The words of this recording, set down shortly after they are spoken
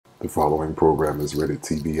The following program is rated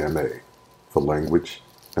TVMA for language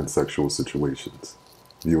and sexual situations.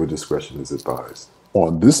 Viewer discretion is advised.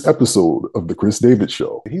 On this episode of The Chris David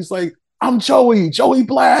Show, he's like, I'm Joey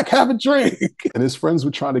Black, have a drink. And his friends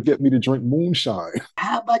were trying to get me to drink moonshine.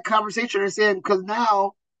 Have that conversation and saying, because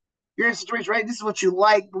now you're in a situation, right? This is what you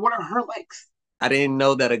like, but what are her likes? I didn't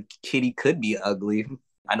know that a kitty could be ugly.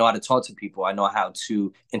 I know how to talk to people. I know how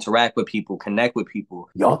to interact with people, connect with people.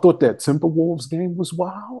 Y'all thought that Timberwolves game was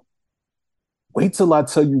wild? Wait till I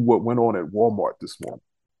tell you what went on at Walmart this morning.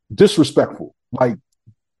 Disrespectful. Like,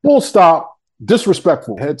 full stop,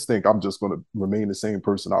 disrespectful. Heads think I'm just going to remain the same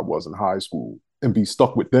person I was in high school and be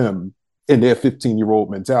stuck with them in their 15-year-old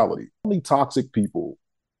mentality. Only toxic people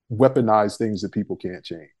weaponize things that people can't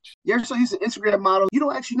change. You're so used to Instagram model, you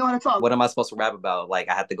don't actually know how to talk. What am I supposed to rap about? Like,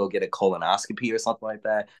 I have to go get a colonoscopy or something like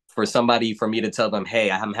that? For me to tell them,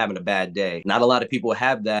 hey, I'm having a bad day. Not a lot of people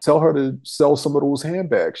have that. Tell her to sell some of those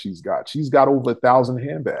handbags she's got. She's got over 1,000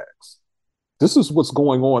 handbags. This is what's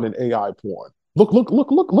going on in AI porn.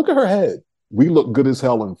 Look at her head. We look good as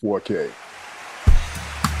hell in 4K.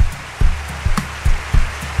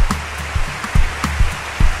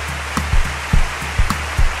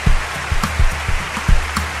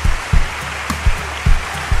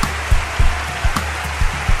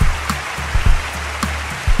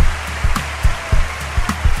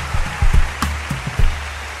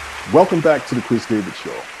 Welcome back to the Chris David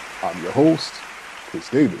Show. I'm your host, Chris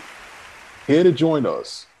David. Here to join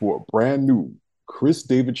us for a brand new Chris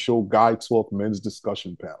David Show Guy Talk men's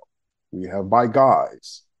discussion panel. We have my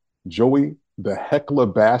guys, Joey the Heckler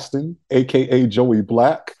Baston, aka Joey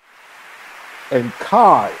Black, and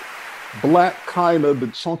Khai, Black Kinda the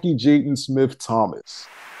Chunky Jaden Smith Thomas.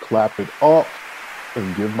 Clap it up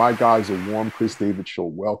and give my guys a warm Chris David Show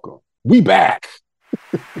welcome. We back!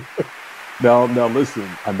 Now, listen,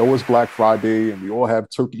 I know it's Black Friday and we all have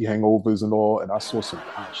turkey hangovers and all, and I saw some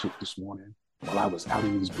wild shit this morning while I was out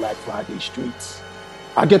in these Black Friday streets.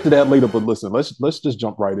 I'll get to that later, but listen, let's just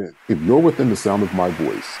jump right in. If you're within the sound of my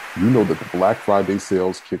voice, you know that the Black Friday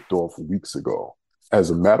sales kicked off weeks ago. As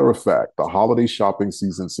a matter of fact, the holiday shopping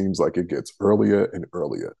season seems like it gets earlier and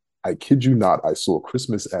earlier. I kid you not, I saw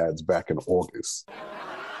Christmas ads back in August.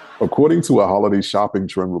 According to a holiday shopping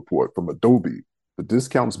trend report from Adobe, the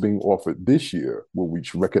discounts being offered this year will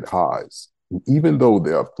reach record highs. And even though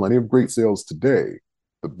there are plenty of great sales today,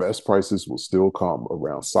 the best prices will still come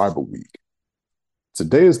around Cyber Week.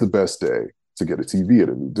 Today is the best day to get a TV at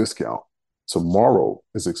a new discount. Tomorrow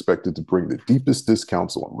is expected to bring the deepest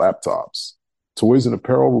discounts on laptops. Toys and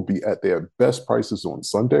apparel will be at their best prices on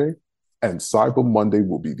Sunday, and Cyber Monday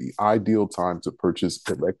will be the ideal time to purchase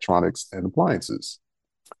electronics and appliances.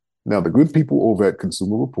 Now, the good people over at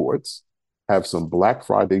Consumer Reports have some Black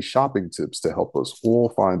Friday shopping tips to help us all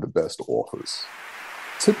find the best offers.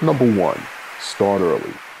 Tip number 1, start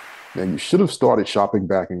early. Now, you should have started shopping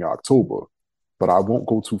back in October, but I won't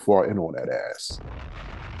go too far in on that ass.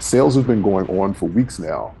 Sales have been going on for weeks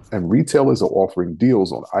now, and retailers are offering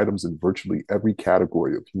deals on items in virtually every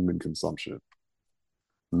category of human consumption.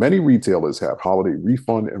 Many retailers have holiday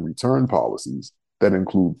refund and return policies that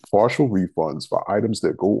include partial refunds for items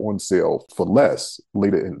that go on sale for less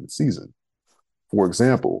later in the season. For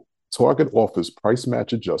example, Target offers price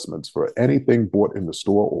match adjustments for anything bought in the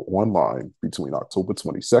store or online between October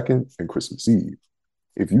 22nd and Christmas Eve.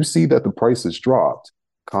 If you see that the price has dropped,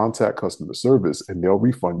 contact customer service and they'll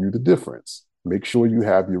refund you the difference. Make sure you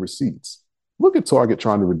have your receipts. Look at Target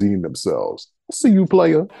trying to redeem themselves. I see you,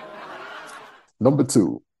 player. Number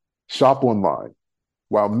 2, shop online.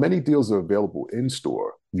 While many deals are available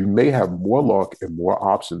in-store, you may have more luck and more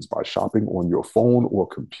options by shopping on your phone or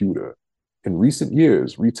computer. In recent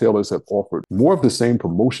years, retailers have offered more of the same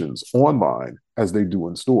promotions online as they do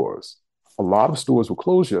in stores. A lot of stores were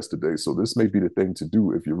closed yesterday, so this may be the thing to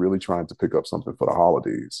do if you're really trying to pick up something for the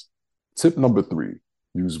holidays. Tip number 3,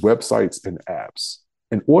 use websites and apps.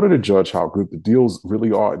 In order to judge how good the deals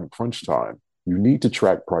really are in crunch time, you need to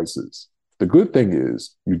track prices. The good thing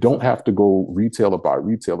is you don't have to go retailer by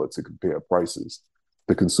retailer to compare prices.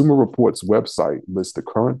 The Consumer Reports website lists the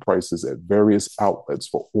current prices at various outlets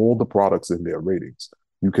for all the products in their ratings.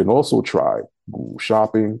 You can also try Google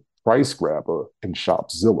Shopping, Price Grabber, and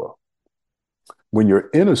Shopzilla. When you're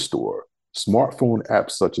in a store, smartphone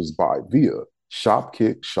apps such as BuyVia,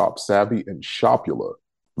 ShopKick, ShopSavvy, and Shopula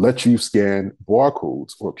let you scan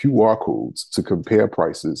barcodes or QR codes to compare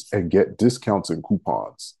prices and get discounts and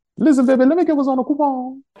coupons. Listen, baby, let me get what's on a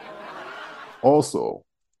coupon. Also,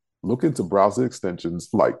 look into browser extensions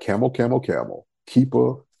like Camel,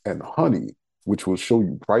 Keeper, and Honey, which will show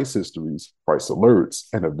you price histories, price alerts,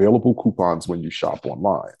 and available coupons when you shop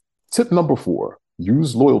online. Tip number 4,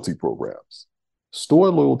 Use loyalty programs. Store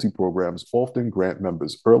loyalty programs often grant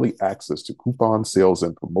members early access to coupon sales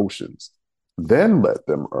and promotions, then let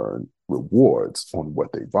them earn rewards on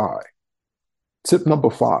what they buy. Tip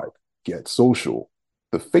number 5, get social.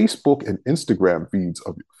 The Facebook and Instagram feeds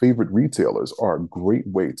of your favorite retailers are a great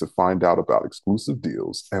way to find out about exclusive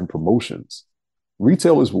deals and promotions.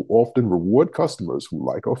 Retailers will often reward customers who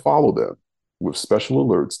like or follow them with special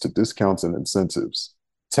alerts to discounts and incentives.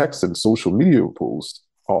 Text and social media posts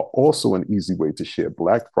are also an easy way to share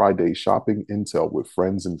Black Friday shopping intel with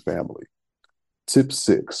friends and family. Tip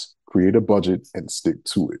 6, create a budget and stick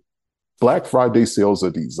to it. Black Friday sales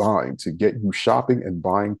are designed to get you shopping and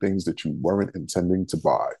buying things that you weren't intending to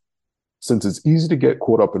buy. Since it's easy to get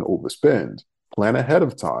caught up and overspend, plan ahead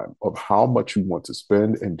of time of how much you want to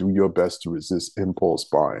spend and do your best to resist impulse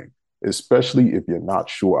buying, especially if you're not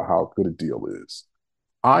sure how good a deal is.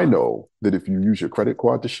 I know that if you use your credit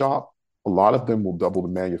card to shop, a lot of them will double the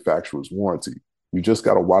manufacturer's warranty. You just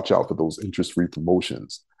got to watch out for those interest-free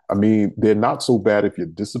promotions. I mean, they're not so bad if you're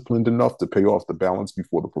disciplined enough to pay off the balance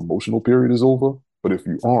before the promotional period is over, but if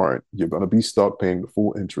you aren't, you're going to be stuck paying the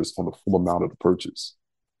full interest on the full amount of the purchase.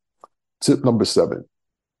 Tip number 7,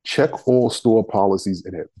 check all store policies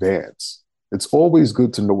in advance. It's always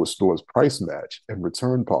good to know a store's price match and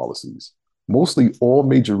return policies. Mostly all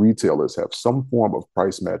major retailers have some form of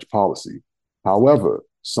price match policy. However,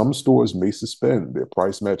 some stores may suspend their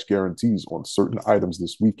price match guarantees on certain items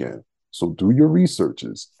this weekend. So do your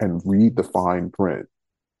researches and read the fine print.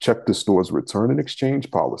 Check the store's return and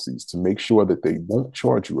exchange policies to make sure that they won't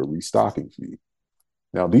charge you a restocking fee.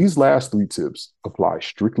 Now, these last 3 tips apply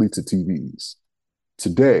strictly to TVs.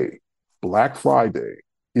 Today, Black Friday,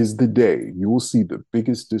 is the day you will see the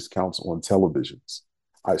biggest discounts on televisions.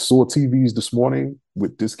 I saw TVs this morning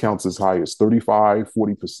with discounts as high as 35,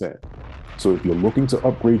 40%. So if you're looking to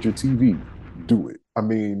upgrade your TV, do it. I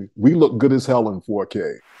mean, we look good as hell in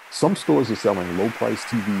 4K. Some stores are selling low-priced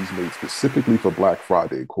TVs made specifically for Black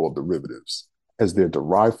Friday called derivatives, as they're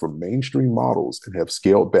derived from mainstream models and have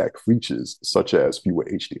scaled-back features such as fewer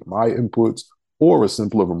HDMI inputs or a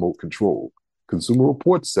simpler remote control. Consumer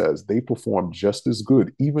Reports says they perform just as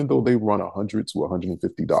good even though they run $100 to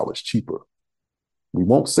 $150 cheaper. We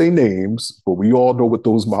won't say names, but we all know what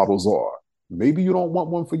those models are. Maybe you don't want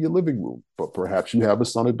one for your living room, but perhaps you have a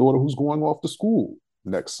son or daughter who's going off to school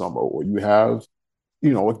next summer, or you have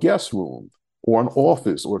a guest room or an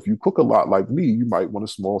office, or if you cook a lot like me, you might want a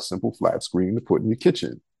small, simple flat screen to put in your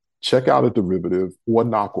kitchen. Check out a derivative or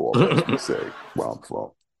knockoff, as we say, where I'm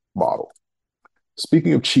from, model.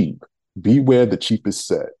 Speaking of cheap, beware the cheapest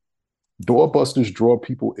set. Doorbusters draw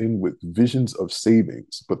people in with visions of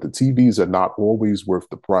savings, but the TVs are not always worth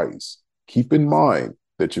the price. Keep in mind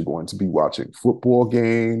that you're going to be watching football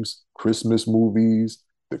games, Christmas movies,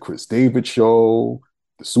 the Chris David Show,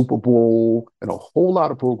 the Super Bowl, and a whole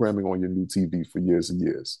lot of programming on your new TV for years and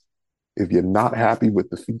years. If you're not happy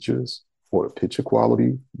with the features or the picture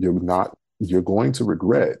quality, you're going to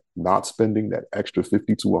regret not spending that extra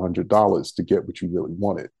 $50 to $100 to get what you really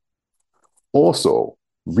wanted. Also,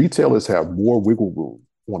 retailers have more wiggle room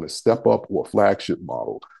on a step-up or flagship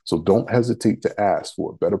model, so don't hesitate to ask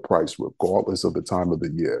for a better price regardless of the time of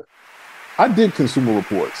the year. I did Consumer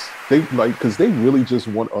Reports. Because they really just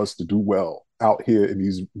want us to do well out here in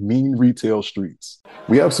these mean retail streets.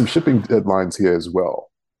 We have some shipping deadlines here as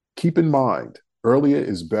well. Keep in mind, earlier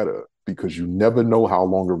is better because you never know how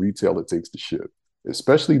long a retailer takes to ship,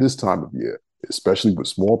 especially this time of year, especially with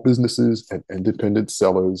small businesses and independent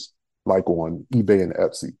sellers like on eBay and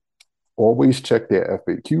Etsy. Always check their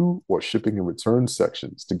FAQ or shipping and return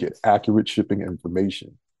sections to get accurate shipping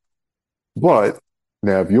information. But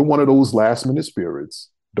now, if you're one of those last-minute spirits,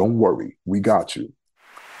 don't worry, we got you.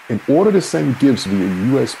 In order to send gifts via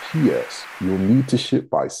USPS, you'll need to ship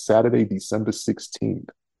by Saturday, December 16th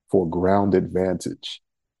for Ground Advantage,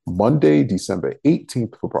 Monday, December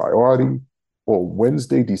 18th for Priority, or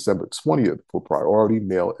Wednesday, December 20th for Priority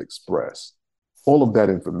Mail Express. All of that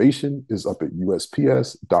information is up at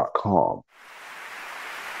USPS.com.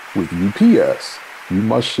 With UPS, you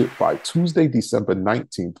must ship by Tuesday, December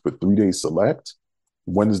 19th for 3-day select,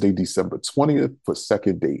 Wednesday, December 20th for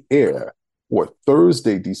second-day air, or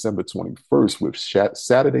Thursday, December 21st with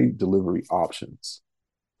Saturday delivery options.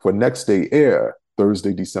 For next-day air,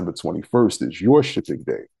 Thursday, December 21st is your shipping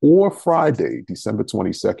day, or Friday, December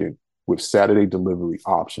 22nd with Saturday delivery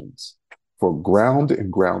options. For Ground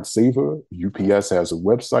and Ground Saver, UPS has a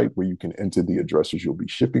website where you can enter the addresses you'll be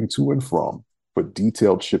shipping to and from for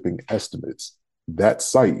detailed shipping estimates. That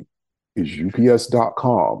site is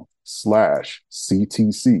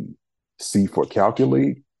ups.com/CTC. C for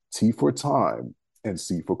calculate, T for time, and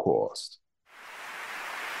C for cost.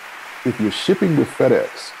 If you're shipping with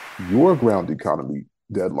FedEx, your ground economy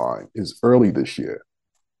deadline is early this year,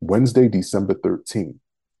 Wednesday, December 13th.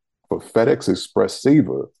 For FedEx Express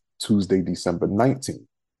Saver, Tuesday, December 19th.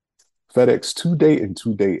 FedEx 2-day and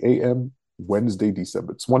 2-day AM, Wednesday,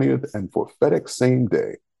 December 20th. And for FedEx Same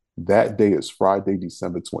Day, that day is Friday,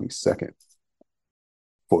 December 22nd.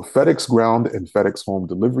 For FedEx Ground and FedEx Home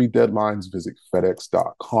delivery deadlines, visit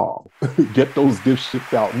FedEx.com. Get those gifts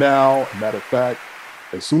shipped out now. Matter of fact,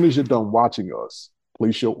 as soon as you're done watching us,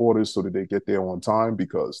 place your orders so that they get there on time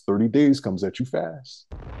because 30 days comes at you fast.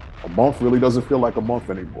 A month really doesn't feel like a month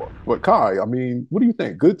anymore. But Khai, I mean, what do you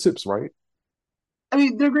think? Good tips, right? I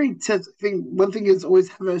mean, they're great tips. I think one thing is always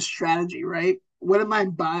have a strategy, right? What am I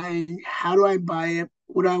buying? How do I buy it?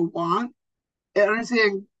 What do I want? And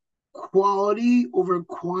understanding quality over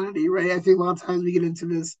quantity, right? I think a lot of times we get into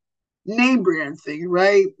this name brand thing,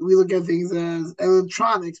 right? We look at things as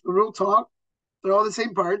electronics, but real talk, they're all the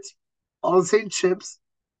same parts, all the same chips.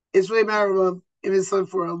 It's really a matter of if it's something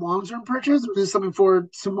for a long-term purchase or just something for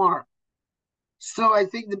tomorrow. So I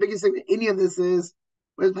think the biggest thing with any of this is,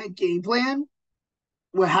 where's my game plan?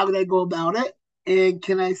 Well, how can I go about it? And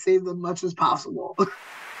can I save as much as possible?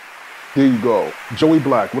 There you go. Joey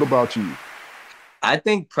Black, what about you? I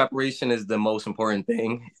think preparation is the most important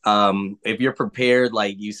thing. If you're prepared,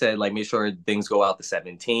 like you said, like make sure things go out the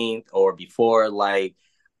 17th or before. Like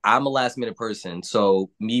I'm a last minute person, so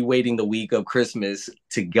me waiting the week of Christmas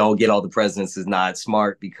to go get all the presents is not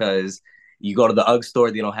smart because you go to the UGG store,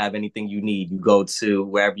 they don't have anything you need. You go to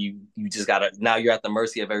wherever you just gotta. Now you're at the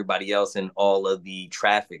mercy of everybody else and all of the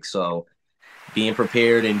traffic. So being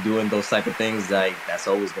prepared and doing those type of things, like that's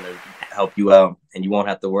always gonna help you out, and you won't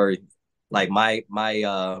have to worry. Like my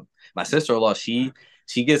sister-in-law, she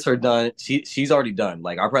gets her done. She's already done.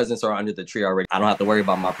 Like our presents are under the tree already. I don't have to worry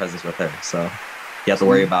about my presents with her. So you have to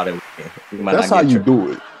worry about it with me. You might That's not how get you your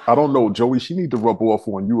do it. I don't know, Joey. She need to rub off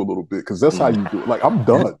on you a little bit because that's how you do it. Like I'm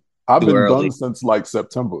done. I've too been done early. since like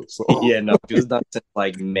September. So Yeah, no, she was done since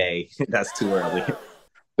like May. That's too early.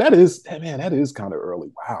 that is, man, that is kind of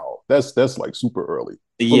early. Wow, that's like super early.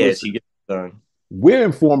 But Yeah, listen, she gets done. we're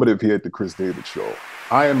informative here at the Chris David Show.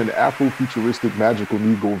 I am an Afro-futuristic magical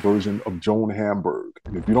Negro version of Joan Hamburg.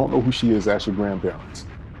 And if you don't know who she is, ask your grandparents.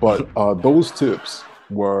 But those tips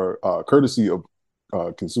were courtesy of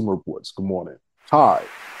Consumer Reports. Good morning. Hi,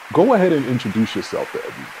 go ahead and introduce yourself to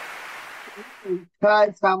everyone.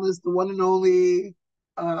 Khai, Thomas, the one and only.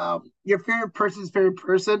 Your favorite person's favorite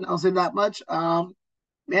person. I'll say that much. Man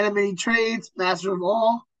of many trades, master of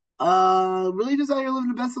all. Really just out here living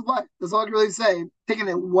the best of life. That's all I can really say. Taking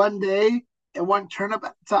it one day and one turnip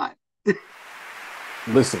at a time.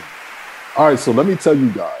 Listen, all right, so let me tell you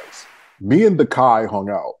guys, me and the Kai hung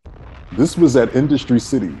out. This was at Industry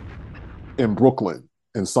City in Brooklyn,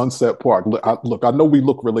 in Sunset Park. Look, I know we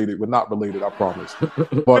look related. We're not related, I promise.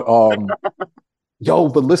 But yo,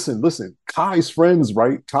 but listen, Kai's friends,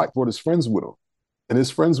 right? Kai brought his friends with him. And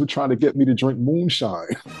his friends were trying to get me to drink moonshine.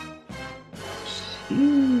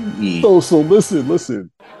 So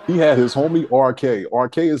listen. He had his homie RK.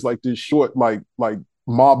 RK is like this short, like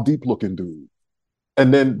Mob Deep looking dude.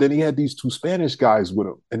 And then he had these two Spanish guys with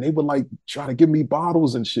him, and they would like try to give me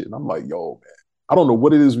bottles and shit. And I'm like, yo, man, I don't know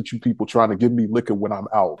what it is with you people trying to give me liquor when I'm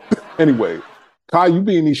out. Anyway, Kai, you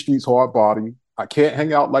be in these streets hard body. I can't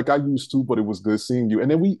hang out like I used to, but it was good seeing you. And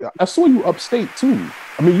then I saw you upstate too.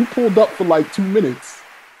 I mean, you pulled up for like 2 minutes,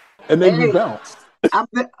 and then you bounced. I'm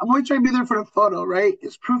only trying to be there for the photo, right?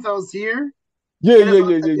 It's proof I was here. Yeah.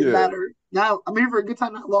 Matter. Now I'm here for a good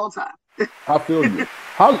time, not a long time. I feel you.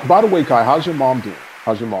 By the way, Kai, how's your mom doing?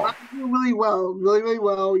 How's your mom? I'm doing really well, really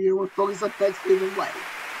well. You know, we're focused on next phase of life.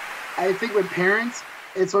 I think with parents,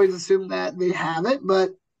 it's always assumed that they have it, but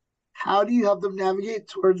how do you help them navigate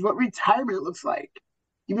towards what retirement looks like?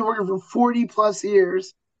 You've been working for 40 plus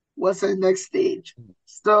years. What's the next stage?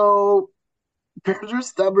 So parents are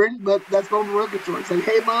stubborn, but that's what we're looking towards. Like,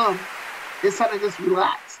 hey, mom, it's time to just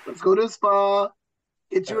relax. Let's go to the spa,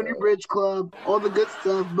 get you in your bridge club, all the good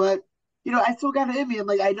stuff. But, you know, I still got it in me. I'm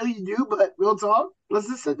like, I know you do, but real talk, let's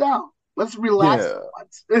just sit down. Let's relax for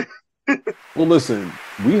once. Well, listen,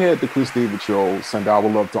 we had the Chris David Show send our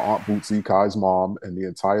love to Aunt Bootsy, Kai's mom, and the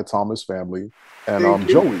entire Thomas family. And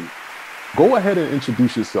Joey, go ahead and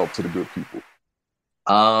introduce yourself to the good people.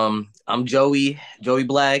 I'm Joey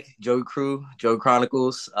Black, Joey Crew, Joey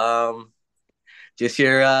Chronicles. Just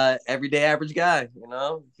your everyday average guy, you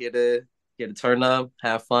know, here to turn up,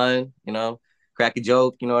 have fun, you know, crack a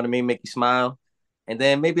joke, you know what I mean, make you smile, and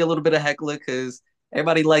then maybe a little bit of heckler because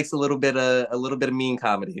everybody likes a little bit of mean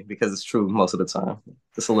comedy because it's true most of the time,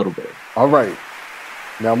 just a little bit. All right,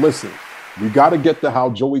 now listen, we got to get to how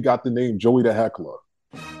Joey got the name Joey the Heckler.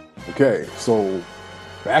 Okay, so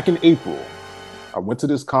back in April, I went to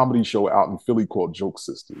this comedy show out in Philly called Joke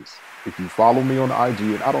Sisters. If you follow me on IG,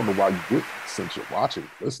 and I don't know why you would since you're watching,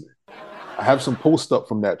 listening, I have some post up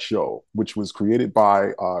from that show, which was created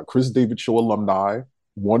by Cris David Show alumni,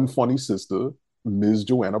 one funny sister, Ms.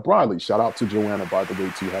 Joanna Briley. Shout out to Joanna, by the way,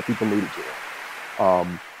 too. Happy belated,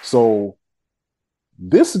 Joanna. So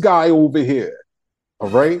this guy over here, all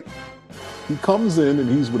right, he comes in and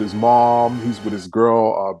he's with his mom, he's with his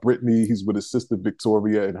girl, Brittany, he's with his sister,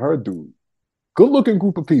 Victoria, and her dude. Good looking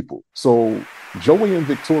group of people. So Joey and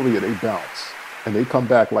Victoria, they bounce and they come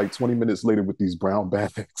back like 20 minutes later with these brown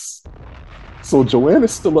bags. So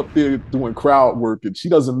Joanna's still up there doing crowd work and she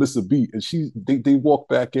doesn't miss a beat. And they walk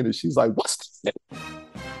back in and she's like, what's this?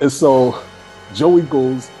 And so Joey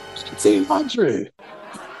goes, 1,800.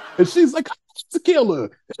 And she's like, tequila.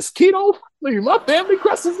 It's keto friendly. My family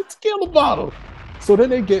crosses a tequila bottle. So then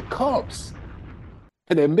they get cups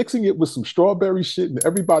and they're mixing it with some strawberry shit and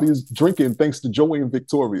everybody is drinking thanks to Joey and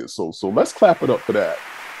Victoria. So let's clap it up for that.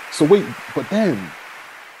 So wait, but then,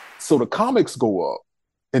 so the comics go up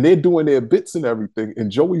and they're doing their bits and everything, and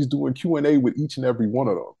Joey's doing Q&A with each and every one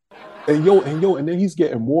of them. And then he's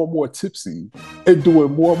getting more and more tipsy and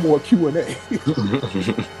doing more and more Q&A.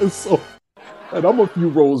 And I'm a few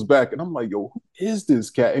rows back and I'm like, yo, who is this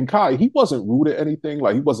cat? And Khai, he wasn't rude or anything,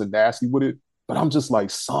 like he wasn't nasty with it, but I'm just like,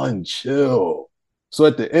 son, chill. So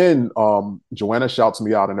at the end, Joanna shouts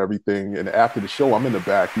me out and everything. And after the show, I'm in the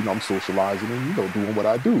back, I'm socializing and, doing what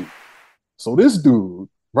I do. So this dude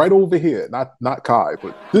right over here, not Khai,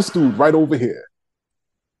 but this dude right over here,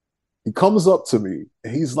 he comes up to me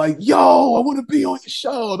and he's like, yo, I want to be on your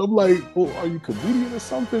show. And I'm like, well, are you a comedian or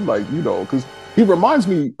something? Like, because he reminds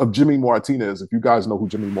me of Jimmy Martinez, if you guys know who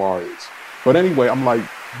Jimmy Mar is. But anyway, I'm like,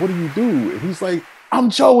 what do you do? And he's like, I'm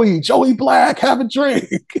Joey Black, have a drink.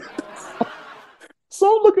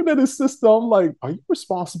 So I'm looking at his sister, I'm like, are you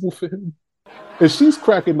responsible for him? And she's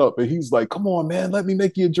cracking up and he's like, come on, man, let me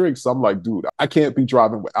make you a drink. So I'm like, dude, I can't be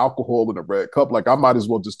driving with alcohol in a red cup. Like I might as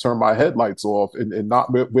well just turn my headlights off and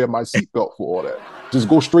not wear my seatbelt for all that. Just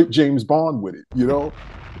go straight James Bond with it,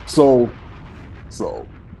 So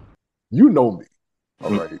you know me,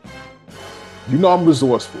 all right? I'm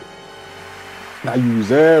resourceful. I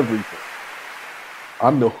use everything.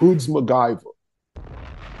 I'm the hood's MacGyver.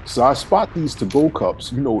 So I spot these to-go cups,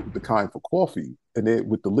 the kind for coffee, and they're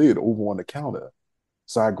with the lid over on the counter.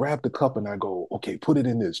 So I grab the cup and I go, okay, put it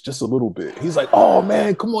in this just a little bit. He's like, oh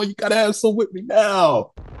man, come on, you gotta have some with me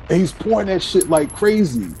now. And he's pouring that shit like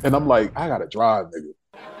crazy. And I'm like, I gotta drive,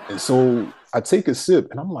 nigga. And so I take a sip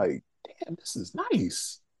and I'm like, damn, this is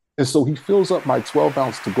nice. And so he fills up my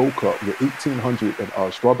 12-ounce to-go cup with 1,800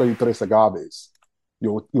 and strawberry tres agaves.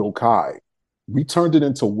 Yo, Khai, we turned it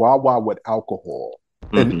into Wawa with alcohol.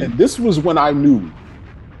 And this was when I knew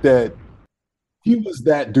that he was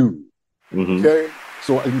that dude. Okay.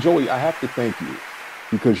 So, and Joey, I have to thank you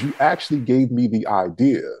because you actually gave me the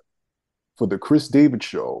idea for the Cris David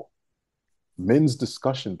Show men's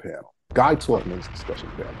discussion panel, Guy Talk men's discussion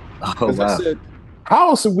panel. Because I said, how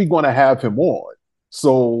else are we going to have him on?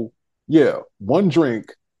 So, yeah, one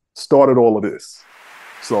drink started all of this.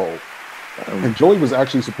 So, and Joey was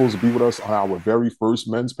actually supposed to be with us on our very first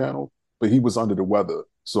men's panel, but he was under the weather.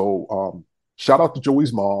 So shout out to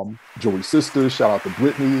Joey's mom, Joey's sister, shout out to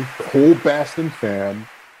Brittany, the whole Baston fam.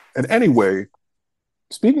 And anyway,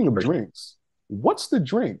 speaking of drinks, what's the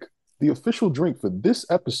drink, the official drink for this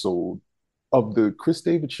episode of the Cris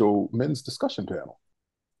David Show men's discussion panel?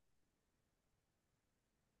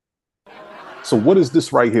 So what is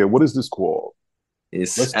this right here? What is this called?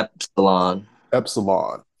 It's Epsilon.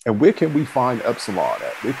 Epsilon. And where can we find Epsilon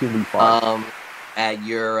at? Where can we find at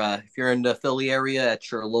your if you're in the Philly area,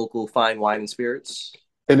 at your local fine wine and spirits.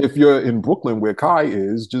 And if you're in Brooklyn where Khai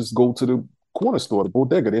is, just go to the corner store, the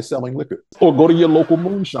bodega, they're selling liquor. Or go to your local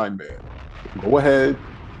moonshine man. Go ahead,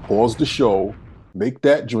 pause the show, make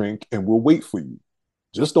that drink, and we'll wait for you.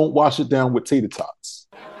 Just don't wash it down with tater tots.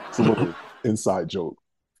 It's a little inside joke.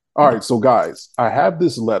 All right, so guys, I have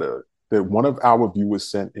this letter that one of our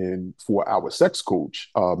viewers sent in for our sex coach,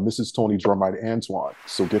 Mrs. Tony Drumite Antoine.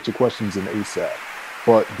 So get your questions in ASAP.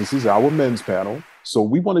 But this is our men's panel. So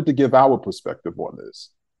we wanted to give our perspective on this.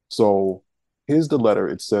 So here's the letter.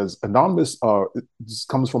 It says, Anonymous, this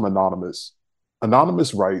comes from Anonymous.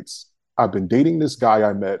 Anonymous writes, I've been dating this guy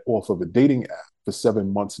I met off of a dating app for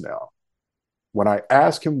 7 months now. When I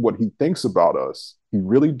ask him what he thinks about us, he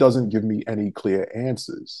really doesn't give me any clear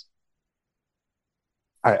answers.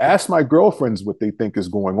 I ask my girlfriends what they think is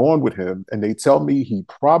going on with him, and they tell me he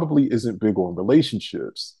probably isn't big on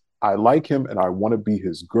relationships. I like him and I want to be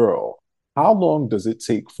his girl. How long does it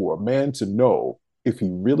take for a man to know if he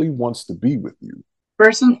really wants to be with you?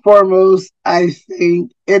 First and foremost, I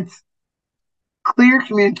think it's clear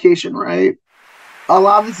communication, right? A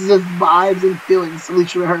lot of this is just vibes and feelings, at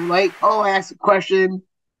least with her. Like, oh, I asked a question.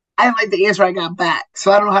 I didn't like the answer I got back.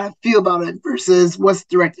 So I don't know how to feel about it versus what's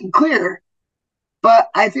direct and clear. But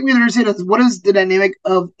I think we understand is what is the dynamic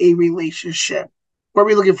of a relationship? What are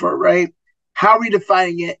we looking for, right? How are we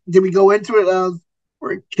defining it? Did we go into it of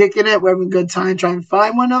we're kicking it, we're having a good time trying to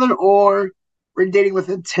find one another, or we're dating with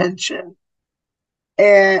intention?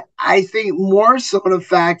 And I think more so the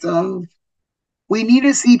fact of we need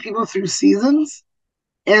to see people through seasons.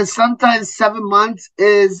 And sometimes 7 months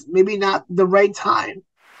is maybe not the right time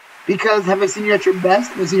because have I seen you at your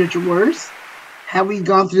best? Have I seen you at your worst? Have we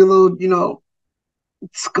gone through a little,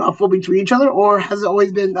 scuffle between each other, or has it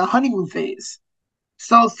always been a honeymoon phase?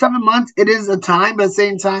 So 7 months, it is a time, but at the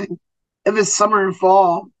same time, if it's summer and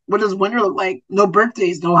fall, what does winter look like? No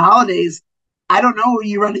birthdays, no holidays. I don't know where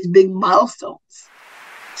you run these big milestones.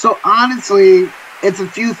 So honestly, it's a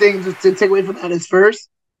few things to take away from that is first,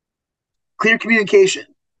 clear communication.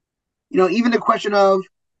 Even the question of,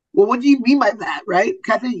 well, what do you mean by that, right?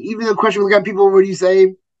 I think even the question we got people where you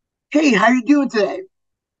say, hey, how you doing today?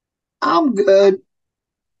 I'm good.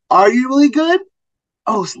 Are you really good?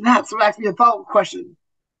 Oh, snap. Someone asked me a follow-up question.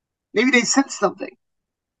 Maybe they sense something.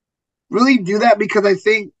 Really do that because I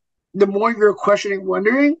think the more you're questioning,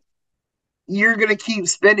 wondering, you're going to keep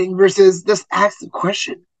spinning versus just ask the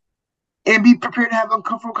question and be prepared to have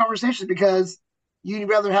uncomfortable conversations because you'd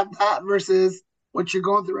rather have that versus what you're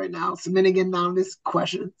going through right now, submitting anonymous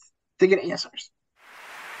questions to get answers.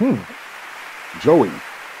 Joey,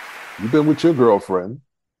 you've been with your girlfriend,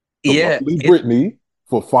 the Yeah, lovely Brittany,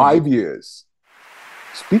 for 5 years.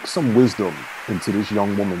 Speak some wisdom into this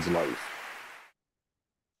young woman's life.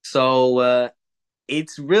 so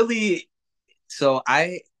it's really so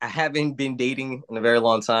I haven't been dating in a very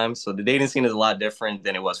long time, so the dating scene is a lot different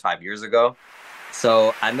than it was 5 years ago.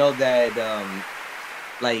 So I know that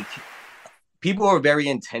like people are very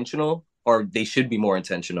intentional, or they should be more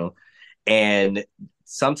intentional, and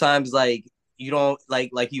sometimes like you don't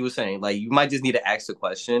like you were saying, like you might just need to ask a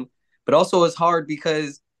question, but also it's hard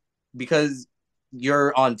because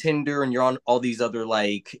you're on Tinder and you're on all these other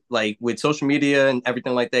like with social media and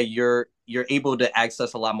everything like that, you're able to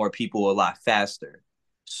access a lot more people a lot faster.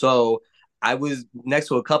 So I was next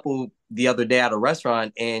to a couple the other day at a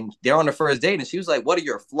restaurant and they're on the first date and she was like, what are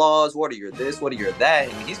your flaws? What are your this? What are your that?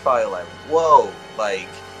 And he's probably like, whoa, like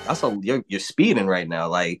you're speeding right now.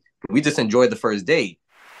 Like we just enjoyed the first date.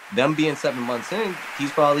 Them being 7 months in,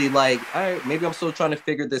 he's probably like, all right, maybe I'm still trying to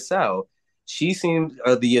figure this out. She seems,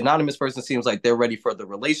 or the anonymous person seems like they're ready for the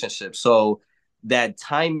relationship. So that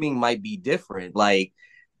timing might be different. Like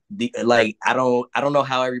I don't know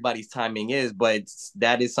how everybody's timing is, but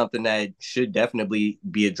that is something that should definitely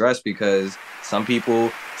be addressed because some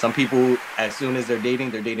people as soon as they're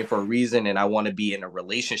dating for a reason, and I want to be in a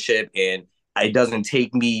relationship, and it doesn't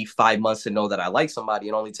take me 5 months to know that I like somebody.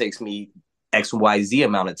 It only takes me XYZ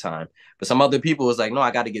amount of time. But some other people is like, no,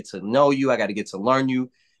 I got to get to know you, I got to get to learn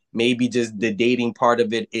you. Maybe just the dating part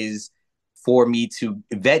of it is for me to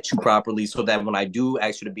vet you properly so that when I do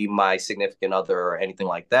ask you to be my significant other or anything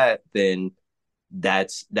like that, then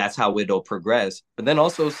that's how it'll progress. But then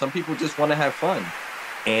also some people just want to have fun.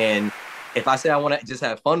 And if I say I want to just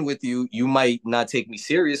have fun with you, you might not take me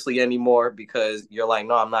seriously anymore because you're like,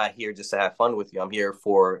 no, I'm not here just to have fun with you. I'm here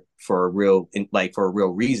for a real for a real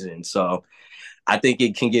reason. So I think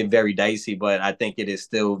it can get very dicey, but I think it is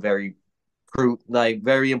still very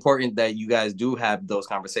important that you guys do have those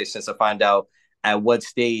conversations to find out at what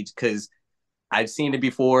stage, because I've seen it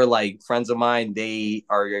before. Like friends of mine,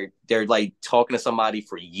 they're like talking to somebody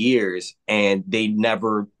for years and they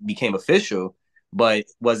never became official. But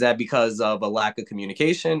was that because of a lack of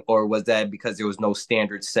communication, or was that because there was no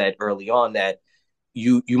standard set early on that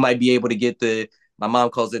you might be able to get my mom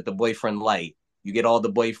calls it the boyfriend light. You get all the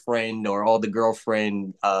boyfriend or all the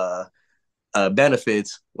girlfriend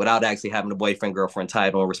benefits without actually having a boyfriend girlfriend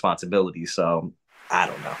title and responsibility. So I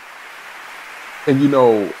don't know.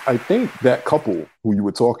 And I think that couple who you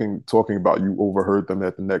were talking about, you overheard them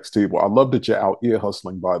at the next table. I love that you're out ear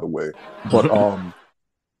hustling, by the way. But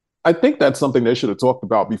I think that's something they should have talked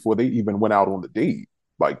about before they even went out on the date.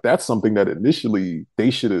 Like that's something that initially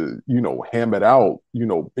they should have, hammered out,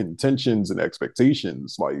 intentions and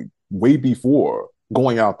expectations like way before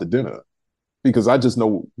going out to dinner. Because I just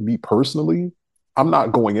know me personally, I'm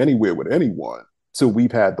not going anywhere with anyone till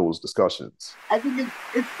we've had those discussions. I think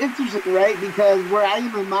it's interesting, right? Because where I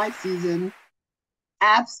am in my season,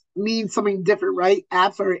 apps mean something different, right?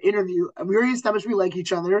 Apps are an interview. We already established we like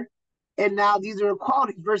each other. And now these are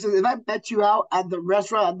qualities versus if I met you out at the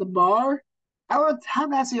restaurant, at the bar, I don't have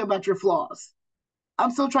time to ask you about your flaws.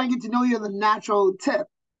 I'm still trying to get to know you on the natural tip.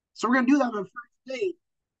 So we're gonna do that on the first date.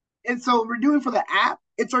 And so we're doing for the app,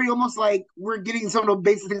 it's already almost like we're getting some of the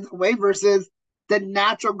basic things away versus the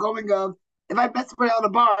natural going of if I met somebody at a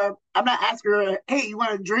bar, I'm not asking her, hey, you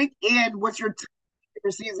want a drink? And what's your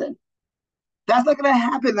season? That's not gonna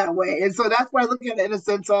happen that way. And so that's why I look at it in a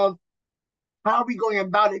sense of how are we going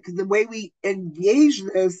about it? Because the way we engage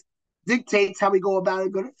this dictates how we go about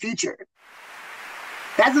it going to future.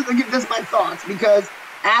 That's my thoughts because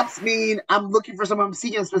apps mean I'm looking for someone, I'm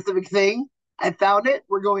seeking a specific thing. I found it,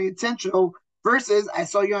 we're going intentional versus I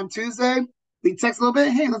saw you on Tuesday, we text a little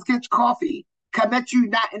bit, hey, let's get coffee. I met you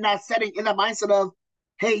not in that setting, in that mindset of,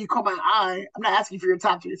 hey, you caught my eye. I'm not asking for your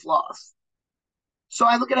top three flaws. So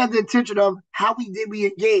I look at it as the intention of how we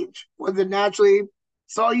engage. Was it naturally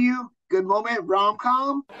saw you, good moment, rom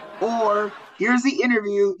com, or here's the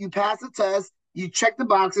interview, you pass the test, you check the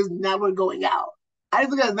boxes, now we're going out. I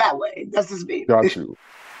look at it that way. That's just me. Got you.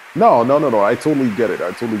 No, no, no, no. I totally get it.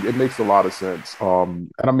 It makes a lot of sense. And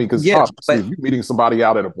I mean, because Yeah, obviously, but if you're meeting somebody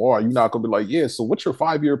out at a bar, you're not gonna be like, yeah. So, what's your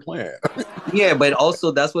 5 year plan? yeah, but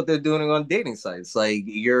also that's what they're doing on dating sites. Like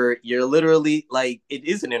you're literally like it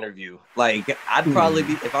is an interview. Like I'd probably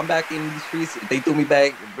be if I'm back in these streets, if they threw me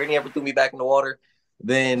back, if Brittany ever threw me back in the water,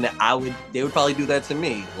 then they would probably do that to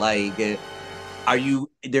me. Like are you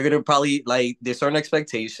they're gonna probably like there's certain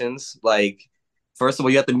expectations. Like first of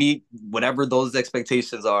all, you have to meet whatever those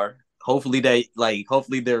expectations are. Hopefully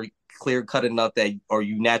they're clear cut enough that or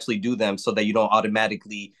you naturally do them so that you don't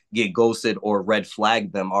automatically get ghosted or red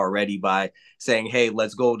flag them already by saying, hey,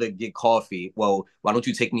 let's go to get coffee. Well, why don't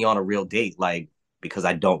you take me on a real date? Like, because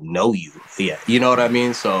I don't know you. Yeah. You know what I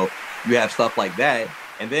mean? So you have stuff like that.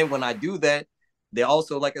 And then when I do that, they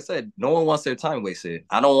also, like I said, no one wants their time wasted.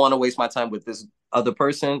 I don't want to waste my time with this other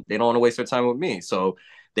person. They don't want to waste their time with me. So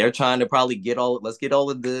they're trying to probably let's get all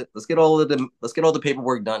the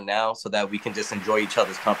paperwork done now so that we can just enjoy each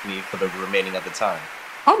other's company for the remaining of the time.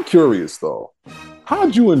 I'm curious though,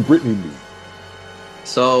 how'd you and Brittany meet?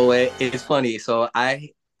 So it's funny. So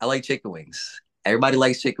I like chicken wings. Everybody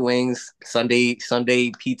likes chicken wings. Sunday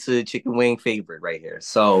pizza chicken wing favorite right here.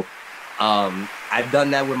 So I've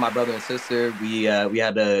done that with my brother and sister. We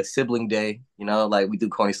had a sibling day, like we do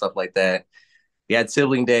corny stuff like that. We had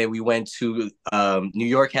sibling day. We went to New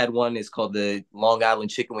York had one. It's called the Long Island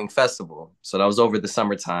Chicken Wing Festival. So that was over the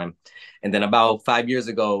summertime. And then about 5 years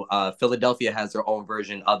ago, Philadelphia has their own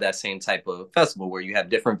version of that same type of festival where you have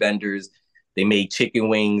different vendors. They make chicken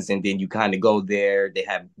wings, and then you kind of go there. They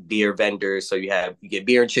have beer vendors, so you get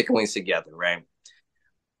beer and chicken wings together, right?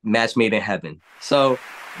 Match made in heaven. So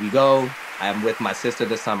we go. I'm with my sister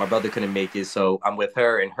this time. My brother couldn't make it, so I'm with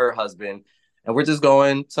her and her husband, and we're just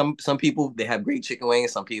going. Some people they have great chicken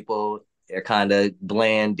wings. Some people they're kind of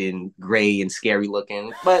bland and gray and scary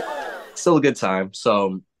looking, but still a good time.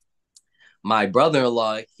 So my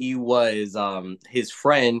brother-in-law, he was his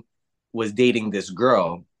friend was dating this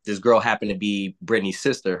girl. This girl happened to be Brittany's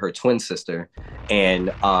sister, her twin sister,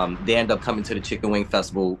 and they end up coming to the Chicken Wing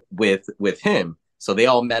Festival with him. So they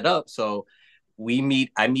all met up. So I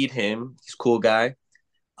meet him. He's a cool guy.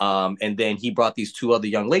 And then he brought these two other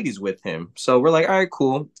young ladies with him. So we're like, all right,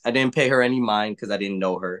 cool. I didn't pay her any mind because I didn't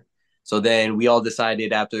know her. So then we all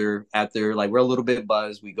decided after like we're a little bit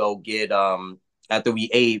buzzed, we go get after we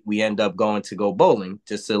ate, we end up going to go bowling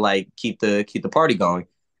just to like keep the party going.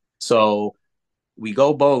 So we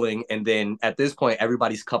go bowling, and then at this point,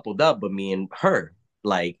 everybody's coupled up, but me and her.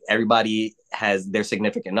 Like everybody has their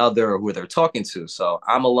significant other or who they're talking to. So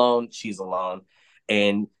I'm alone, she's alone,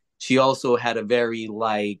 and she also had a very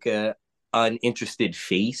like uninterested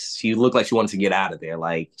face. She looked like she wanted to get out of there,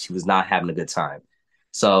 like she was not having a good time.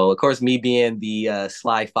 So of course, me being the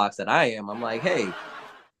sly fox that I am, I'm like, hey,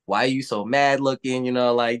 why are you so mad looking?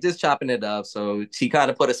 Like just chopping it up. So she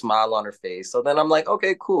kind of put a smile on her face. So then I'm like,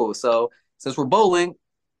 okay, cool. So since we're bowling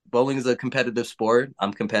is a competitive sport.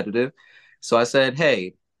 I'm competitive. So I said,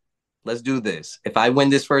 hey, let's do this. If I win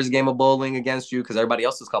this first game of bowling against you, because everybody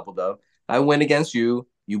else is coupled up, I win against you,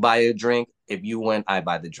 you buy a drink. If you win, I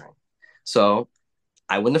buy the drink. So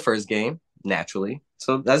I win the first game, naturally.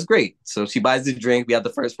 So that's great. So she buys the drink. We have the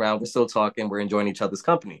first round. We're still talking. We're enjoying each other's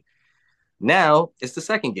company. Now it's the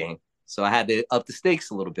second game. So I had to up the stakes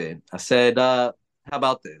a little bit. I said, how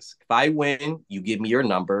about this? If I win, you give me your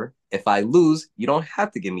number. If I lose, you don't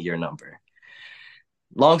have to give me your number.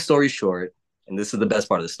 Long story short, and this is the best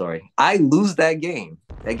part of the story, I lose that game.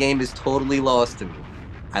 That game is totally lost to me.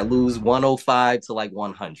 I lose 105 to like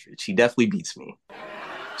 100. She definitely beats me.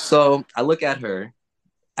 So I look at her.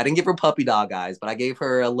 I didn't give her puppy dog eyes, but I gave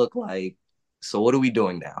her a look like, so what are we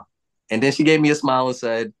doing now? And then she gave me a smile and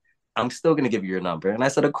said, I'm still gonna give you your number. And I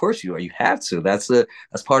said, of course you are. You have to. That's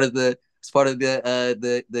part of the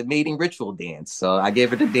mating ritual dance. So I gave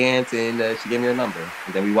her the dance, and she gave me her number.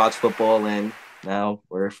 And then we watched football, and now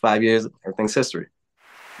we're 5 years. Everything's history.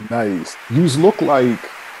 Nice. You look like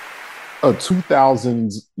a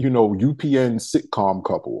 2000s, UPN sitcom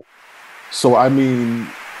couple. So, I mean,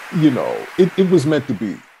 it was meant to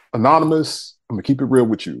be. Anonymous, I'm going to keep it real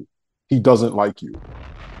with you. He doesn't like you.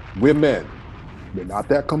 We're men. We're not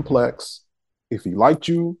that complex. If he liked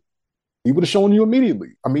you, he would have shown you immediately.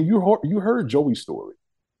 I mean, you heard Joey's story.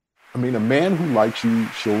 I mean, a man who likes you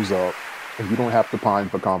shows up, and you don't have to pine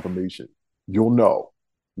for confirmation. You'll know.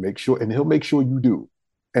 Make sure, and he'll make sure you do.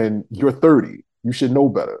 And you're 30. You should know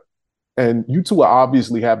better. And you two are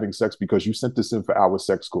obviously having sex because you sent this in for our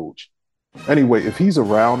sex coach. Anyway, if he's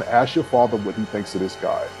around, ask your father what he thinks of this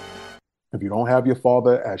guy. If you don't have your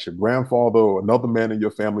father, ask your grandfather or another man in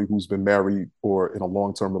your family who's been married or in a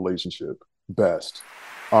long-term relationship. Best.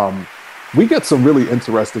 We get some really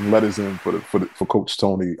interesting letters in for Coach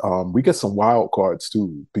Tony. We get some wild cards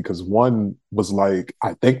too, because one was like,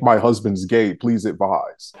 I think my husband's gay, please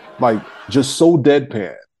advise. Like, just so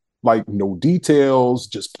deadpan, like no details,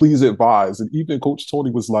 just please advise. And even Coach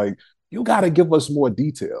Tony was like, you got to give us more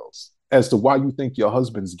details as to why you think your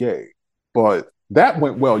husband's gay. But that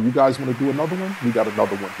went well. You guys want to do another one? We got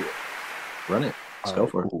another one here. Run it. Let's go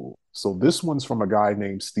for it. Cool. So this one's from a guy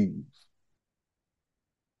named Steve.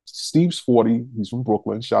 Steve's 40. He's from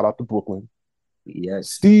Brooklyn. Shout out to Brooklyn. Yes.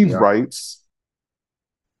 Steve writes,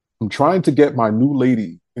 I'm trying to get my new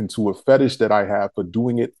lady into a fetish that I have for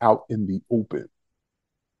doing it out in the open.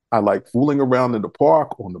 I like fooling around in the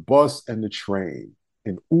park, on the bus, and the train,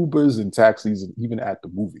 in Ubers and taxis, and even at the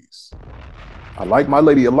movies. I like my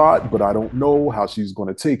lady a lot, but I don't know how she's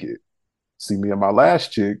going to take it. See, me and my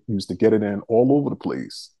last chick used to get it in all over the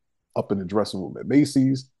place, up in the dressing room at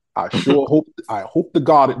Macy's. I hope to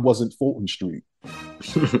God it wasn't Fulton Street.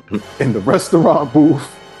 In the restaurant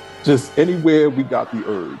booth, just anywhere we got the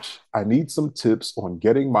urge. I need some tips on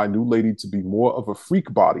getting my new lady to be more of a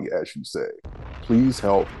freak body, as you say. Please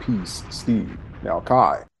help. Peace, Steve. Now,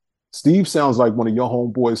 Khai. Steve sounds like one of your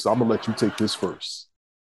homeboys, so I'm gonna let you take this first.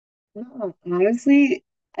 No, honestly,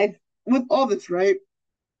 with all this, right?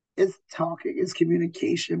 It's talking, it's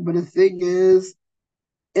communication. But the thing is,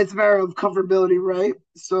 it's a matter of comfortability, right?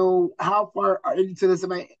 So how far into this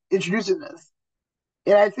am I introducing this?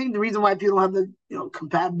 And I think the reason why people have the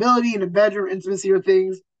compatibility in the bedroom, intimacy or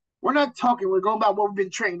things, we're not talking, we're going about what we've been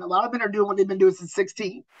trained. A lot of men are doing what they've been doing since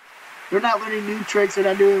 16. They're not learning new tricks, they're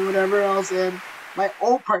not doing whatever else. And my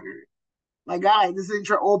old partner, my guy, this isn't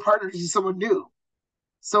your old partner, this is someone new.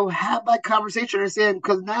 So have that conversation, understand,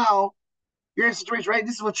 because now you're in a situation, right?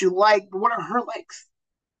 This is what you like, but what are her likes?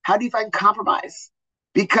 How do you find compromise?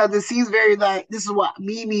 Because it seems very like this is what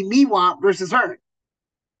me want versus her.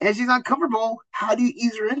 And she's uncomfortable. How do you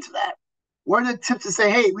ease her into that? What are the tips to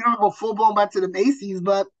say, hey, we don't go full blown back to the Macy's,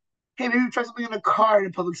 but hey, maybe we try something in a car in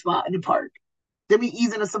a public spot in the park. Then we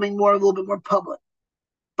ease into something more, a little bit more public.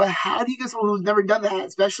 But how do you get someone who's never done that,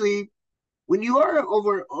 especially when you are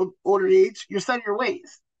over older age, you're set in your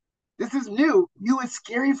ways. This is new. New is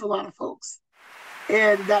scary for a lot of folks.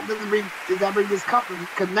 And that bring discomfort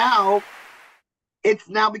because now it's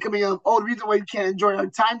now becoming the reason why you can't enjoy our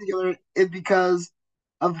time together is because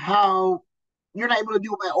of how you're not able to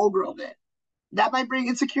do what my old girl did. That might bring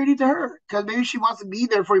insecurity to her because maybe she wants to be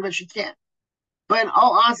there for you, but she can't. But in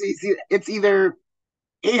all honesty, it's either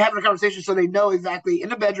having a conversation so they know exactly in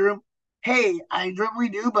the bedroom, hey, I enjoy what we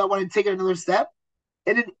do, but I want to take it another step.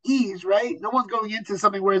 And then ease, right? No one's going into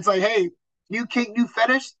something where it's like, hey, new kink, new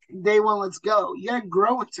fetish, day one, let's go. You gotta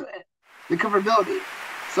grow into it, the comfortability.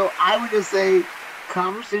 So I would just say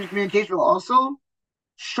conversation, communication, but also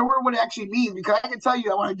show her what it actually means. Because I can tell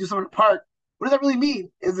you I want to do something in the park. What does that really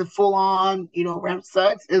mean? Is it full on, ramp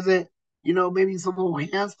sex? Is it, maybe some little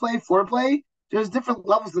hands play, foreplay? There's different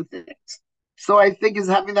levels of things. So I think is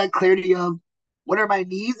having that clarity of what are my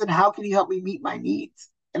needs and how can you help me meet my needs?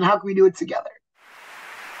 And how can we do it together?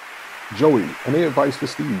 Joey, any advice for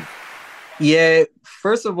Steve? Yeah,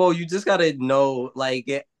 first of all, you just gotta know,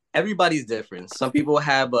 like, everybody's different. Some people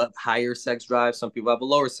have a higher sex drive. Some people have a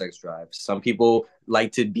lower sex drive. Some people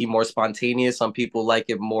like to be more spontaneous. Some people like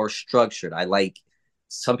it more structured.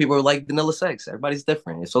 Some people like vanilla sex. Everybody's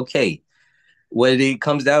different. It's okay. What it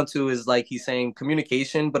comes down to is, like he's saying,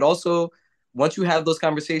 communication, but also once you have those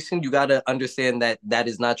conversations, you got to understand that that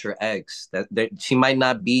is not your ex, that she might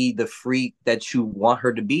not be the freak that you want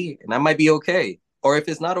her to be. And that might be okay. Or if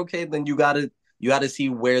it's not okay, then you got to you got to see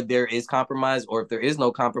where there is compromise, or if there is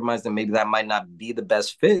no compromise, then maybe that might not be the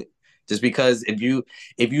best fit. Just because if you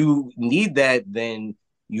need that, then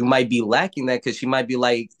you might be lacking that, because she might be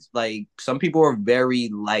like some people are very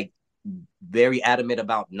adamant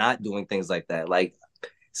about not doing things like that. Like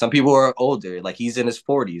some people are older, like he's in his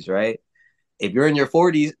 40s, right? If you're in your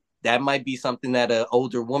 40s, that might be something that an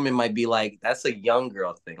older woman might be like, that's a young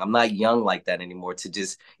girl thing. I'm not young like that anymore to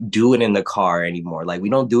just do it in the car anymore. Like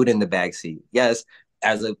we don't do it in the back seat. Yes,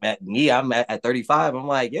 I'm at 35. I'm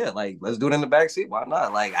like, yeah, like let's do it in the back seat. Why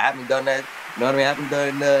not? Like I haven't done that. You know what I mean?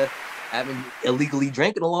 I haven't illegally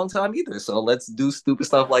drank in a long time either. So let's do stupid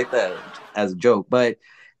stuff like that as a joke. But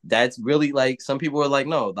that's really like some people are like,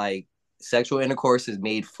 no, like sexual intercourse is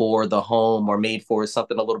made for the home or made for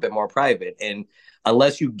something a little bit more private. And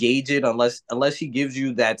unless you gauge it, unless she gives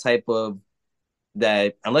you that type of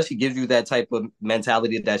mentality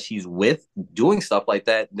that she's with doing stuff like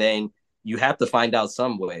that, then you have to find out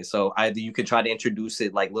some way. So either you could try to introduce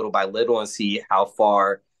it like little by little and see how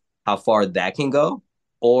far that can go,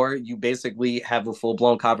 or you basically have a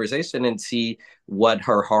full-blown conversation and see what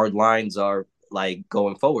her hard lines are like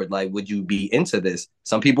going forward. Like, would you be into this?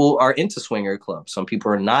 Some people are into swinger clubs, some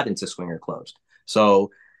people are not into swinger clubs.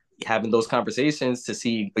 So having those conversations to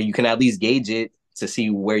see, or you can at least gauge it to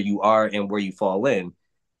see where you are and where you fall in.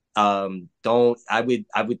 Don't I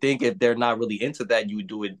would think if they're not really into that, you would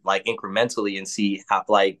do it like incrementally and see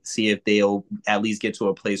if they'll at least get to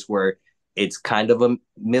a place where it's kind of a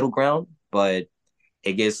middle ground. But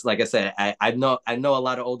it gets, like I said, I know a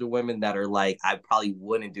lot of older women that are like, I probably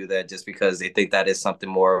wouldn't do that just because they think that is something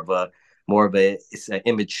more of a it's an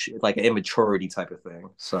image, like an immaturity type of thing.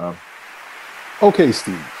 So Okay,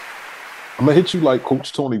 Steve, I'm gonna hit you like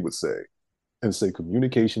Coach Tony would say, and say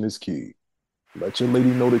communication is key. Let your lady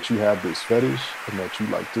know that you have this fetish and that you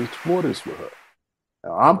like to explore this with her.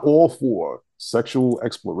 Now, I'm all for sexual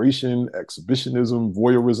exploration, exhibitionism,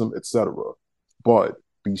 voyeurism, etc. But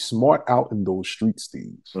be smart out in those streets,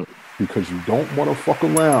 Steve, because you don't want to fuck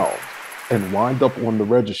around and wind up on the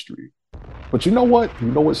registry. But you know what? You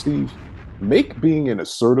know what, Steve? Make being an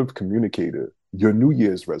assertive communicator your New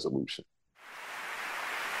Year's resolution.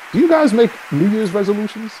 Do you guys make New Year's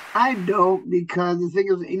resolutions? I don't, because the thing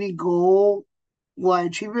is, any goal, will I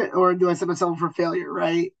achieve it or do I set myself for failure,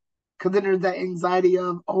 right? Because then there's that anxiety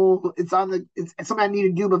of, oh, it's something I need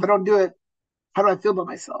to do, but if I don't do it, how do I feel about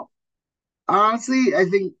myself? Honestly, I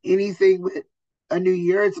think anything with a new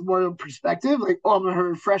year, it's more of a perspective, like, oh, I'm gonna have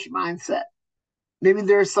a fresh mindset. Maybe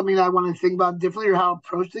there's something that I want to think about differently or how I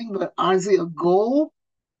approach things, but honestly, goals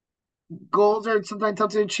are sometimes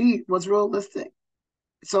tough to achieve. What's realistic?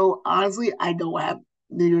 So honestly, I don't have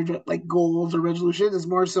New Year's like goals or resolutions. It's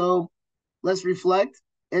more so let's reflect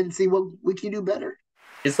and see what we can do better.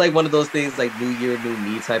 it's like one of those things like new year, new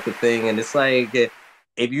me type of thing. And it's like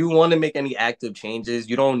if you want to make any active changes,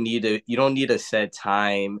 you don't need a set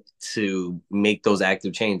time to make those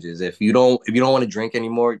active changes. If you don't want to drink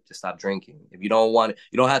anymore, just stop drinking. If you don't want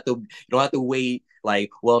you don't have to wait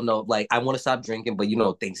like, well, no, like I want to stop drinking, but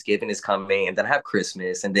Thanksgiving is coming, and then I have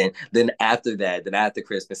Christmas, and then after that, then after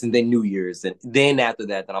Christmas, and then New Year's, and then after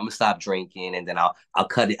that, then I'm gonna stop drinking, and then I'll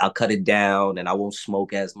cut it down, and I won't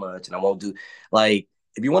smoke as much, and I won't do like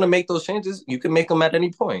if you want to make those changes, you can make them at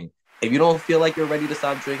any point. If you don't feel like you're ready to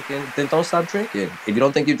stop drinking, then don't stop drinking. If you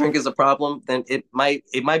don't think your drink is a problem, then it might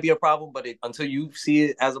be a problem, but until you see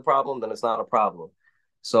it as a problem, then it's not a problem.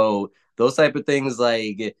 So those type of things,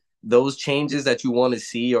 like those changes that you want to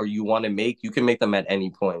see or you want to make, you can make them at any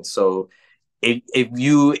point. So if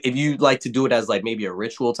you like to do it as like maybe a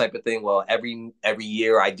ritual type of thing, well, every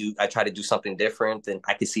year I try to do something different, and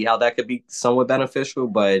I can see how that could be somewhat beneficial.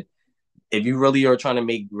 But if you really are trying to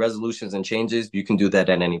make resolutions and changes, you can do that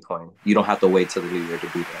at any point. You don't have to wait till the new year to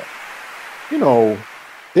do that. You know,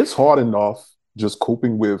 it's hard enough just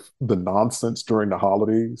coping with the nonsense during the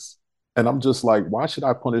holidays. And I'm just like, why should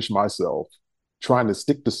I punish myself trying to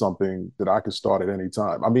stick to something that I could start at any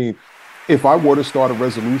time? I mean, if I were to start a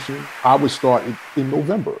resolution, I would start in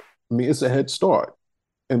November. I mean, it's a head start.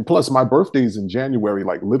 And plus, my birthday's in January,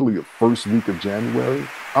 like literally the first week of January.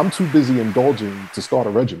 I'm too busy indulging to start a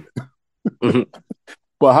regimen. Mhm.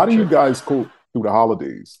 But how do you Sure. guys cope through the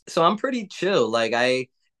holidays? So I'm pretty chill. Like I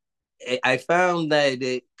found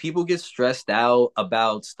that people get stressed out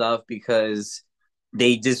about stuff because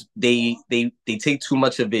they take too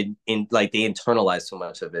much of it in, like they internalize too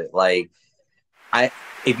much of it. Like I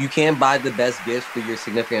if you can't buy the best gifts for your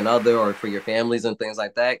significant other or for your families and things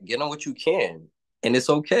like that, get on what you can. And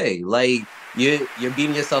it's okay. Like you're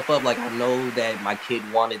beating yourself up. Like I know that my kid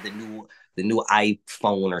wanted the new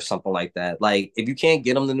iPhone or something like that. Like if you can't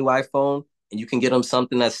get them the new iPhone and you can get them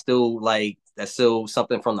something that's still like that's still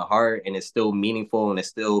something from the heart, and it's still meaningful, and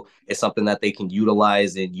it's something that they can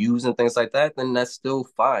utilize and use and things like that, then that's still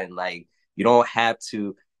fine. Like, you don't have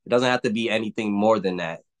to, it doesn't have to be anything more than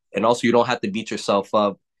that. And also, you don't have to beat yourself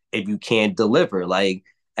up if you can't deliver. Like,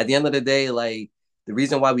 at the end of the day, like, the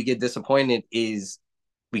reason why we get disappointed is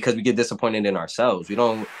because we get disappointed in ourselves. We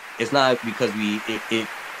don't, it's not because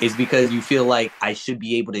it's because you feel like I should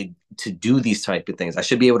be able to do these type of things. I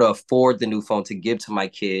should be able to afford the new phone to give to my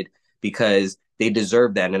kid because they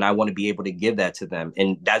deserve that, and I want to be able to give that to them.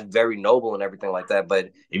 And that's very noble and everything like that.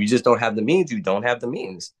 But if you just don't have the means, you don't have the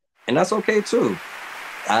means, and that's okay too.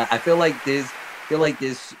 I feel like there's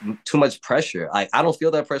too much pressure. I don't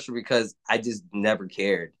feel that pressure because I just never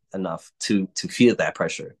cared enough to feel that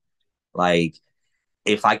pressure. Like,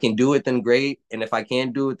 if I can do it, then great, and if I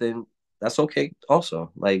can't do it, then that's okay.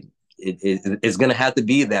 Also, like, it's gonna have to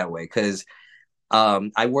be that way because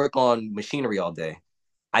I work on machinery all day.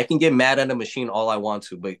 I can get mad at a machine all I want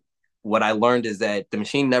to, but what I learned is that the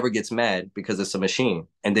machine never gets mad because it's a machine,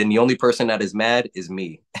 and then the only person that is mad is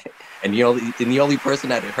me, and the only person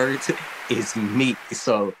that it hurts is me.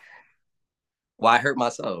 So why hurt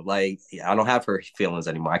myself? Like, I don't have hurt feelings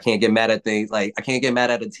anymore. I can't get mad at things. Like, I can't get mad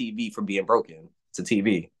at a TV for being broken. It's a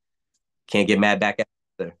TV. Can't get mad back at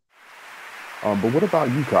it. But what about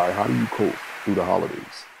you, Khai? How do you cope through the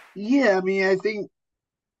holidays? Yeah, I mean, I think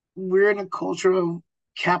we're in a culture of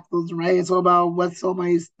capitalism, right? It's all about what's so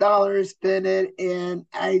many dollars, spend it. And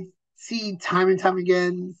I see time and time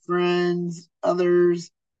again, friends,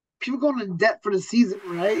 others, people going into debt for the season,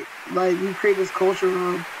 right? Like, we create this culture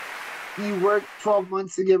of you work 12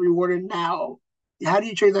 months to get rewarded now. How do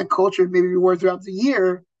you change that culture and maybe reward throughout the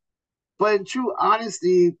year? But in true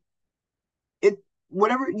honesty, it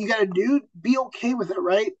whatever you got to do, be okay with it,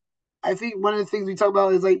 right? I think one of the things we talk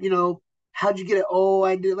about is like, how'd you get it? Oh,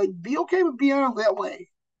 I did. Like, be okay with being on that way.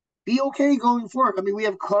 Be okay going forward. I mean, we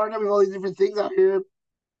have Klarna, we have all these different things out here.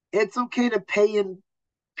 It's okay to pay in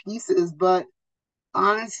pieces, but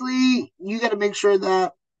honestly, you got to make sure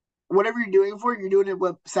that whatever you're doing for it, you're doing it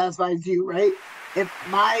what satisfies you, right? If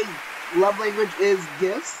my love language is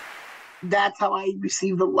gifts, that's how I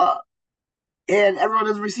receive the love. And everyone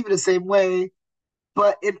doesn't receive it the same way.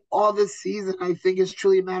 But in all this season, I think it's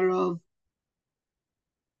truly a matter of,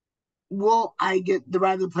 will I get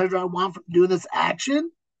the pleasure I want from doing this action?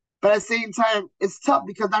 But at the same time, it's tough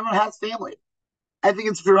because not everyone has family. I think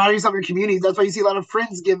it's surrounding yourself in communities. That's why you see a lot of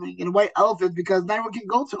friends giving and white elephants because not everyone can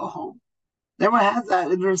go to a home. Not everyone has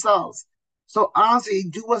that in themselves. So honestly,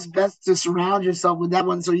 do what's best to surround yourself with that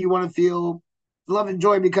one so you want to feel love and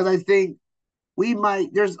joy because I think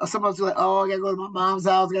there's some of us who are like, oh, I gotta go to my mom's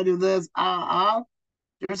house, I gotta do this.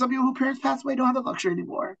 There's some people who parents pass away don't have the luxury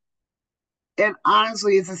anymore. And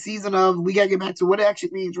honestly, it's a season of we gotta get back to what it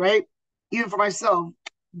actually means, right? Even for myself,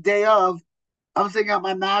 day of, I'm sending out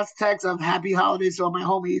my mass text of happy holidays to all my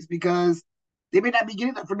homies because they may not be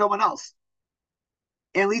getting that for no one else.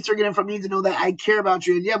 And at least they're getting from me to know that I care about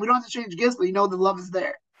you. And yeah, we don't have to change gifts, but you know the love is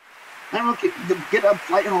there. I don't know, to get a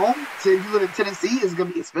flight home to if you live in Tennessee is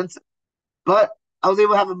gonna be expensive. But I was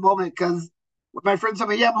able to have a moment because my friends told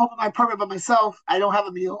me, yeah, I'm home in my apartment by myself. I don't have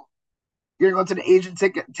a meal. You're going to the Asian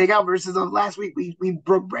take out versus last week we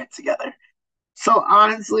broke bread together. So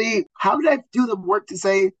honestly, how did I do the work to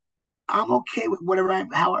say I'm okay with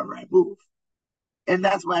however I move, and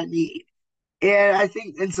that's what I need. And I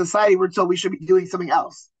think in society we're told we should be doing something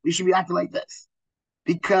else. We should be acting like this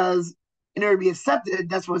because in order to be accepted,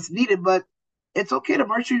 that's what's needed. But it's okay to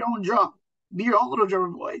march your own drum, be your own little drummer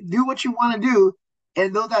boy, do what you want to do,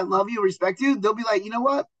 and those that love you, respect you, they'll be like, you know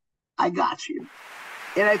what, I got you.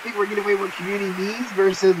 And I think we're getting away with what community means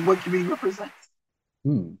versus what community represents.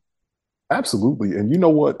 Hmm. Absolutely. And you know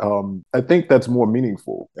what? I think that's more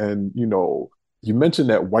meaningful. And, you mentioned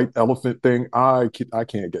that white elephant thing. I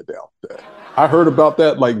can't get down with that. I heard about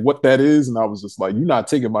that, like what that is, and I was just like, you're not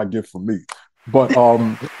taking my gift from me. But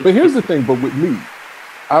here's the thing, but with me,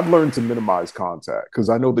 I've learned to minimize contact because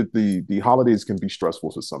I know that the holidays can be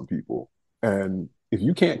stressful for some people. And if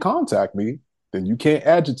you can't contact me, then you can't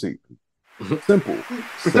agitate me. Simple.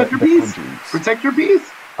 Protect your peace. Protect your peace.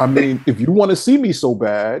 I mean, if you want to see me so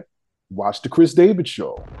bad, watch the Chris David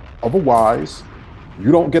show. Otherwise,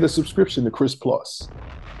 you don't get a subscription to Chris Plus.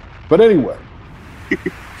 But anyway,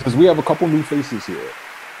 because we have a couple new faces here,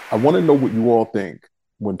 I want to know what you all think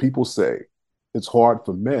when people say it's hard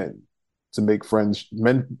for men to make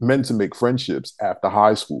men to make friendships after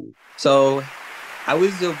high school. So I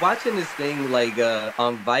was watching this thing like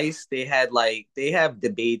on Vice. They have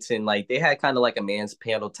debates and like they had kind of like a man's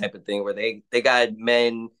panel type of thing where they got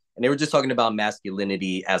men and they were just talking about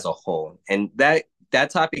masculinity as a whole. And that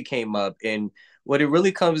topic came up. And what it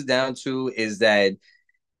really comes down to is that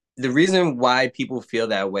the reason why people feel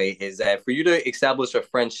that way is that for you to establish a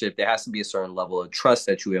friendship, there has to be a certain level of trust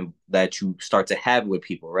that you start to have with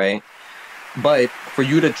people, right? But for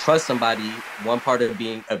you to trust somebody, one part of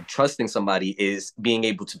trusting somebody is being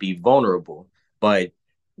able to be vulnerable. But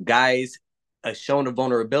guys, a shown of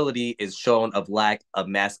vulnerability is shown of lack of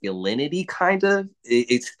masculinity, kind of.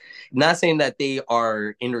 It's not saying that they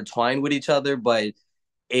are intertwined with each other, but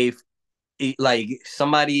if like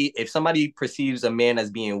somebody if somebody perceives a man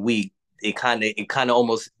as being weak, it kind of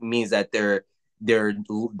almost means that they're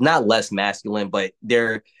not less masculine, but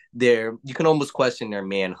they're you can almost question their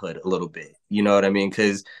manhood a little bit. You know what I mean?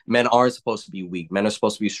 Because men aren't supposed to be weak. Men are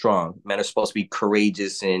supposed to be strong. Men are supposed to be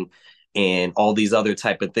courageous and all these other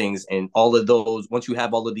type of things. And all of those, once you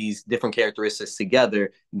have all of these different characteristics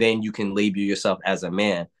together, then you can label yourself as a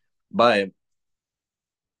man. But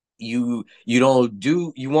you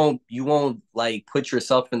won't like put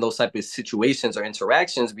yourself in those type of situations or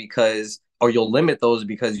interactions because, or you'll limit those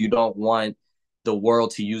because you don't want the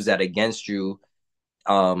world to use that against you.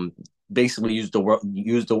 um Basically use the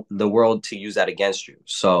world to use that against you.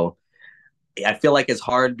 So I feel like it's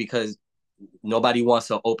hard because nobody wants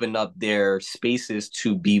to open up their spaces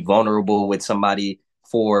to be vulnerable with somebody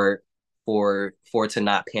for it to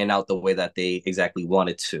not pan out the way that they exactly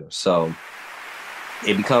wanted to. So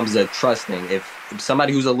it becomes a trusting. If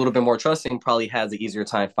somebody who's a little bit more trusting probably has an easier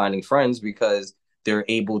time finding friends because they're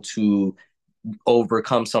able to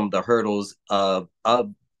overcome some of the hurdles of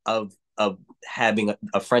having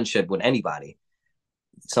a friendship with anybody.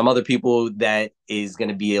 Some other people, that is going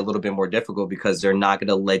to be a little bit more difficult because they're not going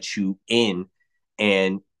to let you in.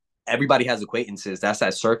 And everybody has acquaintances. That's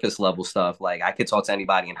that surface level stuff. Like I could talk to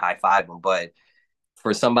anybody and high five them, but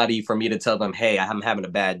for me to tell them, hey, I'm having a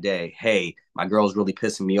bad day. Hey, my girl's really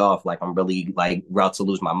pissing me off. Like I'm really like about to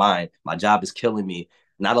lose my mind. My job is killing me.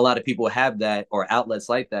 Not a lot of people have that or outlets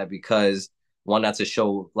like that because one, not to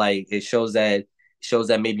show like it shows that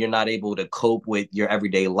maybe you're not able to cope with your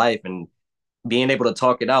everyday life, and being able to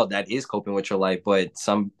talk it out, that is coping with your life. But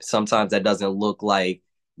sometimes that doesn't look like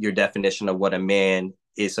your definition of what a man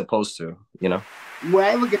is supposed to, you know? What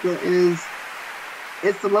I look at it is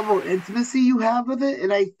it's the level of intimacy you have with it,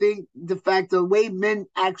 and I think the fact the way men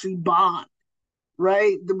actually bond,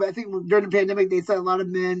 right? I think during the pandemic they said a lot of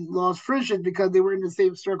men lost friendship because they were in the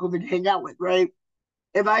same circle they hang out with, right?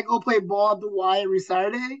 If I go play ball at the Y every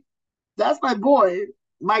Saturday, that's my boy.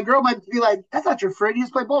 My girl might be like, "That's not your friend. You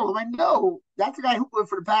just play ball." I'm like, "No, that's the guy who went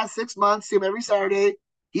for the past 6 months. See him every Saturday.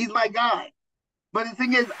 He's my guy." But the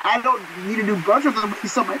thing is, I don't need to do brunch with him. But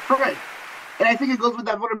he's still my friend. And I think it goes with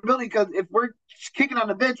that vulnerability because if we're kicking on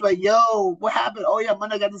the bench, like, "Yo, what happened? Oh yeah,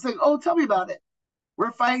 Monday I got this thing. Oh, tell me about it."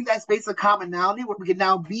 We're finding that space of commonality where we can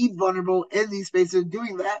now be vulnerable in these spaces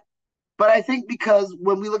doing that. But I think because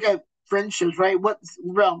when we look at friendships, right, what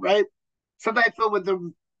realm, right? Sometimes I feel with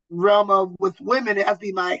the realm of with women, it has to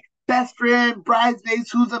be my best friend,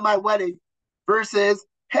 bridesmaids, who's in my wedding, versus,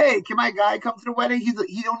 hey, can my guy come to the wedding? He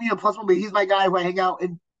don't need a plus one, but he's my guy who I hang out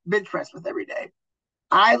and bench press with every day.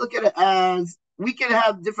 I look at it as we can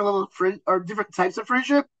have different levels of friend or different types of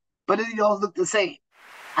friendship, but it all look the same.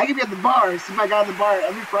 I can be at the bar, see my guy at the bar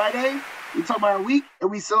every Friday. We talk about our week,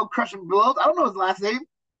 and we still crushing blows. I don't know his last name.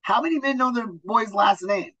 How many men know their boy's last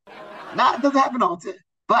name? Not it doesn't happen often,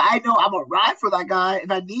 but I know I'm a ride for that guy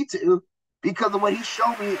if I need to because of what he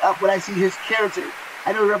showed me when I see his character.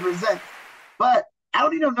 I know he represents, but I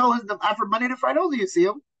don't need to know his from Monday to Friday. I don't need to see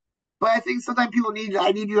him, but I think sometimes people need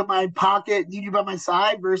I need you in my pocket, need you by my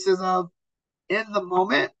side versus of in the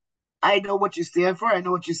moment. I know what you stand for. I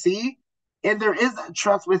know what you see, and there is that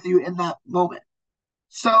trust with you in that moment.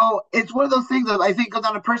 So it's one of those things that I think goes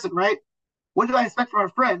on a person, right? What do I expect from a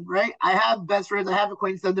friend, right? I have best friends, I have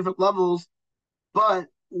acquaintances on different levels, but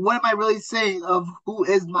what am I really saying of who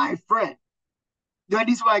is my friend? Do I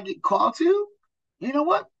need someone I get called to? You know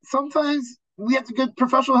what? Sometimes we have to get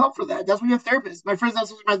professional help for that. That's why we have therapists. My friend's not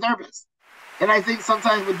supposed to be my therapist. And I think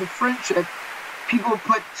sometimes with the friendship, people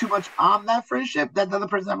put too much on that friendship that the other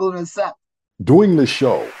person not willing to accept. Doing this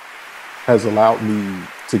show has allowed me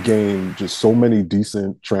to gain just so many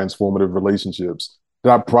decent transformative relationships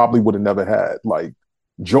that I probably would have never had. Like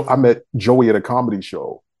I met Joey at a comedy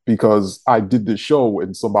show because I did this show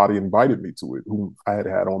and somebody invited me to it who I had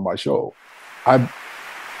had on my show. I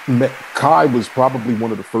met Khai was probably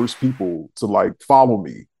one of the first people to like follow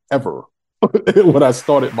me ever when I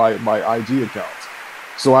started my IG accounts.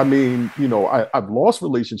 So I mean, you know, I've lost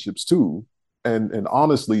relationships too, and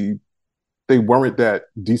honestly, they weren't that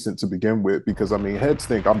decent to begin with because I mean, heads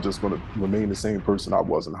think I'm just going to remain the same person I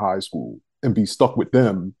was in high school and be stuck with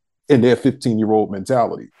them in their 15-year-old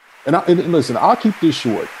mentality. And listen, I'll keep this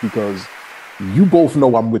short because you both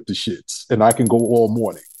know I'm with the shits and I can go all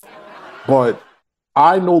morning. But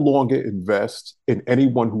I no longer invest in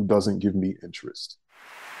anyone who doesn't give me interest.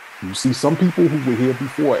 You see, some people who were here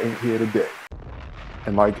before ain't here today.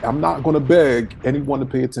 And like, I'm not going to beg anyone to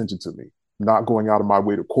pay attention to me. I'm not going out of my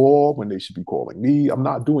way to call when they should be calling me. I'm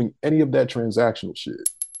not doing any of that transactional shit.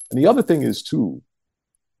 And the other thing is, too,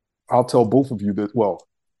 I'll tell both of you that, well,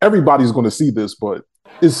 everybody's going to see this, but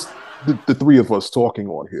it's the three of us talking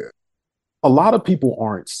on here. A lot of people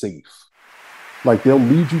aren't safe. Like, they'll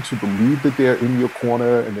lead you to believe that they're in your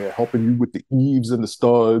corner and they're helping you with the eaves and the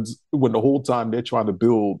studs when the whole time they're trying to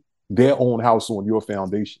build their own house on your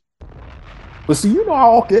foundation. But see, you know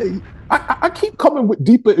how, okay, I keep coming with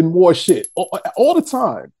deeper and more shit all the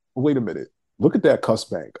time. Wait a minute. Look at that cuss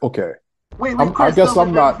bank. Okay. Wait, Chris, I guess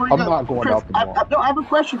I'm not going Chris, out the norm. No, I have a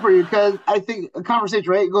question for you because I think a conversation,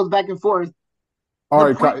 right? It goes back and forth. All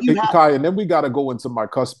right, Khai, and then we got to go into my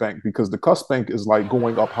cuss bank because the cuss bank is like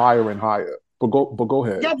going up higher and higher. But go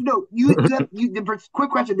ahead. Yeah, no, quick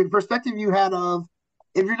question. The perspective you had of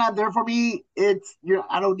if you're not there for me,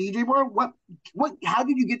 I don't need you anymore. How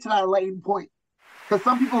did you get to that enlightened point? Because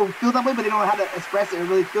some people feel that way, but they don't know how to express it and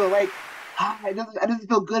really feel like it doesn't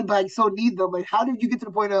feel good, but I so need them. Like, how did you get to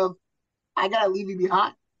the point of I gotta leave you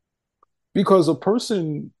behind? Because a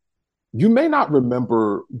person, you may not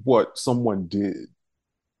remember what someone did,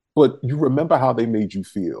 but you remember how they made you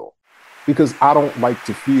feel. Because I don't like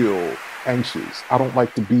to feel anxious. I don't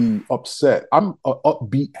like to be upset. I'm an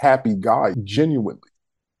upbeat, happy guy, genuinely.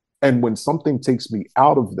 And when something takes me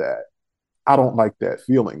out of that, I don't like that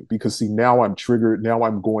feeling because see, now I'm triggered. Now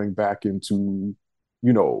I'm going back into,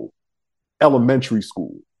 elementary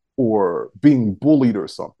school or being bullied or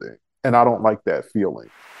something. And I don't like that feeling.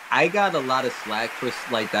 I got a lot of slack for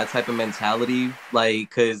like that type of mentality, like,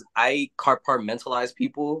 because I compartmentalize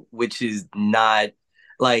people, which is not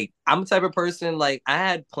like I'm the type of person like I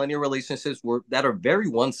had plenty of relationships that are very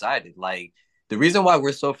one-sided. Like the reason why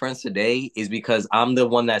we're so friends today is because I'm the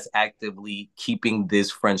one that's actively keeping this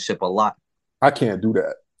friendship alive. I can't do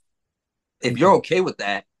that. If you're okay with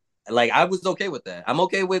that, like I was okay with that. I'm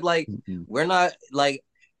okay with like we're not like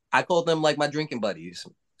I call them like my drinking buddies.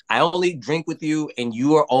 I only drink with you and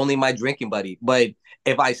you are only my drinking buddy. But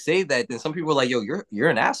if I say that, then some people are like, yo, you're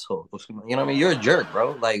an asshole. You know what I mean? You're a jerk,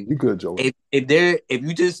 bro. Like you good, Joe. If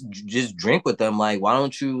you just drink with them, like why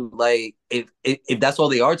don't you like if that's all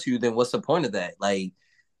they are to you, then what's the point of that? Like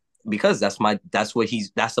because that's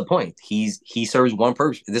the point. He serves one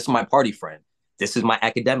purpose. This is my party friend. This is my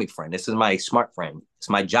academic friend. This is my smart friend. It's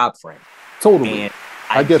my job friend. Totally. And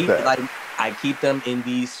I get that. Like, I keep them in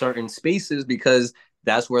these certain spaces because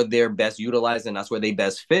that's where they're best utilized and that's where they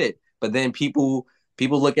best fit. But then people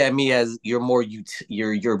look at me as you're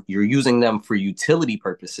using them for utility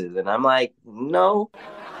purposes. And I'm like, no.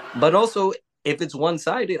 But also, if it's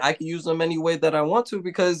one-sided, I can use them any way that I want to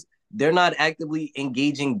because they're not actively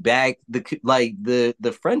engaging back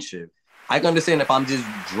the friendship. I can understand if I'm just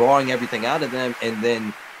drawing everything out of them and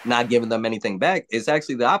then not giving them anything back. It's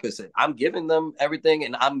actually the opposite. I'm giving them everything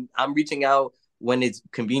and I'm reaching out when it's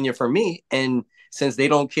convenient for me. And since they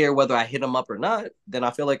don't care whether I hit them up or not, then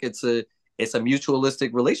I feel like it's a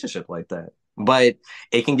mutualistic relationship like that. But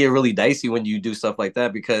it can get really dicey when you do stuff like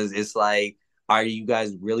that because it's like, are you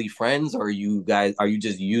guys really friends or are you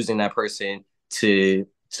just using that person to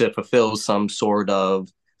fulfill some sort of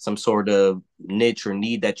niche or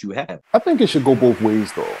need that you have? I think it should go both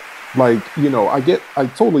ways though. Like, I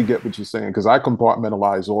totally get what you're saying because I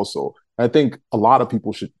compartmentalize also. I think a lot of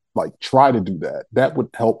people should like try to do that. That would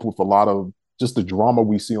help with a lot of just the drama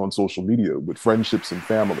we see on social media with friendships and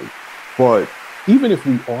family. But even if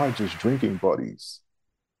we are just drinking buddies,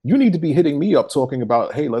 you need to be hitting me up talking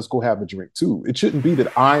about, hey, let's go have a drink too. It shouldn't be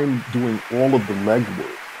that I'm doing all of the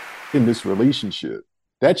legwork in this relationship.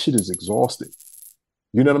 That shit is exhausting.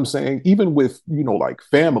 You know what I'm saying? Even with, like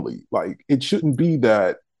family, like it shouldn't be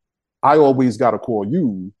that I always got to call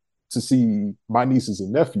you to see my nieces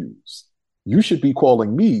and nephews. You should be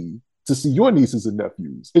calling me to see your nieces and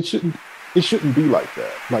nephews. It shouldn't be like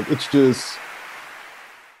that. Like it's just,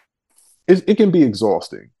 it can be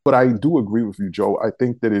exhausting. But I do agree with you, Joe. I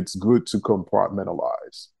think that it's good to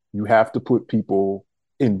compartmentalize. You have to put people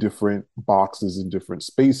in different boxes, in different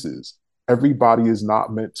spaces. Everybody is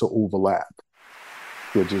not meant to overlap.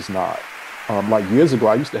 They're just not. Like years ago,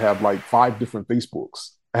 I used to have like 5 different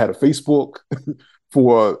Facebooks. I had a Facebook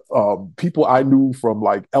for people I knew from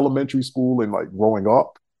like elementary school and like growing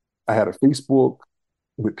up. I had a Facebook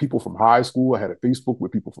with people from high school. I had a Facebook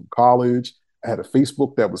with people from college. I had a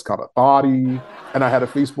Facebook that was kind of thoughty, and I had a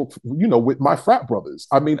Facebook, with my frat brothers.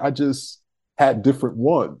 I mean, I just had different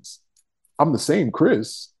ones. I'm the same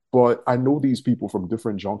Cris, but I know these people from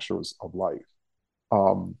different junctures of life.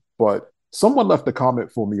 But someone left a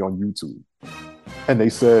comment for me on YouTube, and they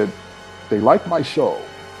said they liked my show,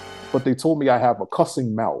 but they told me I have a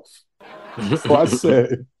cussing mouth. So I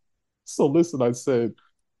said, so listen, I said,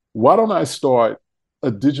 why don't I start a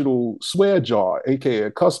digital swear jar, aka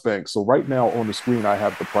a cuss bank? So right now on the screen, I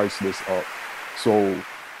have the price list up. So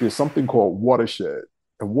there's something called Watershed.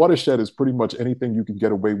 And Watershed is pretty much anything you can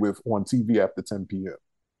get away with on TV after 10 p.m.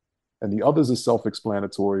 And the others are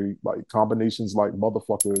self-explanatory, like combinations like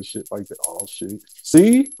motherfucker, shit like that. Oh shit.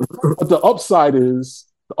 See? But the upside is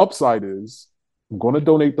I'm going to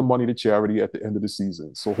donate the money to charity at the end of the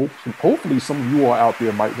season. So hopefully some of you all out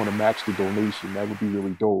there might want to match the donation. That would be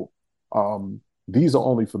really dope. These are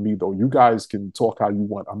only for me though. You guys can talk how you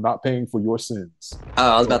want. I'm not paying for your sins.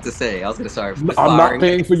 I was about to say, I was going to start. I'm not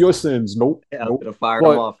paying for your sins. Nope. I was nope. going to fire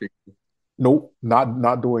them off. Nope,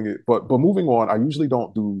 not doing it. But moving on, I usually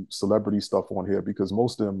don't do celebrity stuff on here because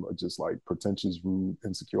most of them are just like pretentious, rude,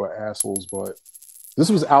 insecure assholes. But this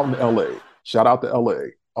was out in LA. Shout out to LA.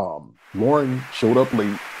 Lauren showed up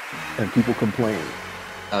late and people complained.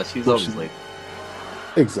 Oh, she was always late.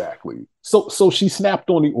 Exactly. So she snapped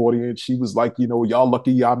on the audience. She was like, y'all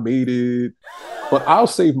lucky y'all made it. But I'll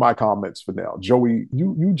save my comments for now. Joey,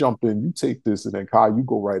 you jump in, you take this, and then Khai, you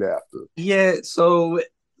go right after. Yeah, so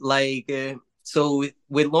so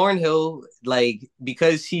with Lauryn Hill, like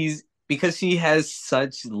because she has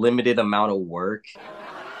such limited amount of work,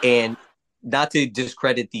 and not to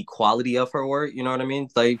discredit the quality of her work, you know what I mean?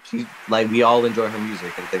 Like we all enjoy her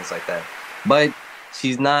music and things like that. But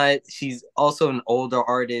she's also an older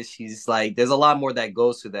artist. She's like, there's a lot more that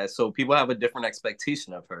goes to that. So people have a different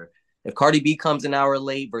expectation of her. If Cardi B comes an hour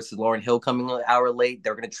late versus Lauryn Hill coming an hour late,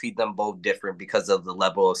 they're going to treat them both different because of the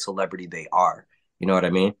level of celebrity they are. You know what I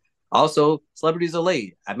mean? Also, celebrities are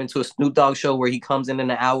late. I've been to a Snoop Dogg show where he comes in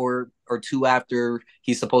an hour or two after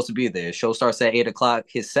he's supposed to be there. Show starts at 8 o'clock.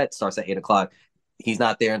 His set starts at 8 o'clock. He's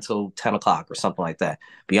not there until 10 o'clock or something like that.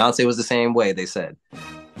 Beyonce was the same way, they said.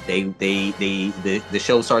 The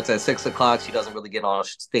show starts at 6 o'clock. She doesn't really get on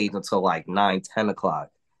stage until like 9, 10 o'clock.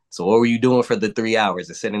 So what were you doing for the 3 hours?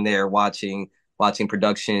 Just sitting there watching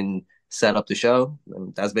production set up the show?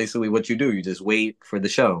 And that's basically what you do. You just wait for the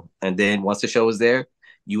show. And then once the show is there,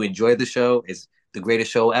 you enjoy the show. It's the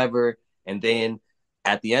greatest show ever. And then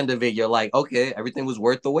at the end of it, you're like, okay, everything was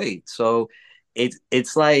worth the wait. So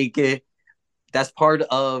it's like that's part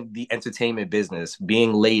of the entertainment business.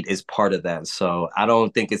 Being late is part of that. So I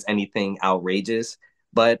don't think it's anything outrageous.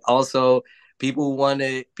 But also, people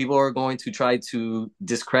are going to try to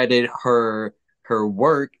discredit her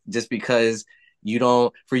work just because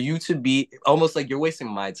for you to be almost like you're wasting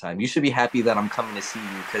my time. You should be happy that I'm coming to see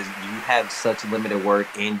you because you have such limited work.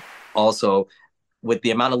 And also with the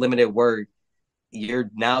amount of limited work, you're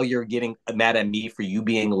getting mad at me for you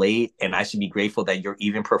being late. And I should be grateful that you're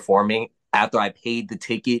even performing after I paid the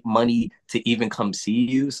ticket money to even come see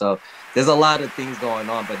you. So there's a lot of things going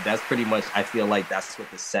on, but that's pretty much, I feel like that's what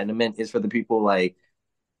the sentiment is for the people. Like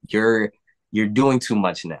you're doing too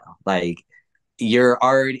much now. Like, you're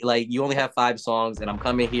already like you only have 5 songs and I'm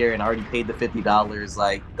coming here and I already paid the $50.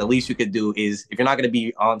 Like the least you could do is if you're not going to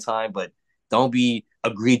be on time, but don't be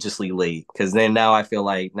egregiously late because then now I feel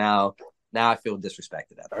like now I feel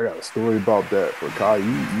disrespected. I got a story about that, but Khai,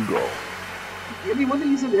 you go. I mean, one thing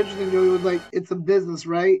you said interesting, Joey, was like it's a business,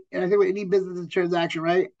 right? And I think with any business is a transaction,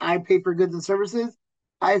 right? I pay for goods and services.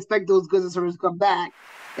 I expect those goods and services to come back,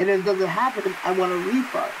 and if it doesn't happen, I want a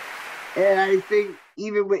refund. And I think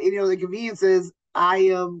even with the conveniences,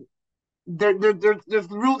 there's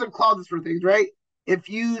rules and clauses for things, right? If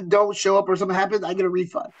you don't show up or something happens, I get a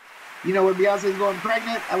refund. When Beyonce's going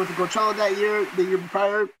pregnant, I went to Coachella that year, the year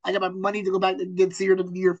prior, I got my money to go back and see her the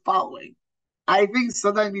year following. I think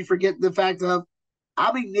sometimes we forget the fact of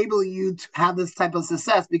I'm enabling you to have this type of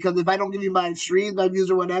success because if I don't give you my streams, my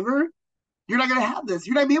views, or whatever, you're not going to have this.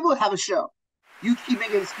 You're not going to be able to have a show. You keep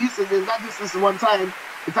making excuses. It's not just this one time.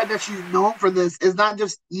 The fact that she's known for this is not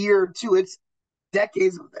just year or two. It's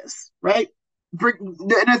decades of this, right?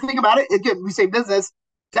 And I think about it, again, we say business.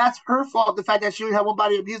 That's her fault. The fact that she only had one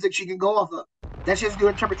body of music she can go off of. That she has to do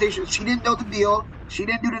interpretation. She didn't know the deal. She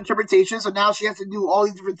didn't do the interpretation. So now she has to do all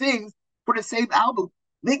these different things for the same album.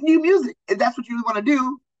 Make new music. If that's what you really want to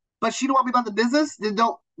do. But she don't want to be about the business, then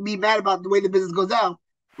don't be mad about the way the business goes down.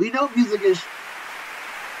 We know music is,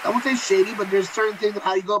 I won't say shady, but there's certain things of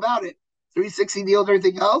how you go about it. 360 deals,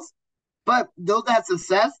 everything else. But those that have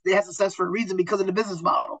success, they have success for a reason because of the business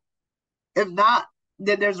model. If not,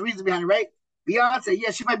 then there's a reason behind it, right? Beyonce,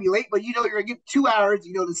 yeah, she might be late, but you know you're gonna get 2 hours.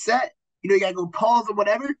 You know the set. You know you gotta go pause or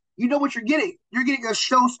whatever. You know what you're getting. You're getting a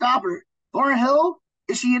showstopper. Lauryn Hill,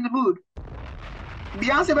 is she in the mood?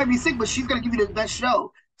 Beyonce might be sick, but she's gonna give you the best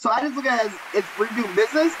show. So I just look at it as if we're doing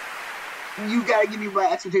business, you gotta give me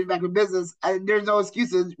my expectations back in business. And there's no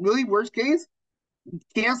excuses. Really, worst case,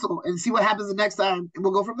 cancel and see what happens the next time, and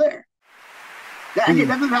we'll go from there. Again,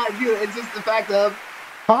 that's not how I view it. It's just the fact of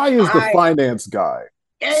Khai is the finance guy.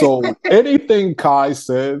 So anything Khai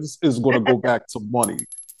says is going to go back to money.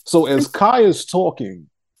 So as Khai is talking,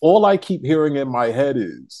 all I keep hearing in my head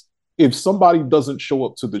is, if somebody doesn't show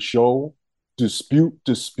up to the show, dispute.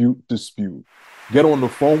 Get on the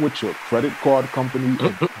phone with your credit card company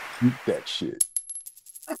and dispute that shit.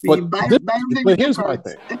 But here's my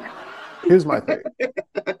thing. Here's my thing.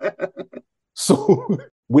 So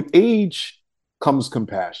with age comes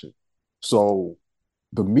compassion. So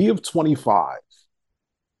the me of 25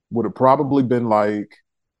 would have probably been like,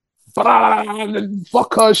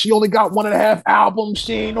 fuck her, she only got 1.5 albums,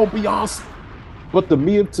 she ain't no Beyonce. But the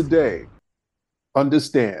me of today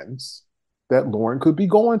understands that Lauryn could be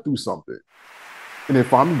going through something. And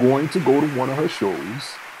if I'm going to go to one of her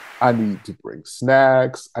shows, I need to bring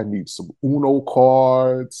snacks, I need some Uno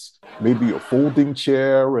cards, maybe a folding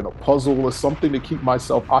chair and a puzzle or something to keep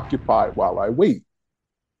myself occupied while I wait.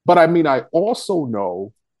 But I mean, I also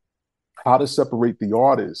know how to separate the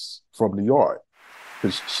artist from the art,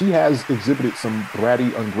 because she has exhibited some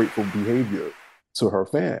bratty, ungrateful behavior to her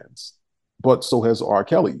fans. But so has R.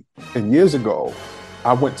 Kelly. And years ago,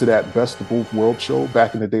 I went to that Best of Both Worlds show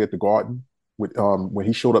back in the day at the Garden with, when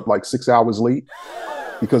he showed up like 6 hours late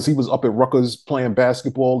because he was up at Rutgers playing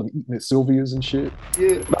basketball and eating at Sylvia's and shit.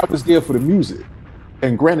 Yeah. But I was there for the music.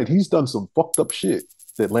 And granted, he's done some fucked up shit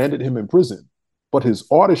that landed him in prison, but his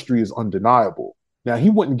artistry is undeniable. Now,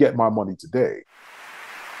 he wouldn't get my money today,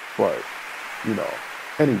 but, you know,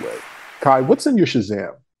 anyway. Khai, what's in your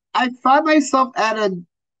Shazam? I find myself at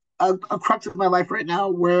a crux of my life right now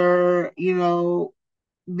where, you know,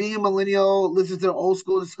 being a millennial, listens to old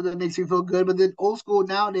school, so that makes me feel good. But then old school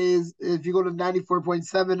nowadays, if you go to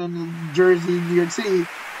 94.7 in New Jersey, New York City,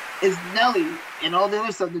 is Nelly and all the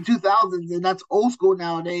other stuff, the 2000s, and that's old school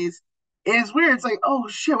nowadays. And it's weird. It's like, oh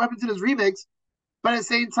shit, what happened to this remix? But at the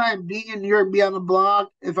same time, being in New York, be on the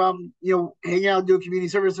block, if I'm, you know, hanging out, doing community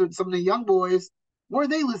service with some of the young boys, what are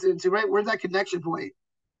they listening to, right? Where's that connection point?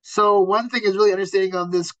 So one thing is really understanding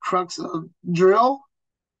of this crux of drill.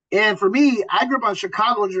 And for me, I grew up on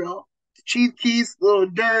Chicago drill. Chief Keef, Little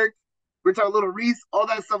Dirk, we're talking Little Reese, all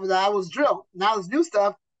that stuff that was drill. Now this new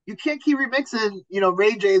stuff, you can't keep remixing, you know,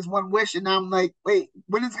 Ray J's One Wish, and now I'm like, wait,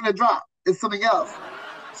 when is it gonna drop? It's something else.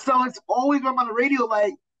 So it's always when I'm on the radio,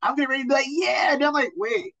 like, I'm getting ready to be like, yeah, and I'm like,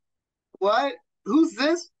 wait, what? Who's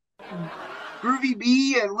this? Groovy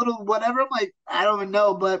B and little whatever. I'm like, I don't even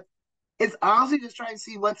know, but it's honestly just trying to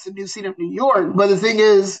see what's the new scene of New York. But the thing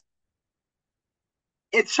is,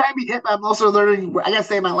 it's trying to be hip. I'm also learning. I gotta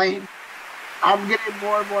stay in my lane. I'm getting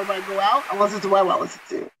more and more when I go out. I listen to what I want to listen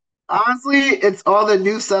to. Honestly, it's all the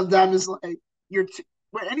new stuff that I'm just like,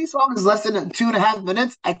 when any song is less than 2.5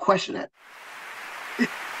 minutes, I question it.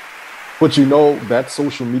 But you know, that's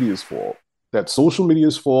social media's fault. That's social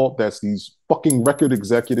media's fault. That's these fucking record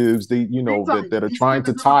executives. They, you know, that are trying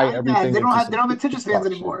to tie everything. They don't have attention spans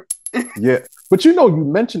anymore. Yeah, but you know, you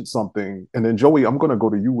mentioned something, and then Joey, I'm going to go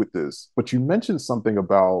to you with this. But you mentioned something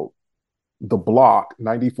about the Block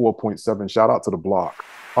 94.7. Shout out to the Block,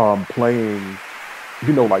 playing,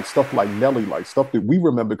 you know, like stuff like Nelly, like stuff that we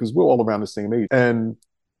remember because we're all around the same age. And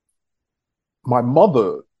my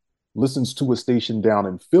mother listens to a station down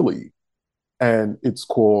in Philly, and it's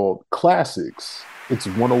called Classics. It's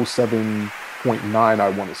 107.9, I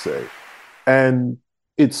want to say. And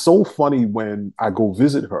it's so funny when I go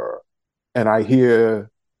visit her and I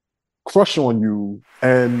hear Crush on You,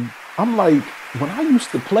 and I'm like, when I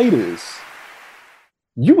used to play this,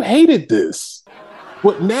 you hated this.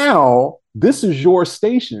 But now this is your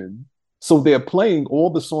station. So they're playing all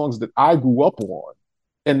the songs that I grew up on.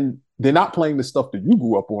 And they're not playing the stuff that you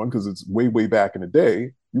grew up on because it's way, way back in the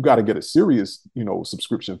day. You got to get a serious, you know,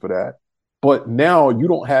 subscription for that. But now you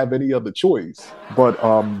don't have any other choice.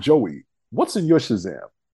 But Joey, what's in your Shazam?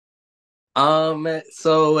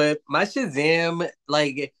 So my Shazam,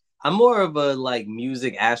 like, I'm more of a like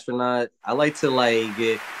music astronaut. I like to like,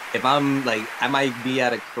 if I'm like, I might be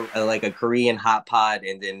at a Korean hot pot,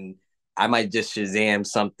 and then I might just Shazam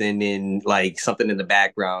something in the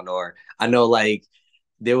background. Or I know like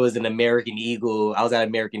there was an American Eagle. I was at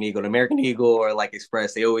American Eagle or like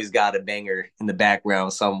Express. They always got a banger in the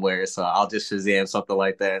background somewhere. So I'll just Shazam something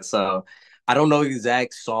like that. So I don't know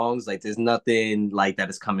exact songs. Like there's nothing like that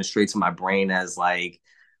is coming straight to my brain as like,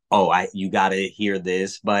 oh, you gotta hear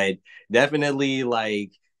this. But definitely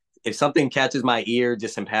like if something catches my ear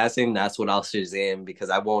just in passing, that's what I'll Shazam because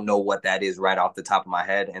I won't know what that is right off the top of my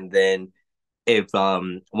head. And then if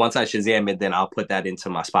once I Shazam it, then I'll put that into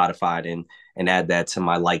my Spotify and add that to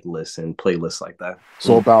my like list and playlist like that.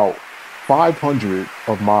 So about 500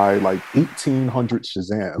 of my like 1,800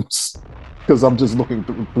 Shazams, because I'm just looking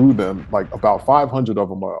through them, like about 500 of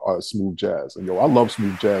them are smooth jazz. And yo, I love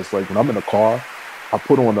smooth jazz. Like when I'm in a car, I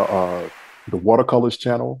put on the Watercolors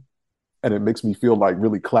channel, and it makes me feel like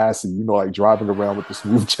really classy, you know, like driving around with the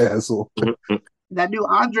smooth jazz on. That new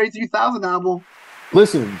Andre 3000 album.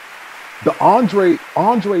 Listen, the Andre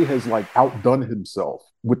has like outdone himself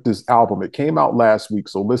with this album. It came out last week,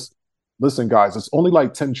 so listen, guys. It's only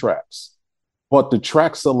like 10 tracks, but the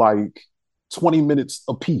tracks are like 20 minutes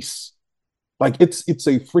a piece. Like it's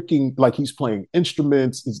a freaking like he's playing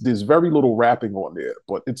instruments. There's very little rapping on there,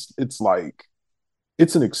 but it's like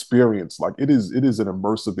it's an experience. Like it is an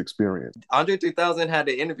immersive experience. Andre 3000 had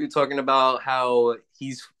an interview talking about how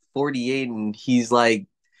he's 48 and he's like,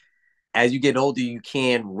 as you get older, you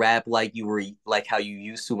can't rap like you were like how you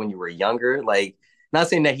used to when you were younger. Like, not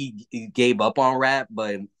saying that he gave up on rap,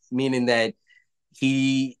 but meaning that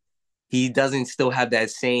he doesn't still have that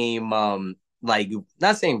same like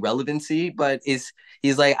not saying relevancy, but he's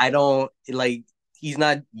like I don't like he's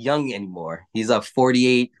not young anymore. He's a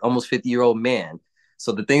 48, almost 50-year-old man.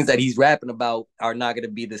 So the things that he's rapping about are not going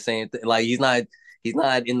to be the same thing. Like he's not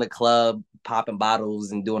in the club popping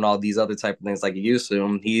bottles and doing all these other type of things like he used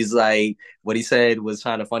to. He's like, what he said was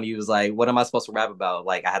kind of funny. He was like, what am I supposed to rap about?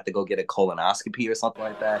 Like I have to go get a colonoscopy or something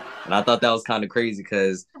like that. And I thought that was kind of crazy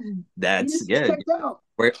because that's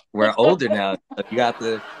we're older now. You got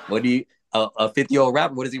the what do you a 50-year-old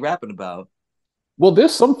rapper? What is he rapping about? Well,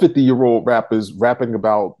 there's some 50-year-old rappers rapping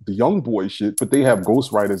about the young boy shit, but they have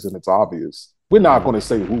ghostwriters and it's obvious. We're not going to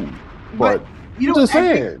say who, but you know, just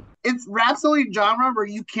saying. It's rap's only genre where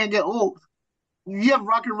you can't get old. You have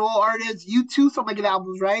rock and roll artists, you too still making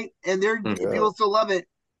albums, right? And people still love it.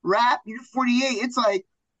 Rap, you're 48. It's like,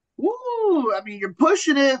 woo! I mean, you're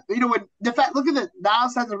pushing it. You know, when the fact, look at it.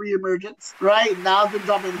 Nas has a reemergence, right? Nas been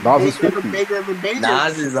dropping bigger.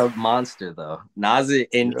 Nas is a monster, though. Nas is,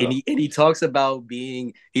 and he talks about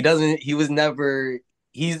being. He was never.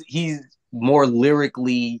 He's more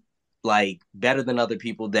lyrically like better than other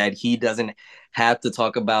people that he doesn't have to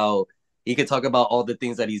talk about. He could talk about all the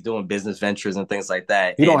things that he's doing, business ventures and things like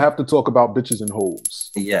that. He don't have to talk about bitches and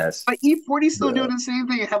hoes. Yes. But E40's still doing the same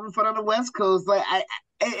thing, having fun on the West Coast. Like,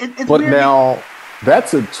 it's but weird. Now,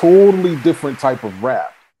 that's a totally different type of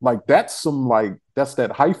rap. Like, that's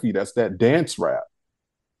that hyphy, that's that dance rap.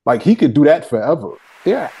 Like, he could do that forever.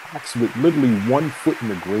 There are acts with literally 1 foot in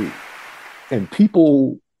the grave. And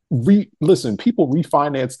people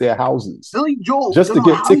refinance their houses Billy Joel just to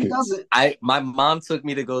get tickets. My mom took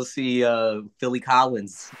me to go see Philly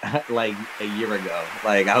Collins like a year ago.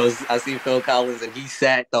 Like I seen Phil Collins and he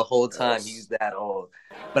sat the whole time. Yes. He's that old,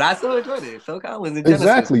 but I still enjoyed it. Phil Collins in Genesis.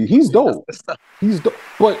 Exactly, he's dope. He's dope.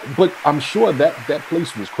 But I'm sure that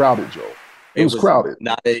place was crowded, Joe. It was crowded.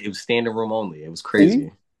 It was standing room only. It was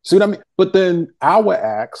crazy. See what I mean? But then our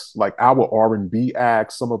acts, like our R&B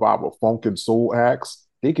acts, some of our funk and soul acts,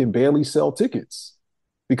 they can barely sell tickets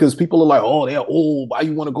because people are like, oh, they're old. Why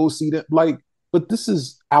you want to go see them? Like, but this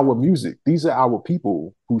is our music. These are our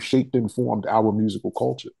people who shaped and formed our musical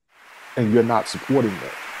culture. And you're not supporting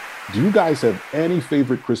them. Do you guys have any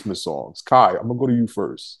favorite Christmas songs? Khai, I'm going to go to you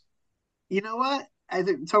first. You know what? I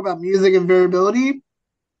think talk about music and variability.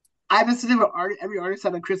 I've been sitting with every artist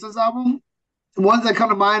had a Christmas album. The ones that come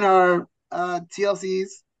to mind are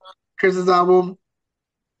TLC's Christmas album.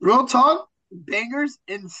 Real talk. Bangers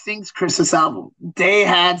and Sync's Christmas album. They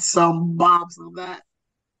had some bombs on that.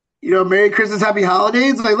 You know, Merry Christmas, Happy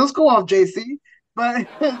Holidays. Like, let's go off JC. But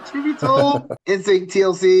to be told, NSYNC,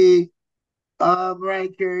 TLC, Mariah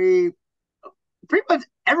Carey, pretty much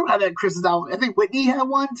everyone had that Christmas album. I think Whitney had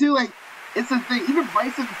one too. Like, it's the thing. Even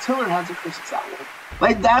Bryson Tiller has a Christmas album.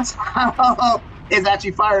 Like, that's how it's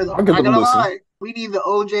actually fire though. I'm not gonna lie. We need the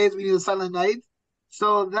OJs, we need the Silent Nights.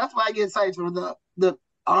 So that's why I get excited for the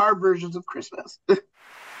our versions of Christmas. Nice.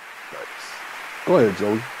 Go ahead,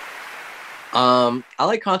 Joey. I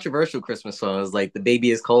like controversial Christmas songs, like "The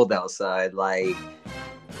Baby Is Cold Outside." Like,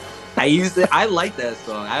 I like that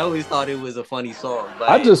song. I always thought it was a funny song. But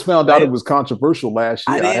I just found out it was controversial last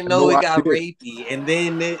year. I didn't know it got rapey, and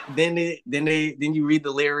then you read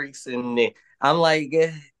the lyrics, and I'm like,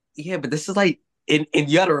 yeah, but this is like and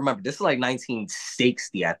you got to remember, this is like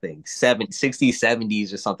 1960, I think, 60s,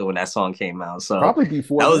 70s or something when that song came out. So Probably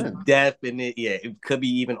before that was then. definite. Yeah, it could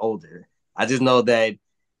be even older. I just know that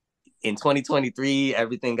in 2023,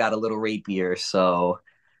 everything got a little rapier. So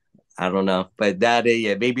I don't know, but that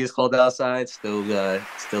yeah, Baby It's Cold Outside still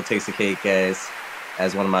takes the cake as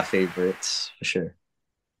one of my favorites for sure.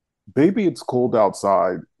 Baby It's Cold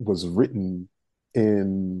Outside was written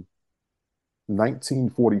in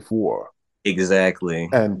 1944 Exactly.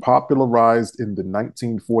 and popularized in the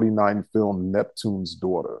 1949 film Neptune's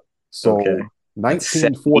Daughter. Okay. So That's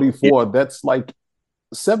 70. 1944, that's like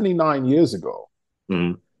 79 years ago.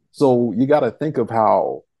 Mhm. So you got to think of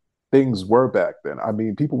how things were back then. I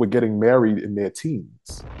mean, people were getting married in their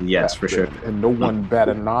teens Yes, back for sure. then, and no one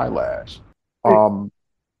batted an eyelash. Right.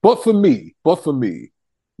 But for me,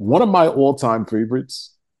 one of my all-time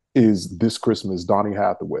favorites is This Christmas, Donny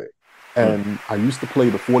Hathaway. Mm. And I used to play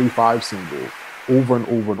the 45 single over and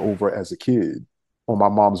over and over as a kid on my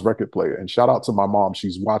mom's record player. And shout out to my mom,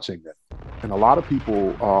 she's watching it. And a lot of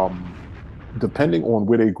people, depending on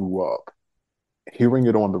where they grew up, hearing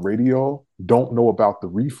it on the radio, don't know about the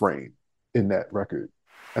refrain in that record.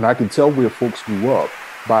 And I can tell where folks grew up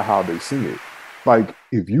by how they sing it. Like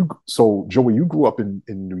if you, so Joey, you grew up in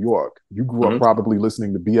New York. You grew up Mhm. probably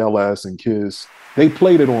listening to BLS and Kiss. They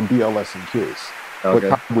played it on BLS and Kiss. But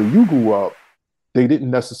Okay. where you grew up, they didn't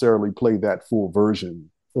necessarily play that full version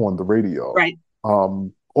on the radio. Right.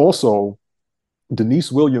 Also,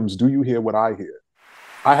 Denise Williams, Do You Hear What I Hear?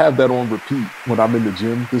 I have that on repeat when I'm in the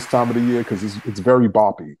gym this time of the year because it's very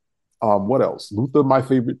boppy. What else? Luther, My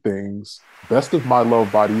Favorite Things, Best of My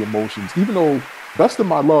Love by The Emotions. Even though Best of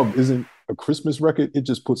My Love isn't a Christmas record, it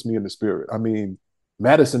just puts me in the spirit. I mean,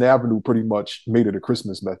 Madison Avenue pretty much made it a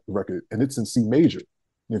Christmas record, and it's in C major.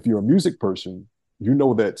 And if you're a music person, you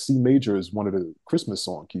know that C major is one of the Christmas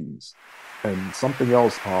song keys. And something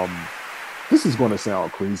else, this is going to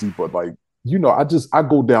sound crazy, but like, I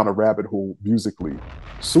go down a rabbit hole musically.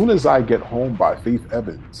 Soon as I Get Home by Faith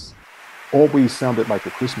Evans always sounded like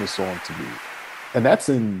a Christmas song to me. And that's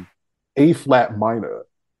in A flat minor.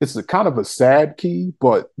 It's a kind of a sad key,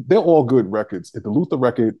 but they're all good records. At the Luther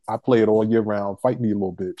record, I play it all year round. Fight me, a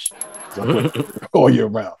little bitch. I play it all year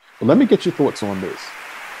round. But let me get your thoughts on this.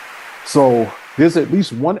 So there's at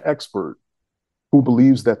least one expert who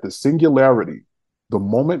believes that the singularity, the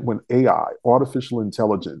moment when AI, artificial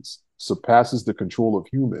intelligence, surpasses the control of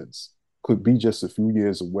humans, could be just a few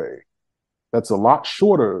years away. That's a lot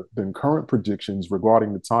shorter than current predictions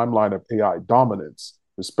regarding the timeline of AI dominance,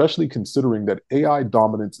 especially considering that AI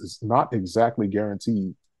dominance is not exactly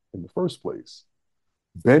guaranteed in the first place.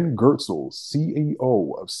 Ben Goertzel,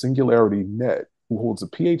 CEO of Singularity Net, who holds a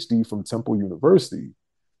PhD from Temple University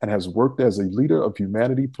and has worked as a leader of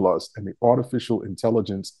Humanity Plus and the Artificial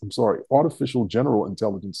General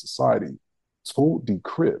Intelligence Society, told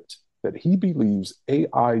Decrypt that he believes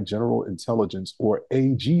AI general intelligence, or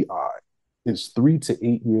AGI, is 3 to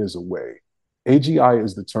 8 years away. AGI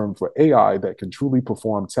is the term for AI that can truly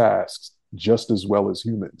perform tasks just as well as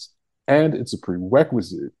humans, and it's a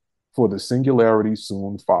prerequisite for the singularity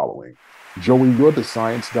soon following. Joey, you're the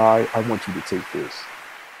science guy. I want you to take this.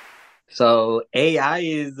 So AI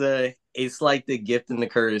is it's like the gift and the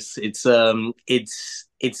curse. It's that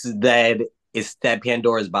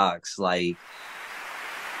Pandora's box. Like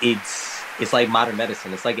it's like modern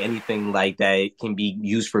medicine. It's like anything like that can be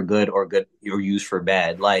used for good or used for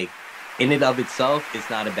bad. Like in and of itself, it's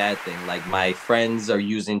not a bad thing. Like my friends are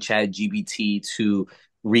using Chat GBT to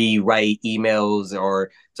rewrite emails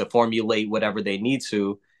or to formulate whatever they need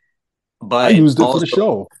to. I But used it for the also,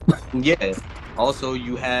 show. yeah, also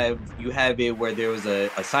you have it where there was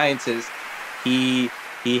a scientist. He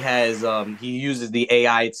he uses the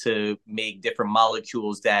AI to make different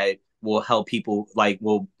molecules that will help people, like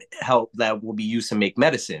will help, that will be used to make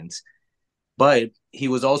medicines. But he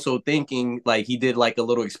was also thinking, like he did like a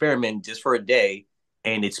little experiment just for a day,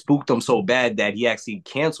 and it spooked him so bad that he actually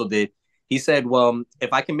canceled it. He said, "Well,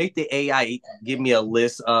 if I can make the AI give me a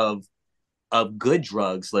list of good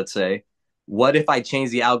drugs, let's say, what if I change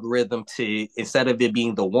the algorithm to, instead of it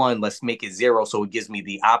being the one, let's make it zero so it gives me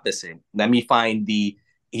the opposite. Let me find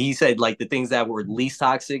he said, like the things that were least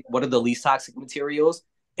toxic, what are the least toxic materials?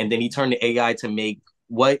 And then he turned the AI to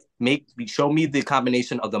show me the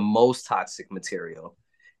combination of the most toxic material.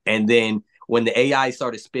 And then when the AI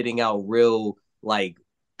started spitting out real like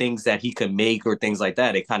things that he could make or things like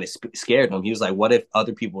that, it kind of scared him. He was like, what if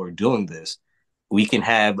other people are doing this? We can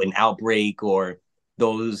have an outbreak or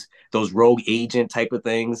those rogue agent type of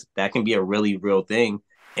things that can be a really real thing.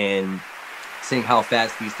 And seeing how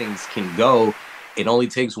fast these things can go, It only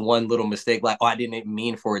takes one little mistake, like, oh, I didn't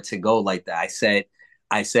mean for it to go like that. I said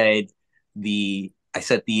I set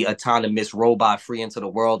the autonomous robot free into the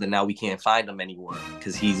world, and now we can't find him anymore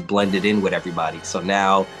because he's blended in with everybody. So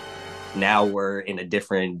now we're in a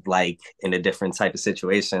different type of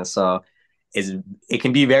situation. So it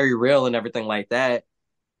can be very real and everything like that.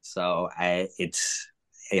 So I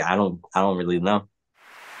don't really know.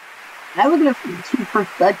 I look at it from two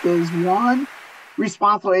perspectives. One,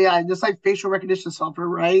 responsible AI, just like facial recognition software,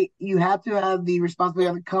 right? You have to have the responsibility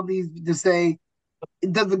of the companies to say,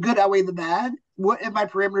 does the good outweigh the bad? What are my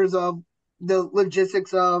parameters of the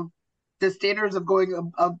logistics of the standards of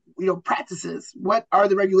going of practices? What are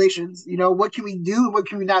the regulations? What can we do and what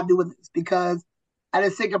can we not do with this? Because at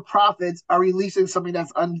the sake of profits, are releasing something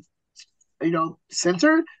that's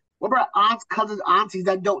censored? What about aunts, cousins, aunties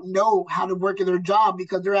that don't know how to work in their job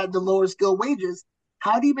because they're at the lower skill wages?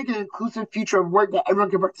 How do you make an inclusive future of work that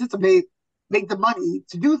everyone can participate, make the money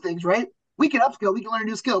to do things, right? We can upskill, we can learn a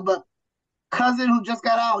new skill, but cousin who just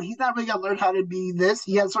got out, he's not really gonna learn how to be this.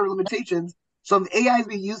 He has certain limitations. So if AI is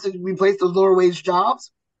being used to replace those lower wage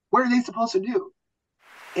jobs, what are they supposed to do?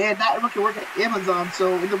 And not everyone can work at Amazon.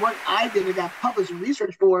 So in the work I did and got published and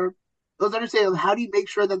research for, it was understanding how do you make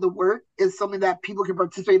sure that the work is something that people can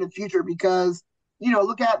participate in the future? Because,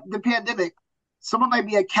 look at the pandemic. Someone might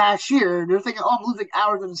be a cashier. They're thinking, oh, I'm losing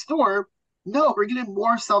hours in the store. No, we're getting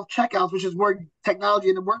more self-checkouts, which is more technology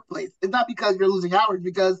in the workplace. It's not because you're losing hours,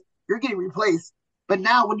 because you're getting replaced. But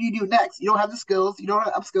now, what do you do next? You don't have the skills. You don't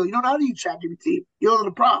have upskill. You don't know how to use ChatGPT. You don't know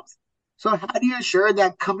the prompts. So how do you ensure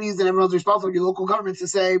that companies and everyone's responsible, your local governments, to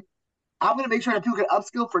say, I'm going to make sure that people can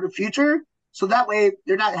upskill for the future, so that way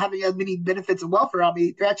they're not having as many benefits and welfare on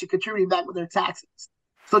me. They're actually contributing back with their taxes.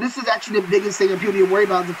 So this is actually the biggest thing that people need to worry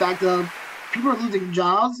about, is the fact of people are losing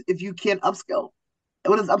jobs if you can't upskill.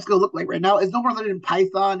 And what does upskill look like right now? It's no more learning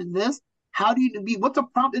Python and this. How do you be, what's a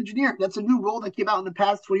prompt engineer? That's a new role that came out in the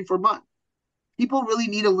past 24 months. People really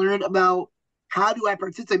need to learn about how do I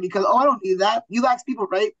participate, because, oh, I don't need that. You ask people,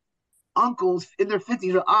 right? Uncles in their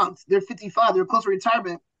 50s or aunts, they're 55, they're close to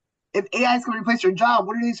retirement. If AI is going to replace their job,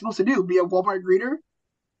 what are they supposed to do? Be a Walmart greeter?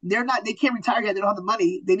 They can't retire yet. They don't have the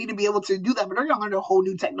money. They need to be able to do that, but they're going to learn a whole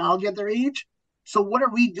new technology at their age. So what are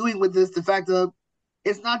we doing with this? The fact of,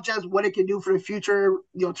 it's not just what it can do for the future,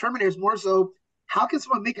 terminators, more so, how can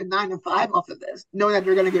someone make a 9 to 5 off of this, knowing that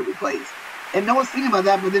they're going to get replaced? And no one's thinking about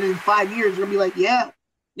that, but then in 5 years, they're going to be like, yeah,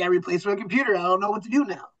 got replaced with a computer. I don't know what to do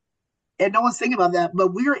now. And no one's thinking about that,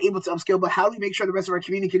 but we are able to upskill. But how do we make sure the rest of our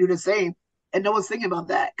community can do the same? And no one's thinking about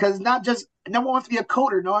that, because no one wants to be a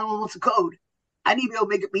coder. No one wants to code. I need to be able to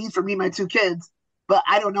make it mean for me and my 2 kids, but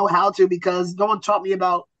I don't know how to, because no one taught me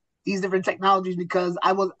about these different technologies, because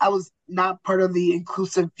I was not part of the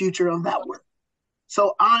inclusive future of that work.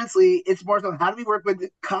 So honestly, it's more so, how do we work with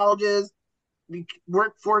colleges,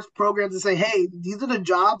 workforce programs, and say, hey, these are the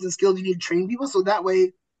jobs and skills you need to train people, so that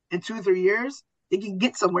way in 2 or 3 years they can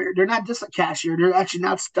get somewhere. They're not just a cashier. They're actually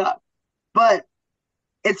not stuck. But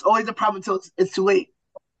it's always a problem until it's too late.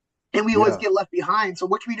 And we always get left behind. So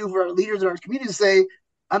what can we do for our leaders in our community to say,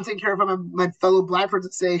 I'm taking care of my fellow Black person,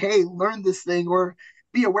 to say, hey, learn this thing, or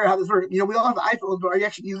be aware how this works. We all have iPhones, but are you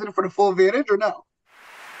actually using it for the full advantage or no?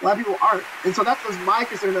 A lot of people aren't. And so that's my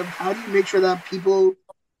concern of, how do you make sure that people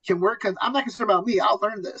can work? Because I'm not concerned about me. I'll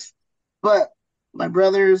learn this. But my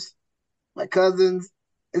brothers, my cousins,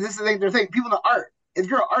 and this is the thing, they're saying, people in the art, if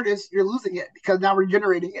you're an artist, you're losing it, because now we're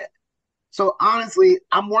generating it. So honestly,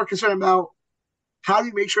 I'm more concerned about, how do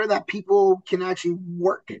you make sure that people can actually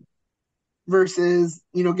work versus,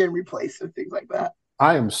 getting replaced and things like that.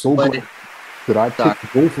 I am so glad that I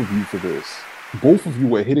picked both of you for this. Both of you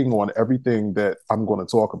were hitting on everything that I'm going to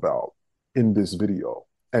talk about in this video.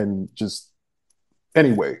 And just,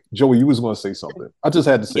 anyway, Joey, you was going to say something. I just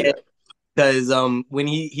had to say that. Because when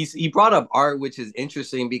he brought up art, which is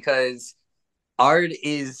interesting, because art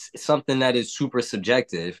is something that is super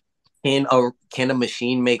subjective. Can a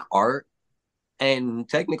machine make art? And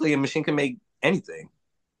technically, a machine can make anything,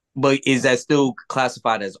 but is that still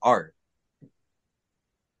classified as art?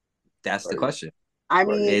 That's the question. I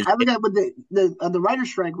mean, I look at with the writer's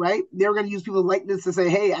strike, right? They were going to use people's likeness to say,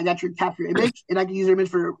 hey, I got your capture image, and I can use your image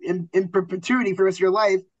for in perpetuity for the rest of your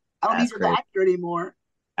life. I don't need your actor anymore.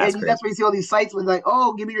 And that's why you see all these sites with like,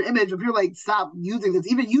 oh, give me your image. If you're like, stop using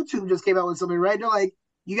this. Even YouTube just came out with something, right? They're like,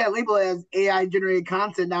 you got to label it as AI generated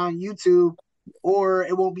content now on YouTube, or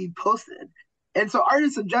it won't be posted. And so art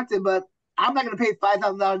is subjective, but I'm not going to pay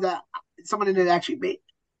 $5,000 that someone didn't actually make.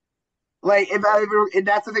 Like, if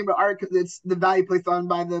that's the thing about art, because it's the value placed on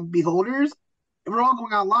by the beholders. If we're all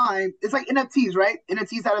going online, it's like NFTs, right?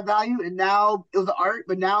 NFTs had a value, and now it was art,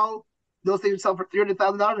 but now those things sell for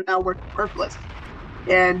 $300,000 and now worth worthless.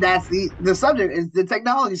 And that's the subject is the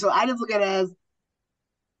technology. So I just look at it as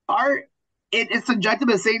art. It's subjective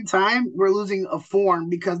at the same time. We're losing a form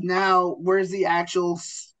because now where's the actual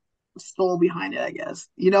soul behind it? I guess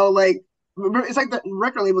like it's like the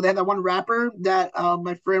record label. They had that one rapper that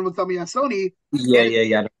my friend would tell me on Sony, Yeah, and yeah,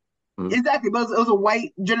 yeah. Mm. exactly, but it was a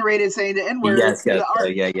white generated saying the N word Yes, to yes, the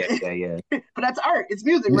art. yeah, yeah, yeah, yeah. But that's art. It's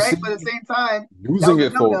music, You right? see, But at the same time, that using was a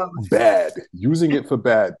it no for no. bad, using it for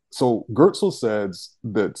bad. So Goertzel says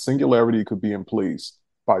that singularity could be in place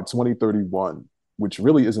by 2031, which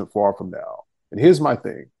really isn't far from now. And here's my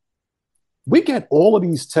thing. We get all of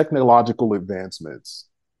these technological advancements,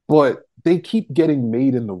 but they keep getting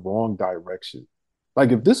made in the wrong direction.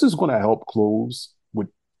 Like if this is going to help close with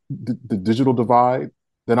the digital divide,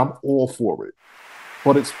 then I'm all for it.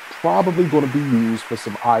 But it's probably going to be used for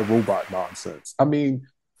some iRobot nonsense. I mean,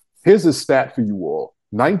 here's a stat for you all: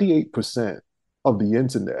 98% of the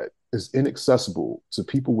internet is inaccessible to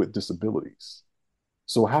people with disabilities.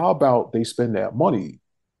 So, how about they spend that money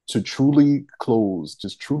to truly close,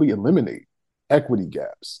 just truly eliminate equity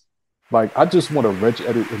gaps? Like, I just want to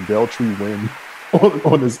regedit and Beltree win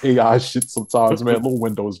on this AI shit sometimes, man. Little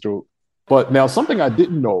Windows joke. But now, something I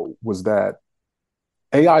didn't know was that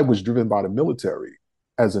AI was driven by the military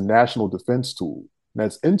as a national defense tool. And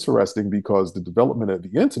that's interesting because the development of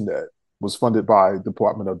the internet was funded by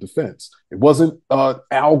Department of Defense. It wasn't Al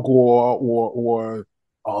Gore or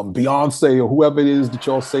Beyonce or whoever it is that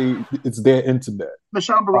y'all say it's their internet.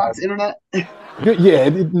 Michelle Barack's internet. Yeah,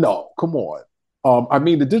 no, come on. I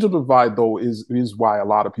mean, the digital divide though is why a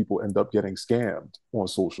lot of people end up getting scammed on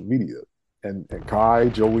social media. And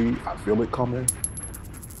Khai, Joey, I feel it coming.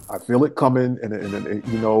 I feel it coming, and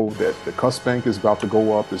you know that the cusp bank is about to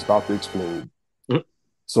go up, it's about to explode. Mm.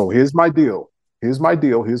 So here's my deal. Here's my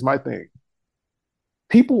deal. Here's my thing.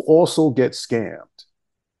 People also get scammed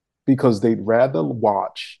because they'd rather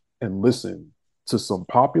watch and listen to some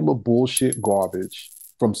popular bullshit garbage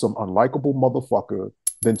from some unlikable motherfucker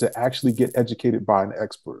than to actually get educated by an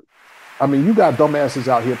expert. I mean, you got dumbasses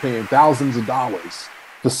out here paying thousands of dollars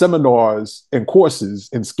for seminars and courses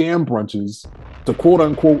and scam brunches to quote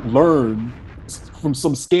unquote learn from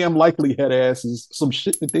some scam likely head asses some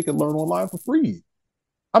shit that they can learn online for free.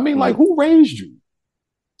 I mean, like, who raised you?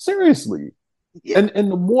 Seriously. Yeah,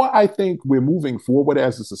 And the more I think we're moving forward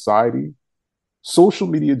as a society, social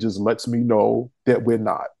media just lets me know that we're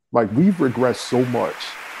not. Like, we've regressed so much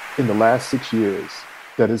in the last 6 years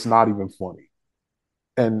that it's not even funny.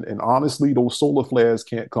 And honestly, those solar flares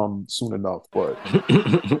can't come soon enough. But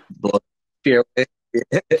Blow the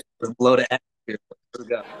atmosphere. Blow the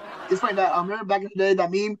atmosphere. it's like that. I remember back in the day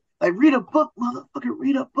that meme, like read a book, motherfucker,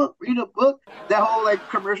 read a book, read a book. That whole like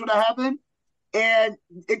commercial that happened, and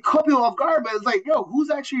it caught people off guard. But it's like, yo,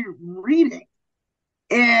 who's actually reading?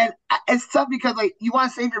 And it's tough because like you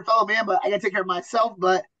want to save your fellow man, but I gotta take care of myself.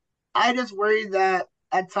 But I just worry that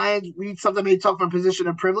at times we sometimes may talk from a position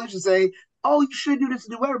of privilege and say, "Oh, you should do this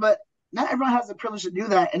and do whatever," but not everyone has the privilege to do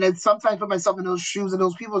that. And then sometimes put myself in those shoes of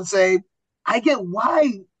those people and say, "I get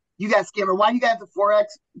why you got scammed or why you got into forex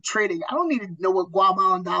trading. I don't need to know what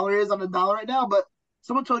Guatemalan dollar is on the dollar right now, but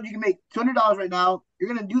someone told you can make $200 right now.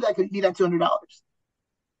 You're gonna do that because you need that $200.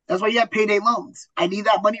 That's why you have payday loans. I need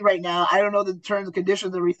that money right now. I don't know the terms and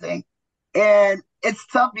conditions, everything. And it's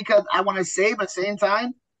tough because I want to save, but at the same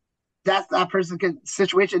time, that's that person's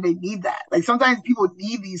situation. They need that. Like sometimes people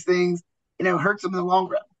need these things and it hurts them in the long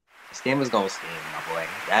run. Scammers gonna scam, my boy.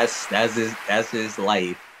 That's his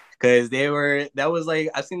life. Cause that was like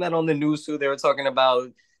I seen that on the news too. They were talking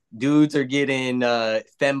about dudes are getting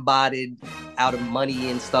fembotted out of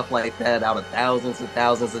money and stuff like that, out of thousands and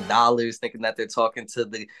thousands of dollars, thinking that they're talking to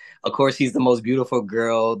the of course she's the most beautiful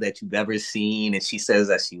girl that you've ever seen, and she says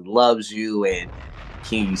that she loves you and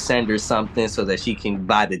can you send her something so that she can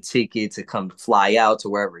buy the ticket to come fly out to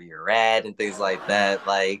wherever you're at and things like that.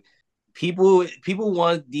 Like people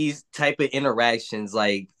want these type of interactions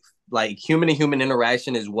like human to human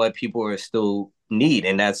interaction is what people are still need,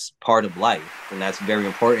 and that's part of life and that's very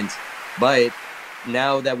important. But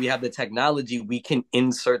now that we have the technology, we can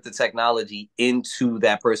insert the technology into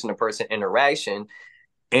that person to person interaction,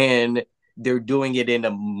 and they're doing it in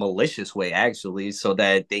a malicious way actually so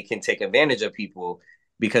that they can take advantage of people,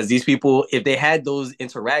 because these people, if they had those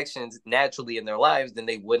interactions naturally in their lives, then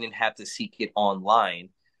they wouldn't have to seek it online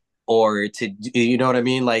or to, you know what I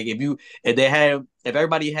mean? Like if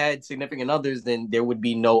everybody had significant others, then there would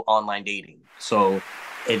be no online dating. So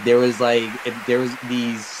if there was like if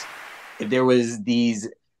there was these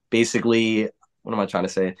basically, what am I trying to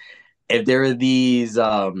say? If there are these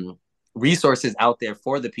resources out there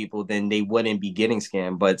for the people, then they wouldn't be getting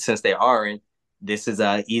scammed. But since they aren't, this is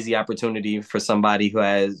a easy opportunity for somebody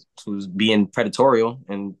who's being predatorial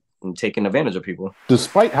and taking advantage of people.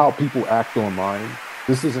 Despite how people act online,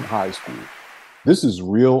 this isn't high school. This is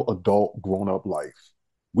real adult grown-up life.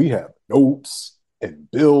 We have notes and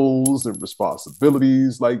bills and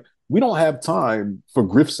responsibilities. Like, we don't have time for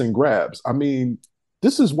grifts and grabs. I mean,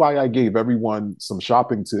 this is why I gave everyone some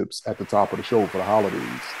shopping tips at the top of the show for the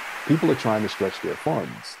holidays. People are trying to stretch their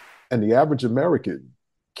funds, and the average American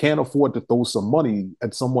can't afford to throw some money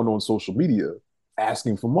at someone on social media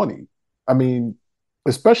asking for money. I mean,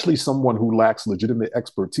 especially someone who lacks legitimate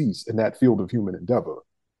expertise in that field of human endeavor.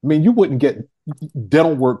 I mean, you wouldn't get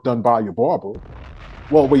dental work done by your barber.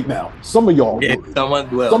 Well, wait now. Some of y'all would. Someone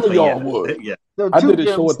will. Some of y'all would. Yeah. I did a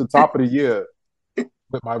show at the top of the year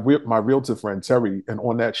with my realtor friend Terry, and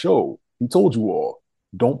on that show, he told you all,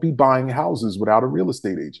 don't be buying houses without a real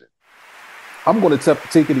estate agent. I'm going to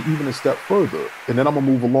take it even a step further, and then I'm going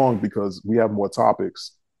to move along because we have more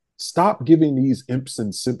topics. Stop giving these imps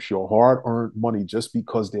and simps your hard-earned money just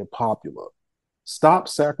because they're popular. Stop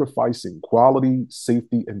sacrificing quality,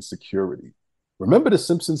 safety, and security. Remember The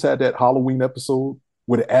Simpsons had that Halloween episode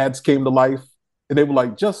where the ads came to life, and they were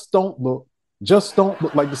like, just don't look. Just don't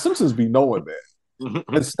look. Like, The Simpsons be knowing that.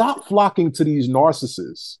 And stop flocking to these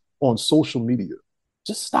narcissists on social media.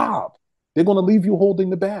 Just stop. They're going to leave you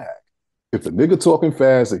holding the bag. If a nigga talking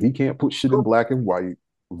fast and he can't put shit in black and white,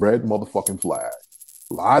 red motherfucking flag.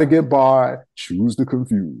 Lie to get by, choose to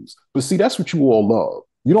confuse. But see, that's what you all love.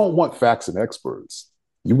 You don't want facts and experts.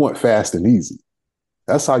 You want fast and easy.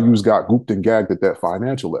 That's how you got gooped and gagged at that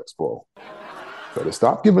financial expo. Better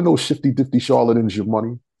stop giving those shifty-difty charlatans your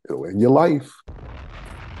money. It'll end your life.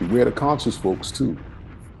 Beware the conscious folks, too.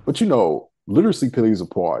 But you know, literacy plays a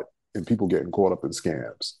part in people getting caught up in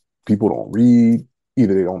scams. People don't read.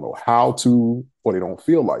 Either they don't know how to, or they don't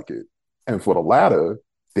feel like it. And for the latter,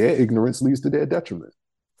 their ignorance leads to their detriment.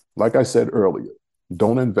 Like I said earlier,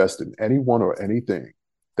 don't invest in anyone or anything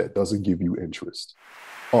that doesn't give you interest.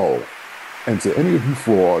 Oh, and to any of you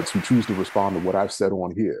frauds who choose to respond to what I've said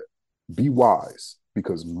on here, be wise,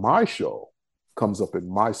 because my show comes up in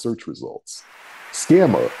my search results.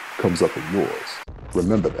 Scammer comes up in yours.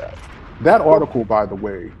 Remember that. That article, by the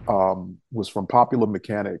way, was from Popular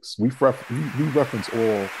Mechanics. We reference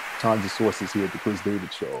all kinds of sources here at the Cris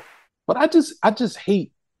David Show. But I just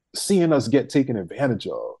hate seeing us get taken advantage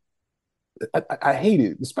of. I hate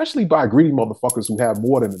it, especially by greedy motherfuckers who have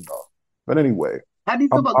more than enough. But anyway. How do you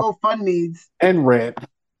feel about GoFundMe's? And rent.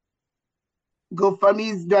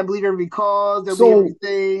 GoFundMe's, do I believe every cause? So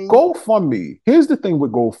everything? GoFundMe. Here's the thing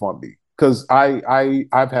with GoFundMe. Because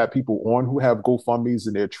I've had people on who have GoFundMe's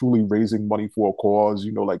and they're truly raising money for a cause,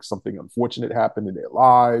 you know, like something unfortunate happened in their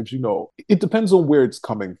lives, you know. It depends on where it's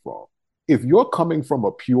coming from. If you're coming from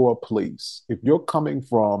a pure place, if you're coming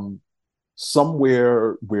from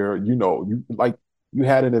somewhere where, you know, you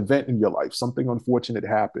had an event in your life, something unfortunate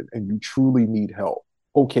happened and you truly need help,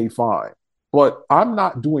 okay, fine. But I'm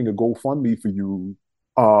not doing a GoFundMe for you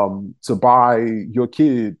to buy your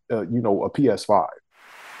kid, you know, a PS5.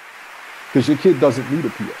 Because your kid doesn't need a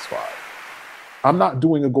PS5. I'm not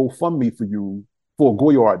doing a GoFundMe for you for a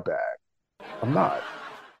Goyard bag. I'm not.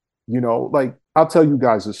 You know, like, I'll tell you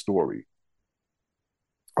guys a story.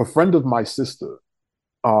 A friend of my sister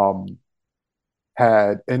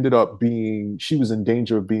had ended up she was in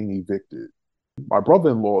danger of being evicted. My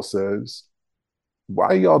brother-in-law says, why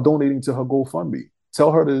are y'all donating to her GoFundMe?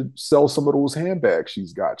 Tell her to sell some of those handbags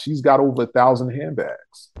she's got. She's got over 1,000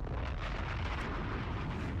 handbags.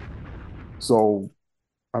 So,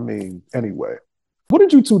 I mean, anyway, what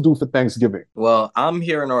did you two do for Thanksgiving? Well, I'm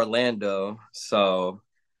here in Orlando, so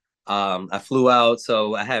I flew out.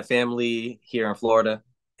 So I have family here in Florida,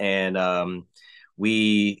 and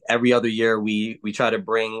every other year we try to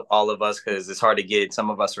bring all of us because it's hard to get. Some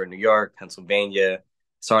of us are in New York, Pennsylvania.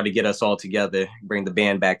 It's hard to get us all together, bring the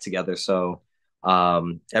band back together. So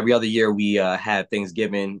every other year we have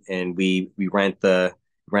Thanksgiving, and we rent the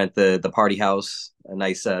party house, a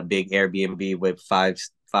nice big Airbnb with five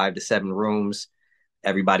to 7 rooms.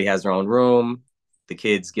 Everybody has their own room. The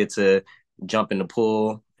kids get to jump in the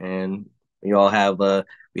pool, and we all have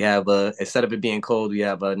instead of it being cold, we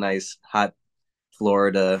have a nice hot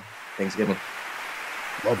Florida Thanksgiving.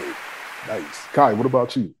 Love it. Nice. Khai, what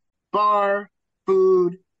about you? Bar,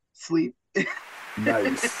 food, sleep.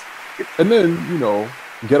 Nice. And then, you know,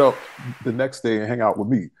 get up the next day and hang out with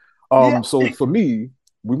me. So for me,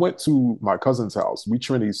 we went to my cousin's house. We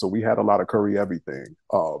Trini, so we had a lot of curry everything.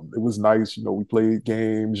 It was nice. You know, we played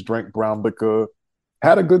games, drank brown liquor,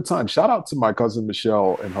 had a good time. Shout out to my cousin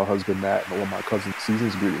Michelle and her husband Matt and all my cousins'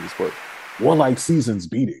 seasons greetings, but more like seasons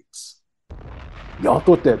beatings. Y'all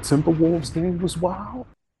thought that Timberwolves game was wild?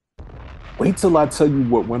 Wait till I tell you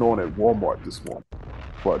what went on at Walmart this morning.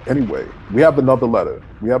 But anyway, we have another letter.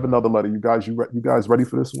 You guys ready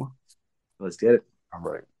for this one? Let's get it. All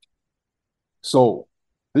right. So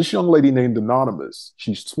this young lady named Anonymous,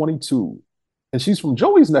 she's 22, and she's from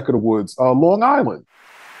Joey's neck of the woods, Long Island.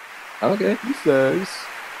 Okay. She says,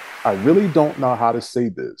 I really don't know how to say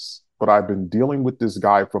this, but I've been dealing with this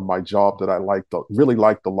guy from my job that I really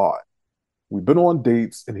liked a lot. We've been on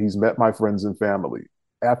dates and he's met my friends and family.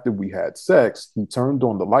 After we had sex, he turned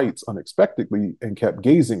on the lights unexpectedly and kept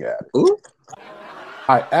gazing at it. Ooh.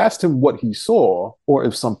 I asked him what he saw or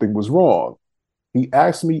if something was wrong. He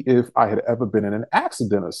asked me if I had ever been in an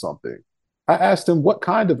accident or something. I asked him what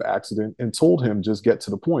kind of accident and told him just get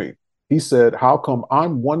to the point. He said, how come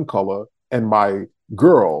I'm one color and my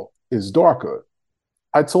girl is darker?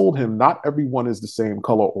 I told him not everyone is the same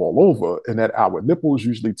color all over and that our nipples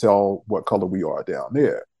usually tell what color we are down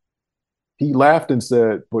there. He laughed and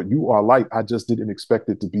said, but you are light. I just didn't expect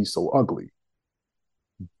it to be so ugly.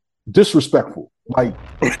 Disrespectful. Like,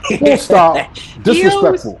 full stop.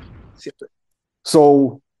 Disrespectful.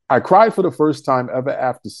 So I cried for the first time ever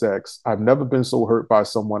after sex. I've never been so hurt by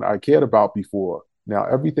someone I cared about before. Now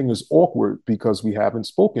everything is awkward because we haven't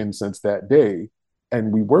spoken since that day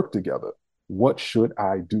and we work together. What should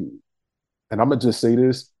I do? And I'm going to just say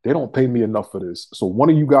this. They don't pay me enough for this. So one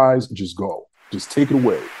of you guys just go. Just take it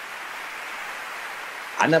away.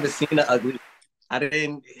 I never seen an ugly. I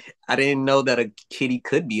didn't know that a kitty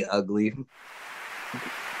could be ugly.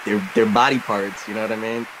 They're body parts, you know what I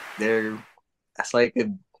mean? That's like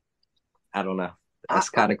I don't know. That's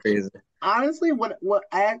kind of crazy. Honestly, what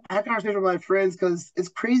I have conversations with my friends because it's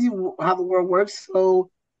crazy how the world works.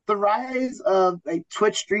 So the rise of like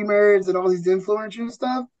Twitch streamers and all these influencers and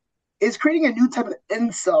stuff is creating a new type of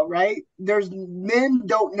incel, right? There's men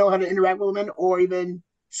don't know how to interact with women or even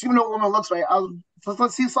see what a woman looks like.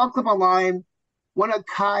 Let's see, saw a clip online. One of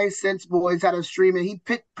Khai Sense boys had a stream and he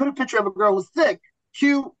put a picture of a girl who was thick,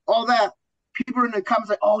 cute, all that. People in the comments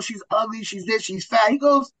like, oh, she's ugly, she's this, she's fat. He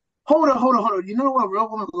goes, hold on. You know what a real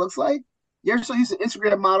woman looks like? You're so used to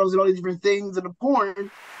Instagram models and all these different things and the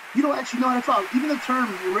porn, you don't actually know how to talk. Even the term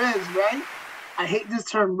Riz, right? I hate this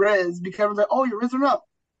term Riz because it's like, oh, you're rizzing up.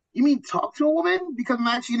 You mean talk to a woman? Because I'm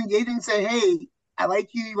actually engaging and say, hey, I like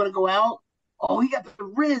you, you want to go out? Oh, he got the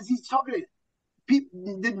Riz. He's talking to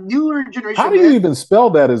people, the newer generation. How do you even spell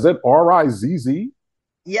that? Is it R-I-Z-Z?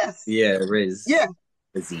 Yes. Yeah, Riz. Yeah.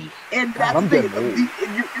 Z. And that's the thing.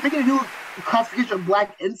 You're making a new classification of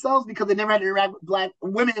black incels because they never had to interact with black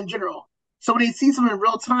women in general. So when they see something in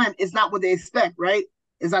real time, it's not what they expect, right?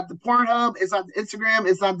 It's not the Pornhub, it's not the Instagram,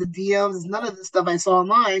 it's not the DMs, it's none of the stuff I saw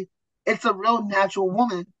online. It's a real natural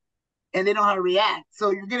woman, and they know how to react.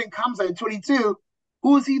 So you're getting comments like 22.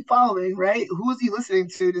 Who is he following, right? Who is he listening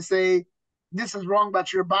to say this is wrong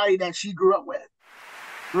about your body that she grew up with,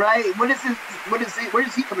 right? Where is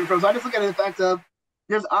he coming from? So I just look at the fact of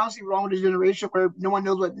there's honestly wrong with the generation where no one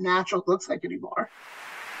knows what natural looks like anymore.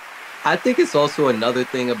 I think it's also another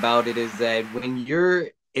thing about it is that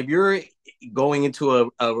if you're going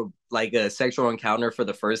into a sexual encounter for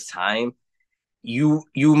the first time, you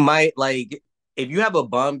might like if you have a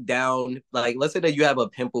bump down, like let's say that you have a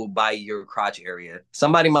pimple by your crotch area,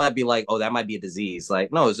 somebody might be like, oh, that might be a disease.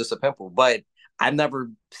 Like, no, it's just a pimple. But I've never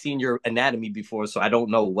seen your anatomy before, so I don't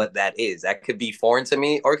know what that is. That could be foreign to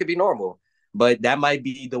me or it could be normal. But that might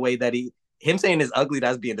be the way that him saying it's ugly,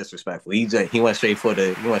 that's being disrespectful. He went straight for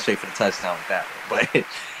the touchdown with that one.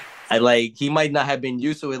 But he might not have been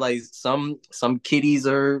used to it. Like some kitties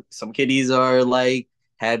are like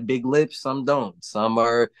had big lips, some don't. Some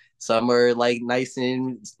are like nice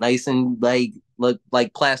and like look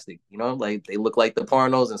like plastic, you know, like they look like the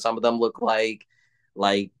pornos, and some of them look like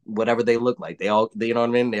whatever they look like. They all, you know what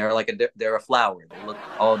I mean? They're a flower. They look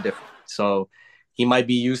all different. So he might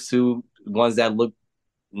be used to ones that look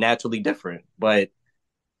naturally different, but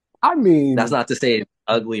I mean, that's not to say it's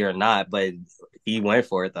ugly or not, but he went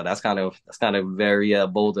for it though. That's kind of very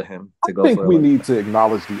bold of him to go for it. I think we need to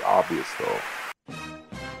acknowledge the obvious though.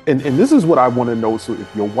 And this is what I want to know. So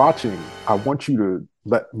if you're watching, I want you to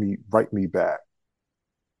write me back.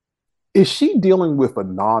 Is she dealing with a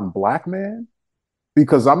non-black man?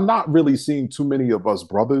 Because I'm not really seeing too many of us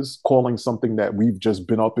brothers calling something that we've just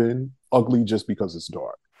been up in ugly just because it's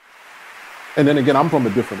dark. And then again, I'm from a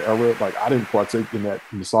different era. Like I didn't partake in that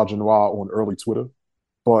misogynoir on early Twitter.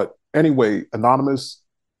 But anyway, Anonymous,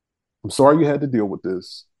 I'm sorry you had to deal with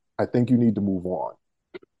this. I think you need to move on.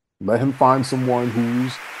 Let him find someone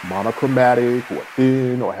who's monochromatic or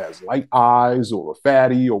thin or has light eyes or a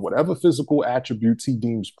fatty or whatever physical attributes he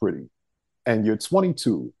deems pretty. And you're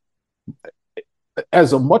 22.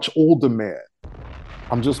 as a much older man,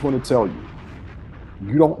 I'm just going to tell you,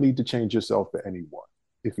 you don't need to change yourself for anyone.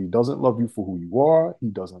 If he doesn't love you for who you are, he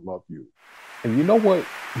doesn't love you. And you know what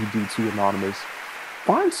you do too, Anonymous?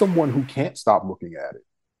 Find someone who can't stop looking at it.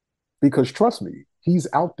 Because trust me, he's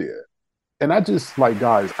out there. And I just like,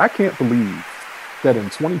 guys, I can't believe that in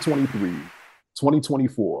 2023,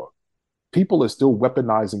 2024, people are still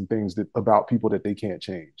weaponizing things about people that they can't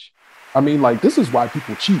change. I mean, like, this is why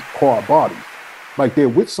people cheat hard body. Like, they're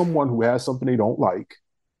with someone who has something they don't like.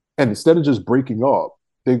 And instead of just breaking up,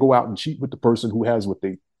 they go out and cheat with the person who has what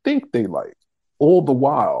they think they like. All the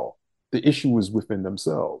while, the issue is within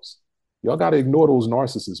themselves. Y'all got to ignore those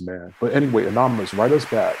narcissists, man. But anyway, Anonymous, write us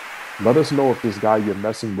back. Let us know if this guy you're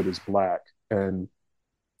messing with is black. And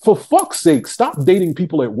for fuck's sake, stop dating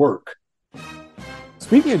people at work.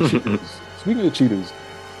 Speaking of cheaters,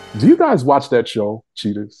 do you guys watch that show,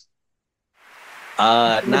 Cheaters?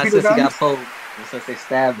 Not since he got poked. Since they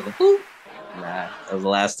stabbed him. Nah, that was the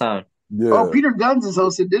last time. Yeah. Oh, Peter Guns is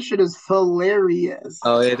hosted. This shit is hilarious.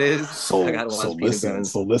 Oh, it is? So listen.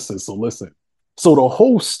 So the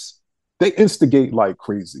hosts, they instigate like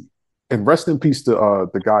crazy. And rest in peace to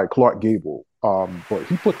the guy, Clark Gable. But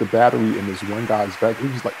he put the battery in this one guy's back. He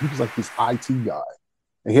was like this IT guy.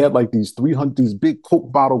 And he had like these big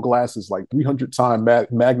Coke bottle glasses, like 300 time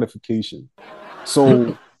magnification.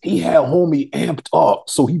 So he had homie amped up.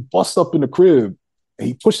 So he busts up in the crib and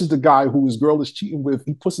he pushes the guy who his girl is cheating with.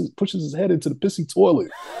 He pushes his head into the pissy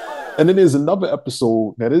toilet. And then there's another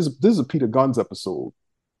episode. This is a Peter Guns episode.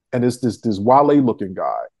 And it's this Wale looking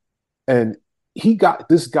guy. And he got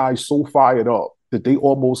this guy so fired up that they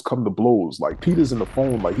almost come to blows. Like Peter's in the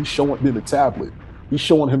phone, like he's showing him the tablet. He's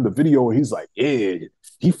showing him the video and he's like, yeah,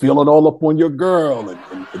 he feeling all up on your girl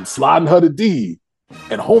and sliding her to D.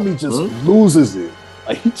 And homie just loses it.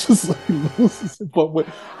 Like he just like loses it. But what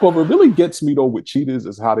really gets me though with cheaters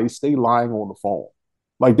is how they stay lying on the phone.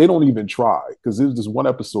 Like they don't even try. Because there's this one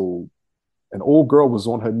episode, an old girl was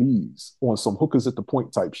on her knees on some hookers at the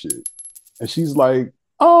point type shit. And she's like,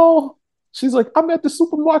 I'm at the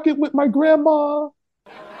supermarket with my grandma.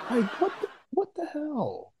 Like, what the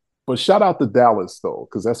hell? But shout out to Dallas, though,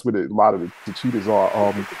 because that's where a lot of the cheaters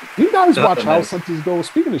are. Do you guys watch House Hunters, though?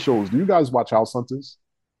 Speaking of shows, do you guys watch House Hunters?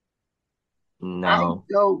 No.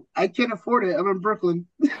 I can't afford it. I'm in Brooklyn.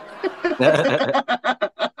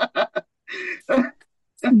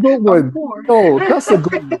 Good one. No, that's a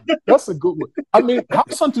good one. That's a good one. I mean,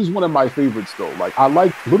 House Hunters is one of my favorites, though. Like, I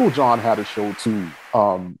like Little John had a show, too.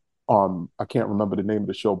 I can't remember the name of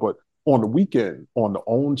the show, but on the weekend on the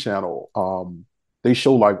OWN channel, they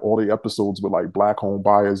show like all the episodes with like black home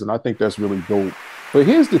buyers, and I think that's really dope. But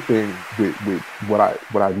here's the thing with what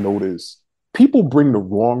I noticed: people bring the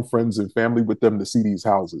wrong friends and family with them to see these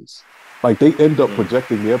houses. Like they end up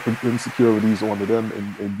projecting their insecurities onto them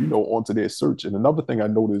and onto their search. And another thing I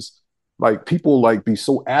noticed, like people like be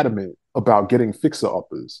so adamant about getting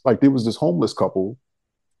fixer-uppers. Like there was this homeless couple,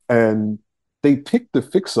 and they picked the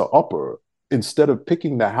fixer-upper instead of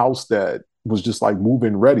picking the house that was just like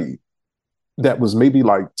move-in ready, that was maybe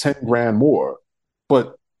like 10 grand more.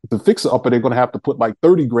 But the fixer-upper they're going to have to put like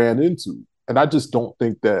 30 grand into. And I just don't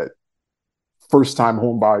think that first-time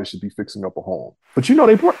home buyers should be fixing up a home. But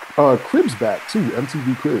they brought Cribs back too,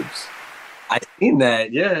 MTV Cribs. I seen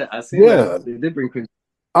that. Yeah, I seen that. They did bring Cribs.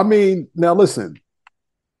 I mean, now listen,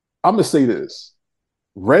 I'm going to say this.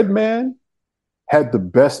 Redman had the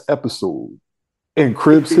best episode in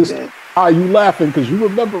Cribs history. Are you laughing because you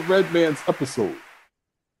remember Redman's episode?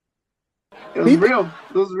 It was real.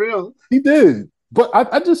 It was real. He did. But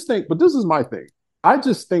I just think, but this is my thing. I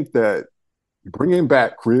just think that bringing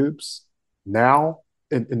back Cribs now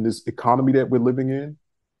in this economy that we're living in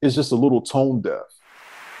is just a little tone deaf,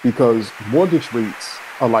 because mortgage rates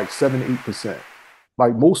are like 7-8%.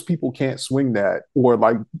 Like most people can't swing that. Or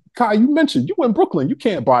like Khai, you mentioned you in Brooklyn, you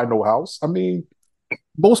can't buy no house. I mean,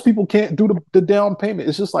 most people can't do the down payment.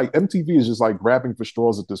 It's just like MTV is just like grabbing for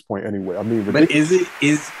straws at this point anyway. I mean, but is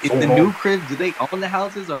the new Cribs, do they own the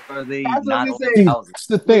houses or are they not own the houses? That's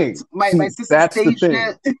the thing. My sister staged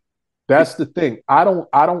it. That's the thing. I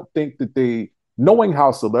don't think that they, knowing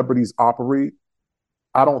how celebrities operate,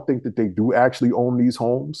 I don't think that they do actually own these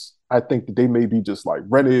homes. I think that they may be just like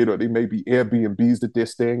rented, or they may be Airbnbs that they're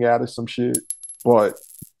staying at or some shit. But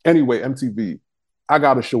anyway, MTV, I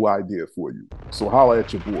got a show idea for you. So holla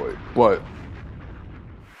at your boy. But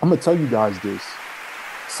I'm going to tell you guys this.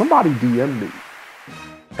 Somebody DM'd me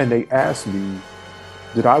and they asked me,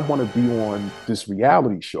 did I want to be on this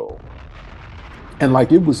reality show? And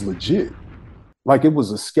like, it was legit. Like it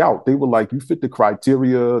was a scout. They were like, you fit the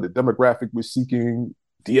criteria, the demographic we're seeking.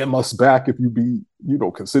 DM us back if you be,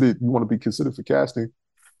 considered, you want to be considered for casting.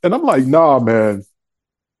 And I'm like, nah, man,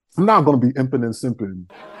 I'm not going to be imping and simping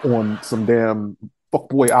on some damn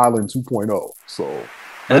Fuckboy Island 2.0. So,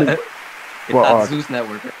 anyway, it's not Zeus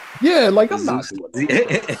Network. Yeah, like I'm not doing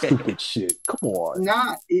that stupid shit. Come on.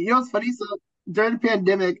 Nah, what's funny? So during the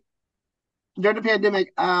pandemic,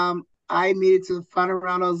 I made it to the final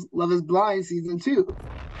round of Love Is Blind season 2.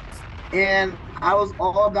 And I was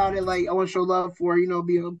all about it. Like, I want to show love for,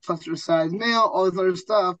 being a plus size male, all this other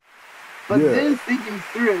stuff. But then thinking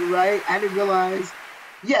through it, right, I had to realize,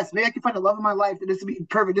 yes, maybe I can find the love of my life, and this would be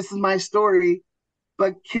perfect. This is my story.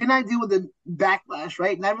 But can I deal with the backlash,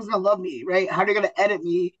 right? Not everyone's going to love me, right? How are they going to edit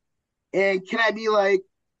me? And can I be like,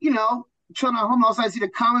 chilling at home, also I see the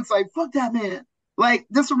comments like, fuck that man. Like,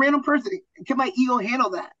 just a random person. Can my ego handle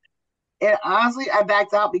that? And honestly, I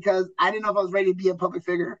backed out because I didn't know if I was ready to be a public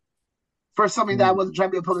figure for something that I wasn't trying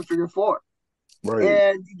to be a public figure for. Right.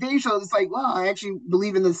 And they showed it's like, wow, I actually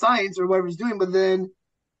believe in the science or whatever it's doing, but then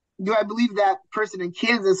do I believe that person in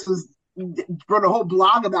Kansas wrote a whole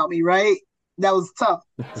blog about me, right? That was tough.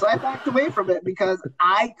 So I backed away from it because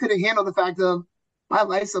I couldn't handle the fact of my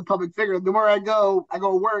life's a public figure. The more I go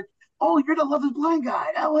to work. Oh, you're the Love Is Blind guy.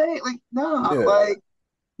 No way. Like, no, like,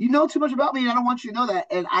 you know too much about me, and I don't want you to know that.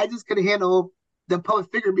 And I just couldn't handle the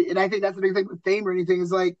public figure. And I think that's the big thing with fame or anything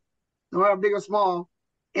is like, no matter how big or small,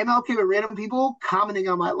 am I okay with random people commenting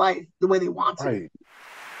on my life the way they want to? Right.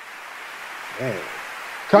 Man.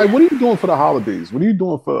 Khai, what are you doing for the holidays? What are you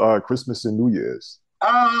doing for Christmas and New Year's?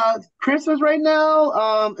 Christmas right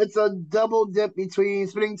now, it's a double dip between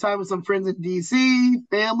spending time with some friends in DC,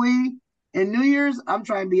 family, and New Year's. I'm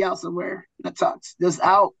trying to be out somewhere in the tux, just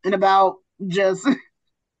out and about, just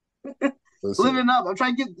living up. I'm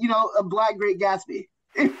trying to get, a Black Great Gatsby.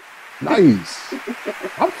 Nice.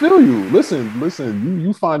 I feel you. Listen.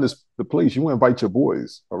 You find the place. You invite your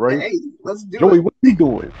boys. All right. Hey, let's do Joey, it. what are you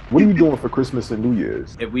doing? What are you doing for Christmas and New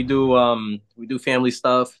Year's? If we do family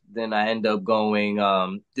stuff, then I end up going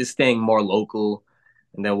just staying more local,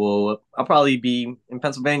 and then I'll probably be in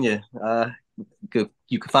Pennsylvania.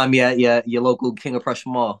 You can find me at your local King of Prussia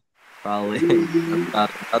Mall. Probably.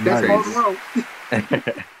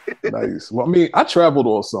 Nice. Well, I mean, I traveled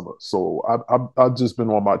all summer, so I've just been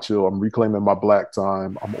on my chill. I'm reclaiming my black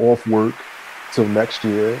time. I'm off work till next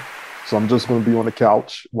year, so I'm just going to be on the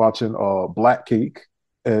couch watching Black Cake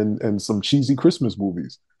and some cheesy Christmas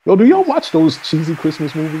movies. Yo, do y'all watch those cheesy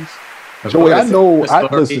Christmas movies? Joey, I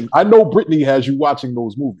know Brittany has you watching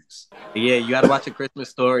those movies. Yeah, you got to watch A Christmas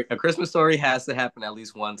Story. A Christmas Story has to happen at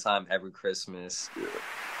least one time every Christmas. Yeah.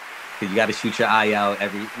 You got to shoot your eye out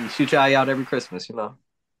every Christmas, you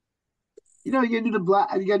gotta do the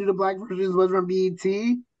black versions was on BET.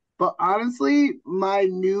 But honestly, my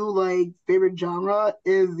new favorite genre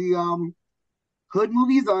is the hood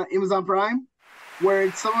movies on Amazon Prime, where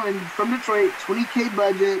it's someone from Detroit, $20K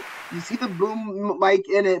budget. You see the boom mic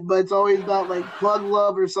in it, but it's always about plug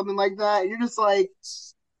love or something like that. And you're just like,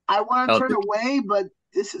 I want to turn away, but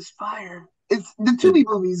this is fire. It's the Tubi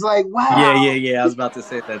movies, wow. Yeah. I was about to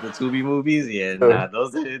say that the Tubi movies,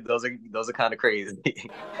 those are kind of crazy.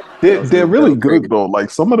 They're really good though. Like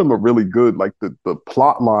some of them are really good. Like the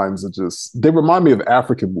plot lines are they remind me of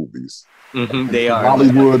African movies. Mm-hmm, they are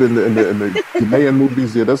Hollywood and the Ghanaian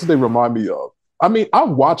movies. Yeah, that's what they remind me of. I mean, I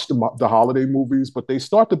watched the holiday movies, but they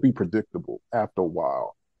start to be predictable after a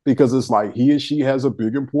while because it's like he or she has a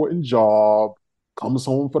big important job, comes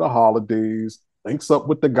home for the holidays, links up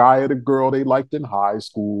with the guy or the girl they liked in high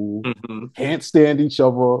school, can't stand each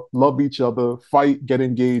other, love each other, fight, get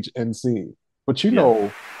engaged, end scene. But now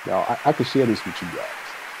I can share this with you guys.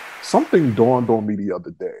 Something dawned on me the other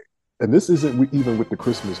day, and this isn't even with the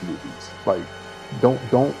Christmas movies. Like, don't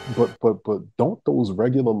those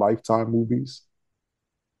regular Lifetime movies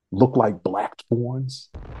look like black porns?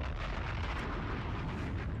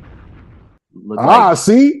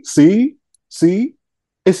 See?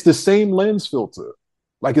 It's the same lens filter.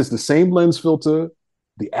 It's the same lens filter.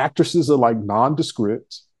 The actresses are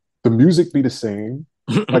nondescript. The music be the same.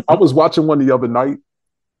 I was watching one the other night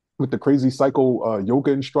with the crazy psycho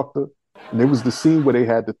yoga instructor, and there was the scene where they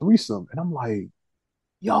had the threesome, and I'm like,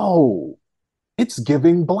 yo, it's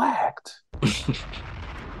giving blacked.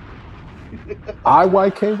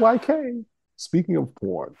 IYKYK. Speaking of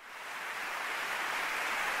porn,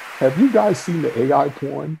 have you guys seen the AI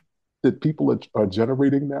porn that people are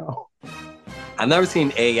generating now? I've never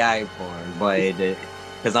seen AI porn, but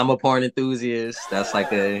because I'm a porn enthusiast, that's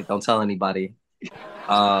don't tell anybody.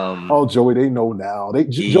 Oh, Joey, they know now.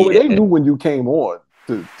 Joey, they knew when you came on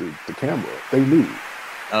the camera. They knew.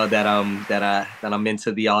 that I'm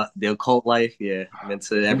into the occult life. Yeah, I'm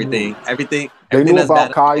into Mhm. They everything knew that's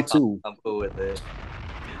about bad in Khai life. too. I'm cool with it.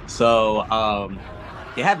 So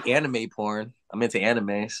they have anime porn. I'm into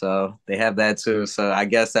anime, so they have that too. So I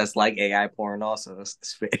guess that's like AI porn also.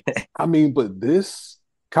 I mean, but this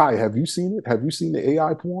Khai, have you seen it? Have you seen the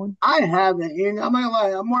AI porn? I haven't. And I'm not gonna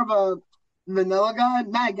lie, I'm more of a vanilla guy.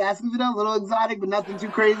 Not gassing vanilla, a little exotic, but nothing too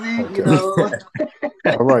crazy, you Okay. know.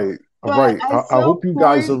 All right. All But right. at I some hope you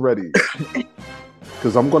guys are point, ready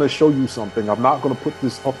because I'm going to show you something. I'm not going to put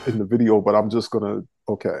this up in the video, but I'm just going to.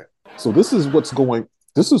 Okay. So this is what's going.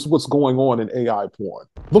 This is what's going on in AI porn.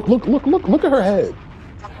 Look at her head.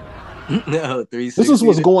 No, This is 360.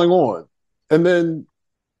 what's going on. And then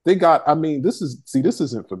they got. I mean, this is. See, this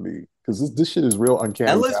isn't for me because this shit is real That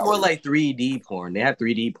uncanny looks more valley. like 3D porn. They have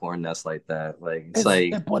 3D porn that's like that. Like it's It's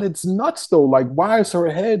like but it's nuts though. Like, why is her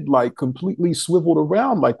head like completely swiveled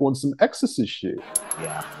around like on some exorcist shit?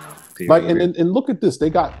 yeah. Like, People and look at this. They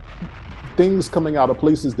got things coming out of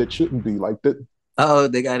places that shouldn't be. Like that. Oh,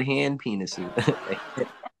 they got hand penises.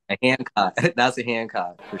 A hand cock. That's a hand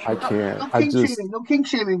cock for I sure. no, can't. no I kink just shaming, no kink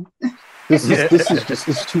shaming. this is just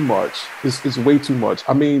it's too much. It's way too much.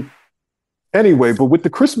 I mean, anyway, but with the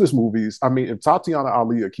Christmas movies, I mean, if Tatiana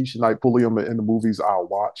Ali or Keisha Knight Pulliam are in the movies, I'll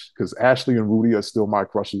watch because Ashley and Rudy are still my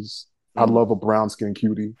crushes. I Mm. love a brown skinned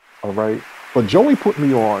cutie. All right. But Joey put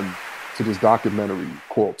me on to this documentary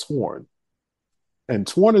called Torn. And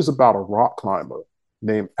Torn is about a rock climber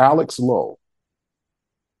named Alex Lowe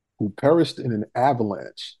who perished in an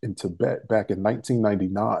avalanche in Tibet back in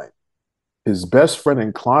 1999. His best friend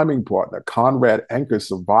and climbing partner, Conrad Anker,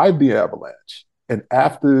 survived the avalanche. And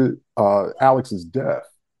after Alex's death,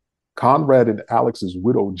 Conrad and Alex's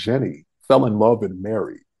widow, Jenny, fell in love and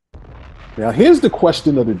married. Now, here's the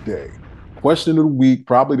question of the day, question of the week,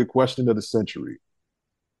 probably the question of the century.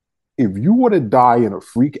 If you were to die in a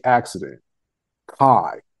freak accident,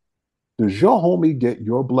 Kai, does your homie get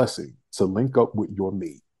your blessing to link up with your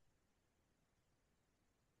mate?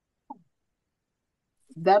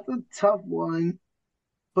 That's a tough one.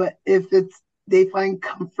 But if it's they find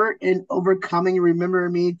comfort in overcoming and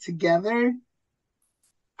remembering me together,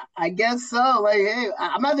 I guess so. Like, hey,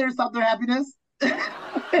 I'm not there to stop their happiness.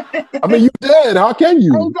 I mean, you dead. How can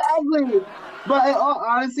you? Exactly. But in all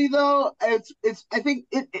honesty, though, it's I think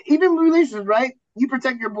even relationships, right? You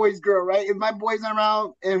protect your boy's girl, right? If my boy's not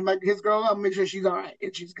around and his girl, I'll make sure she's all right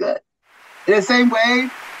and she's good. In the same way,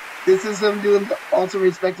 this is him doing the ultimate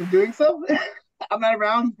respect of doing so. I'm not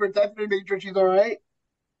around, he's protecting her, making sure she's all right.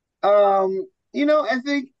 I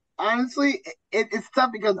think honestly, it's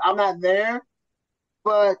tough because I'm not there,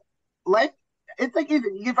 but life, it's like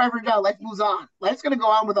even if I forgot, life moves on. Life's gonna go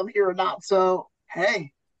on whether I'm here or not. So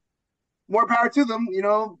hey, more power to them.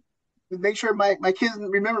 Make sure my kids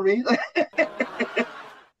remember me.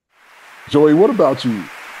 Joey, what about you?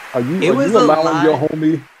 Are you It are was you a allowing your lot.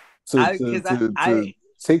 homie to I to because I, to to I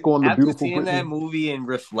take on the after beautiful seeing that Brittany? movie and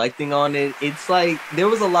reflecting on it, it's like there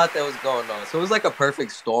was a lot that was going on. So it was like a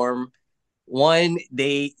perfect storm.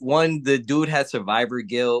 The dude had survivor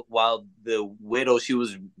guilt while the widow, she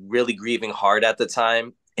was really grieving hard at the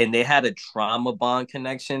time. And they had a trauma bond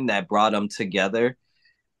connection that brought them together.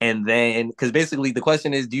 And then because basically the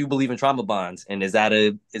question is, do you believe in trauma bonds? And is that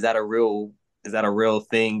a real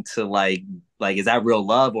thing to like is that real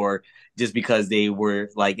love, or just because they were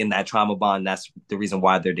like in that trauma bond, that's the reason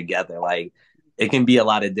why they're together? Like it can be a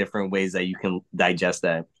lot of different ways that you can digest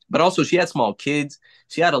that. But also she had small kids.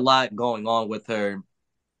 She had a lot going on with her,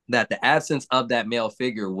 that the absence of that male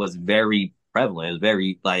figure was very prevalent. It was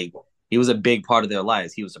very like he was a big part of their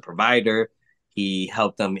lives. He was a provider. He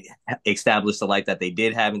helped them establish the life that they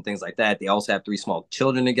did have and things like that. They also have three small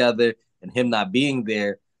children together, and him not being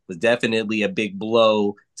there was definitely a big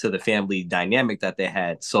blow to the family dynamic that they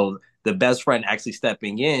had. So the best friend actually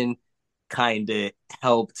stepping in kind of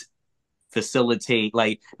helped facilitate,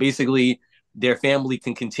 like basically their family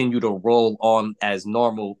can continue to roll on as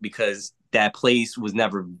normal because that place was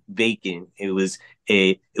never vacant. It was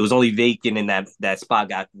only vacant, and that spot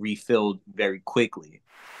got refilled very quickly.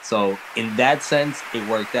 So in that sense, it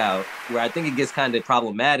worked out. Where I think it gets kind of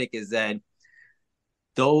problematic is that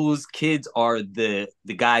those kids are the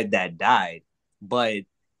guy that died, but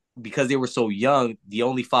because they were so young, the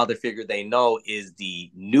only father figure they know is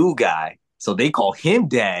the new guy. So they call him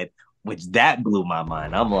dad, which that blew my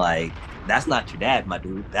mind. I'm like, that's not your dad, my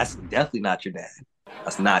dude. That's definitely not your dad.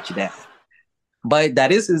 That's not your dad. But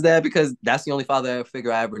that is his dad because that's the only father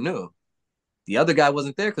figure I ever knew. The other guy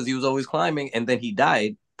wasn't there because he was always climbing, and then he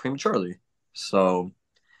died prematurely. So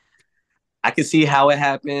I can see how it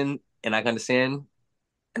happened, and I can understand.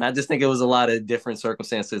 And I just think it was a lot of different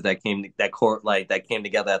circumstances that came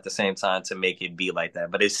together at the same time to make it be like that.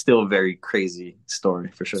 But it's still a very crazy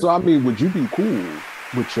story for sure. So I mean, would you be cool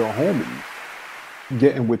with your homie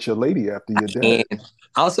getting with your lady after you're dead? And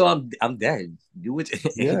also, I'm dead. Do what you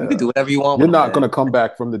can Yeah. do whatever you want You're when I'm not dead. gonna come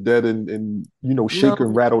back from the dead and shake and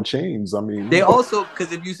No, rattle chains. I mean, they also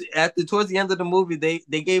because if you after towards the end of the movie,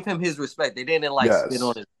 they gave him his respect. They didn't like spit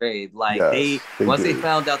on yes, his grave. Like they yes, they once they did.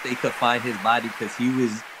 found out they could find his body because he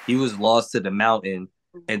was lost to the mountain,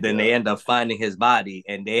 and then they Yeah. end up finding his body,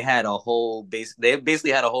 and they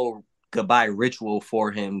basically had a whole goodbye ritual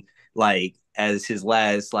for him, like as his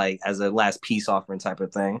last as a last peace offering type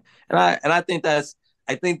of thing. And I think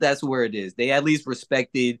that's where it is.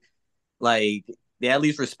 Like they at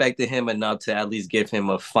least respected him enough to at least give him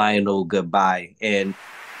a final goodbye. And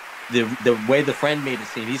the way the friend made it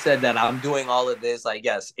seem, he said that I'm doing all of this. Like,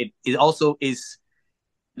 yes, it also is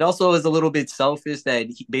a little bit selfish that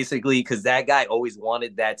he, basically because that guy always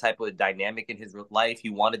wanted that type of dynamic in his life. He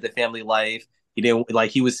wanted the family life. He didn't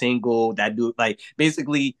like he was single. That dude, like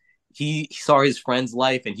basically, he saw his friend's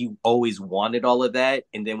life and he always wanted all of that.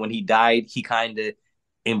 And then when he died, he kind of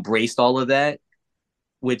embraced all of that,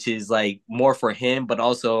 which is like more for him, but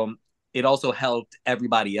also it also helped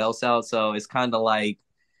everybody else out. So it's kind of like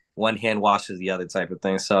one hand washes the other type of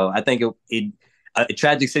thing. So I think a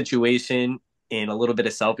tragic situation and a little bit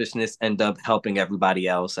of selfishness end up helping everybody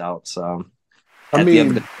else out. So I at the end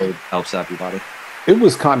of the mean, day, it helps everybody. it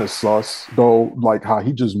was kind of sus though, like how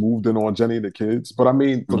he just moved in on Jenny and the kids. But I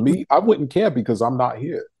mean, for Mm-hmm. me, I wouldn't care because I'm not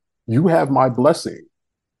here. You have my blessing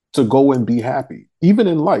to go and be happy, even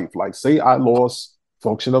in life. Like, say I lost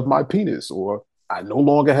function of my penis or I no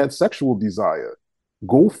longer had sexual desire.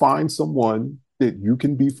 Go find someone that you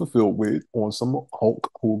can be fulfilled with on some Hulk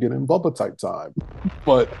Hogan and Bubba type time.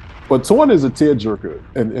 But Torn is a tearjerker,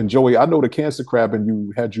 and Joey, I know the cancer crab in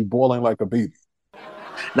you had you boiling like a baby.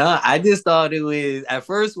 No, I just thought it was at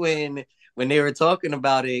first when they were talking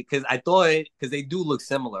about it because I thought because they do look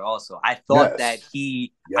similar. Also, Yes,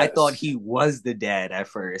 I thought yes, he was the dad at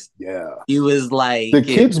first. yeah. He was The like,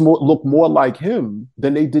 kids look more like him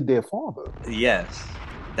than they did their father. yes,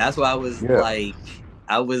 that's why Yeah.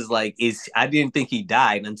 I was like, is I didn't think he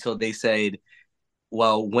died until they said,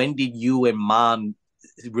 well, when did you and mom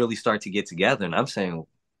really start to get together? And I'm saying,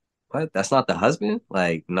 what? That's not the husband?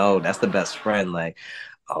 Like, no, that's the best friend. Like,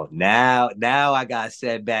 oh, now I got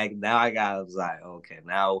set back. I was like, okay,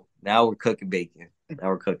 now we're cooking bacon. Now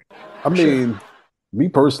we're cooking I for sure. mean, me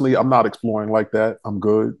personally, I'm not exploring like that. I'm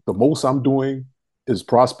good. The most I'm doing is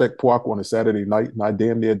Prospect Park on a Saturday night, and I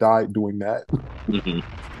damn near died doing that. Mm-hmm.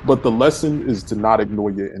 But the lesson is to not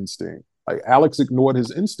ignore your instinct. Like Alex ignored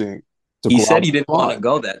his instinct to He go said out he and didn't want to find.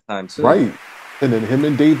 go that time too. Right. And then him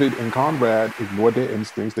and David and Conrad ignored their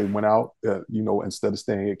instincts. They went out, instead of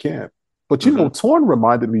staying at camp. But, Mm-hmm. Torn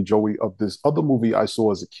reminded me, Joey, of this other movie I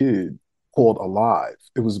saw as a kid called Alive.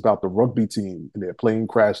 It was about the rugby team and their plane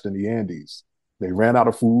crashed in the Andes. They ran out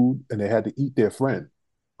of food and they had to eat their friend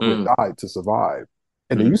who had died to survive.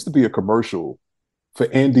 And there Mm-hmm. used to be a commercial for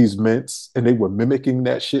Andy's Mints, and they were mimicking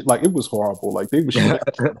that shit. Like it was horrible. Like they were showing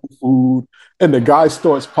food, and the guy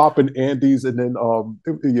starts popping Andy's, and then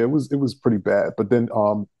it was pretty bad. But then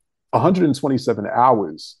 127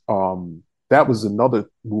 Hours, that was another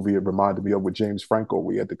movie it reminded me of with James Franco.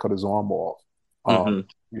 We had to cut his arm off. Mm-hmm. Um,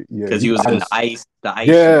 yeah, Because he he was got in his. the ice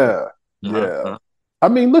sheet. Yeah, Uh-huh. yeah. Uh-huh. I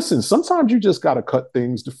mean, listen, sometimes you just got to cut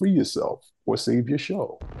things to free yourself or save your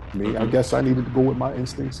show. I Mm-hmm. guess I needed to go with my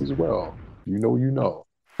instincts as well. You know.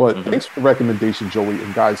 But Mm-hmm. thanks for the recommendation, Joey.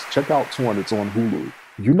 And guys, check out Torn. It's on Hulu.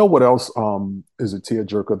 You know what else is a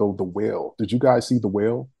tearjerker though? The Whale. Did you guys see The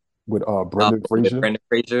Whale with Brendan With Fraser? Brendan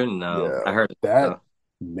Fraser? No, Yeah, I heard of it that though.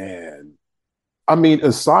 man. I mean,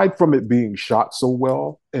 aside from it being shot so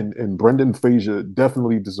well, and Brendan Fraser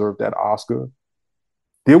definitely deserved that Oscar,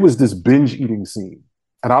 there was this binge eating scene.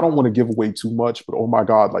 And I don't want to give away too much, but oh my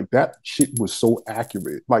God, like that shit was so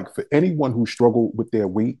accurate. Like for anyone who struggled with their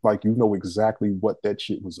weight, like you know exactly what that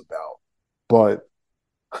shit was about. But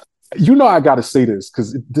I got to say this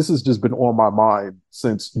because this has just been on my mind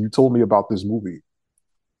since you told me about this movie.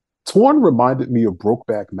 Torn reminded me of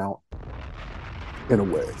Brokeback Mountain in a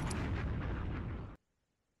way.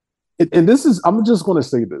 And this is, I'm just going to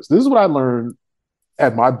say this. This is what I learned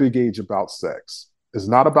at my big age about sex. It's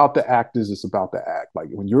not about the actors, it's about the act. Like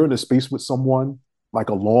when you're in a space with someone, like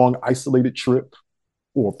a long isolated trip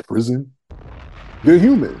or prison, you're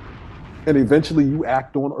human. And eventually you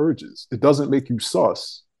act on urges. It doesn't make you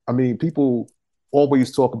sus. I mean, people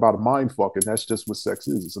always talk about a mind fuck, and that's just what sex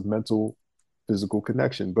is. It's a mental, physical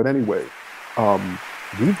connection. But anyway, um,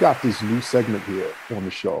 we've got this new segment here on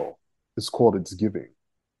the show. It's called It's Giving.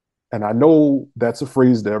 And I know that's a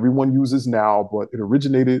phrase that everyone uses now, but it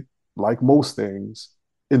originated, like most things,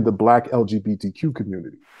 in the Black LGBTQ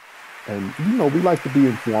community. And, we like to be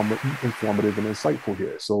informative and insightful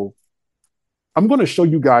here. So I'm going to show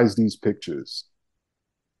you guys these pictures.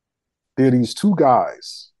 There are these two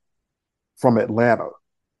guys from Atlanta,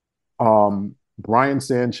 Brian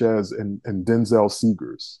Sanchez and Denzel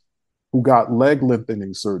Seegers, who got leg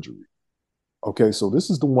lengthening surgery. Okay, so this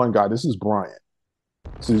is the one guy. This is Brian.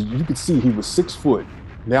 So you can see he was 6 foot.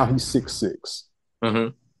 Now he's 6'6". Mm-hmm.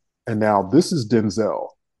 And now this is Denzel.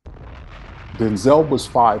 Denzel was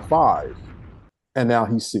 5'5", and now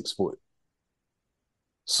he's 6 foot.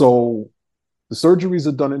 So the surgeries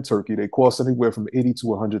are done in Turkey. They cost anywhere from $80,000 to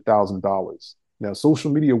 $100,000. Now,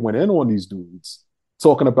 social media went in on these dudes,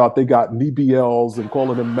 talking about they got knee BLs and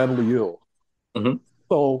calling them mentally ill. Mm-hmm.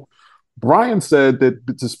 So Brian said that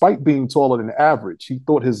despite being taller than average, he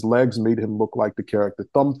thought his legs made him look like the character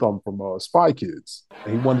Thum Thum from Spy Kids.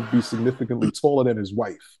 And he wanted to be significantly taller than his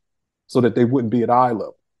wife so that they wouldn't be at eye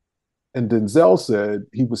level. And Denzel said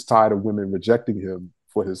he was tired of women rejecting him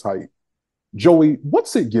for his height. Joey,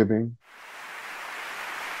 what's it giving?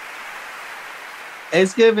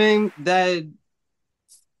 It's giving that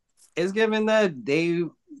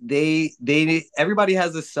they everybody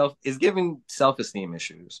has it's giving self-esteem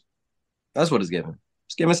issues. That's what it's giving.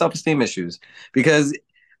 It's giving self-esteem issues because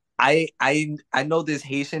I know this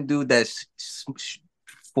Haitian dude that's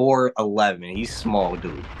 4'11". He's small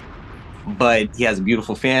dude, but he has a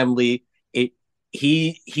beautiful family.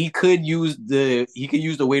 He could use the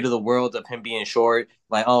weight of the world of him being short.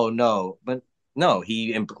 Like, oh no, but no,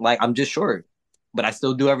 I'm just short, but I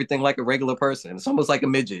still do everything like a regular person. It's almost like a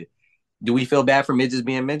midget. Do we feel bad for midgets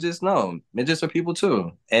being midgets? No, midgets are people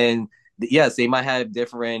too, and yes, they might have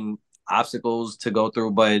different obstacles to go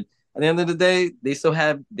through, but at the end of the day, they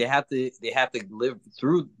have to live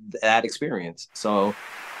through that experience. So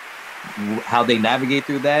how they navigate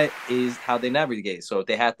through that is how they navigate. So if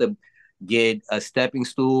they have to get a stepping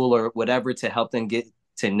stool or whatever to help them get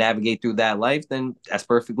to navigate through that life, then that's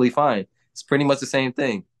perfectly fine. It's pretty much the same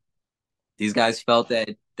thing. These guys felt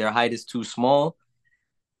that their height is too small.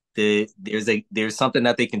 There's something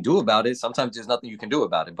that they can do about it. Sometimes there's nothing you can do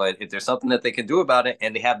about it, but if there's something that they can do about it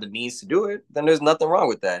and they have the means to do it, then there's nothing wrong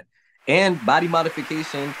with that. And body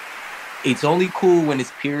modification, it's only cool when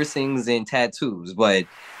it's piercings and tattoos. But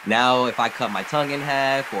now if I cut my tongue in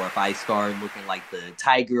half, or if I start looking like the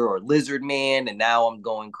tiger or lizard man, and now I'm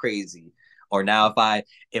going crazy. Or now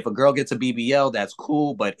if a girl gets a BBL, that's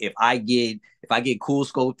cool. But if I get cool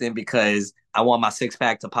sculpting because I want my six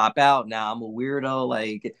pack to pop out, now I'm a weirdo.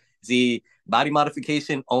 Like, see, body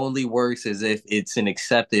modification only works as if it's an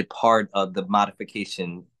accepted part of the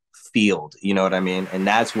modification field. You know what I mean? And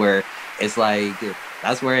that's where I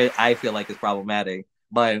feel like it's problematic.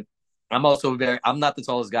 But I'm not the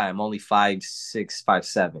tallest guy. I'm only 5'6",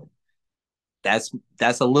 5'7".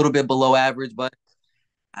 That's a little bit below average, but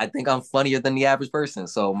I think I'm funnier than the average person.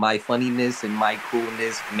 So my funniness and my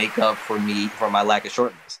coolness make up for my lack of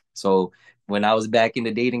shortness. So when I was back in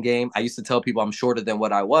the dating game, I used to tell people I'm shorter than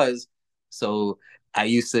what I was. So that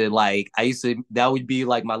would be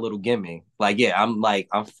like my little gimmick. Like, yeah, I'm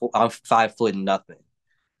 5 foot and nothing.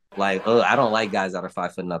 Like, oh, I don't like guys that are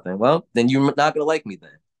 5 foot nothing. Well, then you're not gonna like me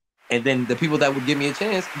then. And then the people that would give me a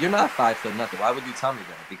chance, you're not 5 foot nothing. Why would you tell me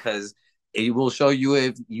that? Because it will show you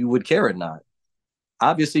if you would care or not.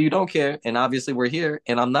 Obviously you don't care, and obviously we're here,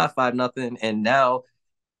 and I'm not 5 nothing, and now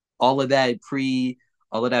all of that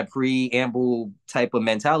preamble type of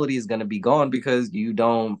mentality is going to be gone because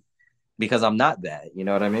I'm not that. You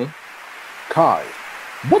know what I mean? Khai,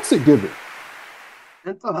 what's it giving?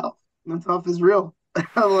 Mental health. Mental health is real.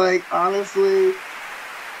 Like, honestly,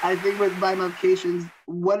 I think with body modifications,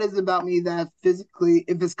 what is about me that physically,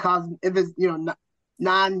 if it's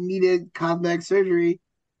non-needed cosmetic surgery,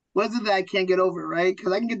 what is it that I can't get over, right?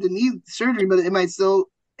 Because I can get the knee surgery, but it might still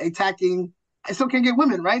I still can't get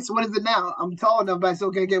women, right? So what is it now? I'm tall enough, but I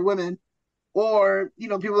still can't get women. Or,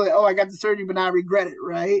 people are like, oh, I got the surgery, but now I regret it,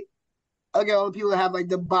 right? Okay, all the people that have like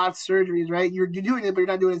the botched surgeries, right? You're doing it, but you're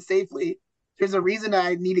not doing it safely. There's a reason that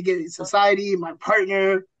I need to get in society, my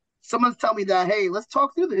partner. Someone's telling me that, hey, let's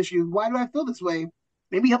talk through the issues. Why do I feel this way?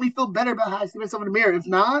 Maybe help me feel better about how I see myself in the mirror. If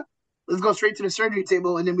not, let's go straight to the surgery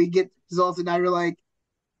table, and then we get results, and now you're like,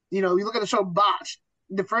 you look at the show Botched.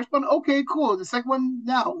 The first one, okay, cool. The second one,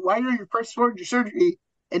 now, why are you your first surgery,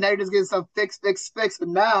 and now you're just getting stuff fixed,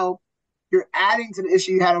 and now you're adding to the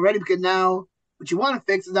issue you had already because now what you want to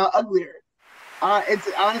fix is now uglier. It's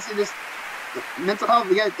honestly just mental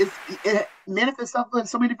health. Again, it manifests itself in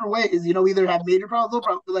so many different ways. Either have major problems, little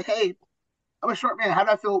problems. But like, hey, I'm a short man. How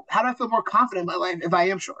do I feel more confident in my life if I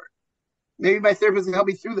am short? maybe my therapist can help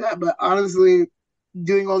me through that. But honestly,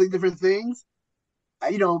 doing all these different things,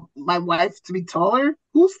 my wife to be taller.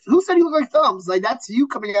 Who said you look like thumbs? Like that's you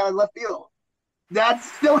coming out of left field.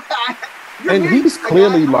 That's still. And he's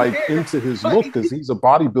clearly like into his look because he's a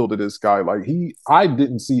bodybuilder. This guy, like I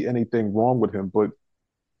didn't see anything wrong with him. But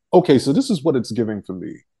okay, so this is what it's giving for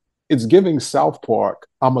me. It's giving South Park.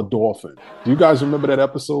 I'm a dolphin. Do you guys remember that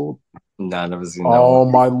episode? No, I never seen that. Oh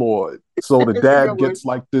my Lord! So the dad gets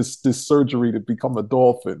like this surgery to become a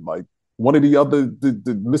dolphin. Like one of the other,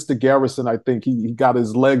 the Mr. Garrison, I think he got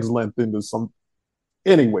his legs lengthened or some.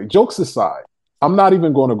 Anyway, jokes aside, I'm not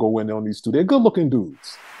even going to go in on these two. They're good looking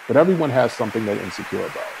dudes, but everyone has something they're insecure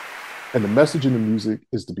about. And the message in the music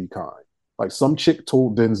is to be kind. Like some chick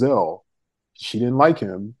told Denzel she didn't like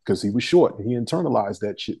him because he was short, and he internalized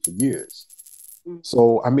that shit for years.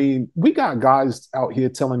 So, I mean, we got guys out here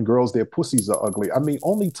telling girls their pussies are ugly. I mean,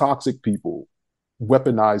 only toxic people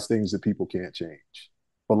weaponize things that people can't change.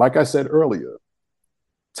 But like I said earlier,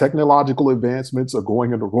 technological advancements are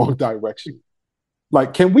going in the wrong direction.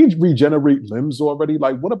 Like, can we regenerate limbs already?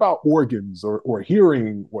 Like, what about organs or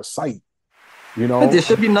hearing or sight? You know, but there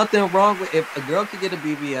should be nothing wrong with if a girl could get a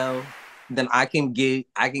BBL, then I can get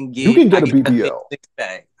you can get a BBL. Six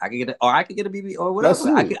pack. I can get it, or I could get a BBL or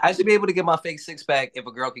whatever. I should be able to get my fake six pack if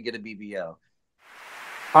a girl could get a BBL.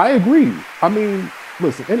 I agree. I mean,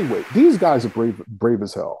 listen, anyway, these guys are brave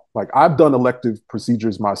as hell. Like I've done elective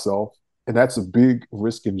procedures myself, and that's a big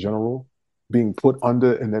risk in general, being put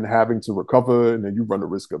under and then having to recover, and then you run the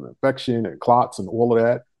risk of infection and clots and all of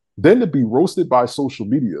that. Then to be roasted by social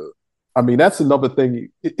media, I mean, that's another thing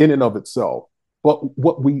in and of itself. But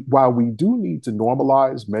while we do need to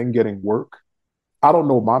normalize men getting work, I don't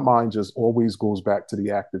know, my mind just always goes back to the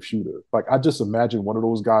active shooter. Like I just imagine one of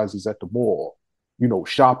those guys is at the mall, you know,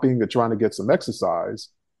 shopping or trying to get some exercise.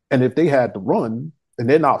 And if they had to run and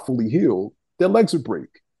they're not fully healed, their legs would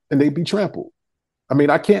break and they'd be trampled. I mean,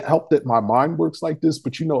 I can't help that my mind works like this,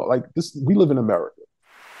 but you know, like this, we live in America.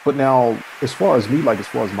 But now, as far as me, like as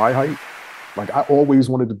far as my height, like I always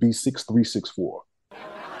wanted to be 6'3", 6'4".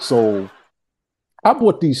 So I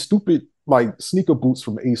bought these stupid like sneaker boots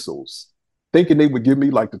from ASOS, thinking they would give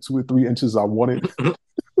me like the 2 or 3 inches I wanted.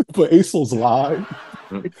 But ASOS lied,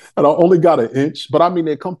 and I only got an inch. But I mean,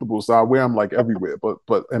 they're comfortable, so I wear them like everywhere.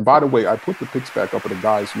 But and by the way, I put the pics back up of the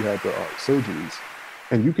guys who had the surgeries,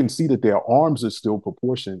 and you can see that their arms are still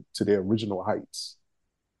proportioned to their original heights.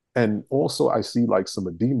 And also, I see like some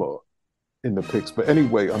edema in the pics. But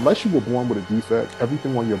anyway, unless you were born with a defect,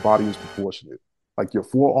 everything on your body is proportionate. Like your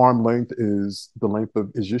forearm length is the length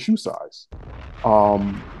of is your shoe size.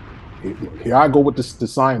 Here I go with the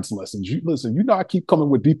science lessons. Listen, you know I keep coming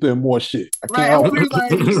with deeper and more shit. I can't help it. I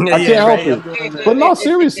can't help it. But no,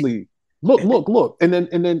 seriously, look. And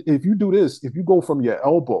then if you do this, if you go from your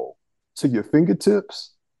elbow to your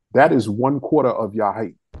fingertips, that is 1/4 of your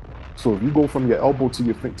height. So if you go from your elbow to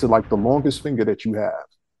your to like the longest finger that you have,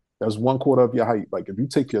 that's 1/4 of your height. Like if you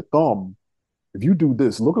take your thumb, if you do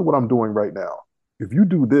this, look at what I'm doing right now. If you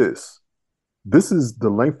do this, this is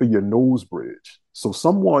the length of your nose bridge. So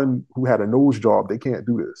someone who had a nose job, they can't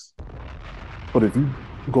do this. But if you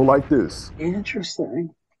go like this.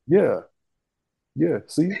 Interesting. Yeah.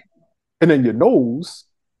 See? And then your nose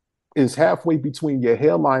is halfway between your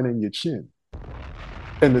hairline and your chin.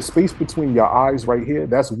 And the space between your eyes right here,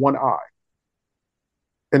 that's one eye.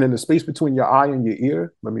 And then the space between your eye and your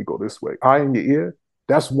ear, let me go this way. Eye and your ear,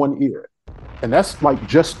 that's one ear. And that's like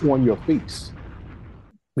just on your face.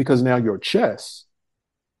 Because now your chest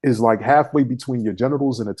is like halfway between your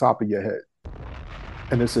genitals and the top of your head.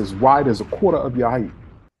 And it's as wide as 1/4 of your height.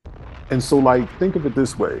 And so like, think of it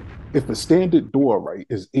this way. If a standard door, right,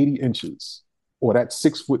 is 80 inches, or that's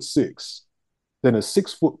 6'6", then a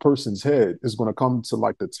 6-foot person's head is going to come to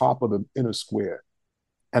like the top of the inner square.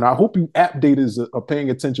 And I hope you app daters are paying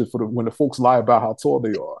attention for when the folks lie about how tall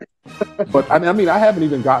they are. But I mean, I haven't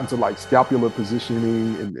even gotten to like scapular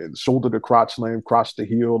positioning and shoulder to crotch length, crotch to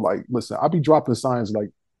heel. Like, listen, I'll be dropping signs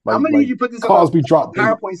like I'm gonna need you to put this on a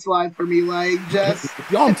PowerPoint slide for me, like just.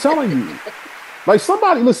 Yo, I'm telling you, like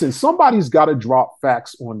somebody's got to drop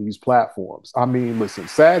facts on these platforms. I mean, listen,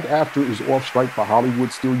 SAG-AFTRA is off strike for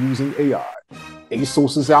Hollywood still using AI.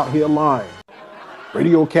 ASOS is out here lying.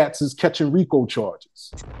 Radio Cats is catching RICO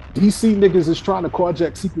charges. DC niggas is trying to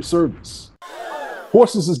carjack Secret Service.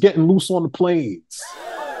 Horses is getting loose on the planes.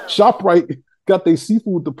 ShopRite got their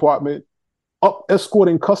seafood department up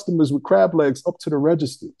escorting customers with crab legs up to the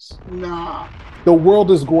registers. Nah. The world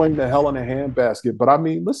is going to hell in a handbasket. But I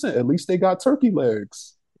mean, listen, at least they got turkey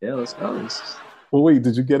legs. Yeah, let's go. Well, wait,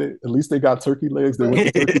 did you get it? At least they got turkey legs. They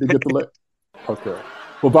went to Turkey to get the leg. Okay.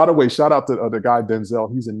 Well, by the way, shout out to the guy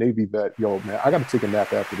Denzel. He's a Navy vet. Yo, man, I got to take a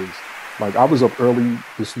nap after this. Like, I was up early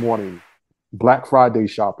this morning, Black Friday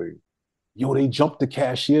shopping. Yo, they jumped the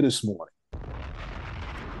cashier this morning.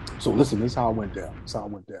 So listen, this is how it went down. This is how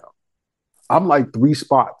it went down. I'm like 3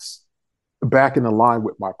 spots back in the line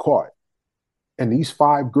with my cart. And these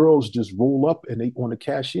 5 girls just roll up and they on the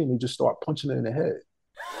cashier and they just start punching her in the head.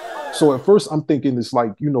 So at first I'm thinking it's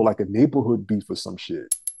like, you know, like a neighborhood beef or some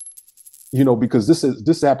shit. You know, because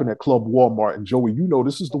this happened at Club Walmart. And Joey, you know,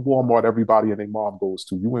 this is the Walmart everybody and their mom goes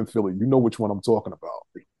to. You in Philly, you know which one I'm talking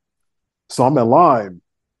about. So I'm in line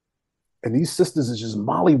and these sisters is just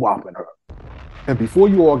mollywopping her. And before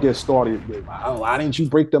you all get started, why didn't you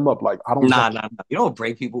break them up? Like, I don't. Nah. You don't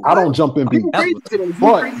break people. I don't jump in beef.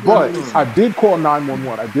 But I did call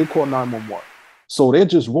 911. I did call 911. So they're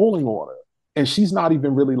just rolling on her. And she's not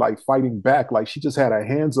even really like fighting back. Like she just had her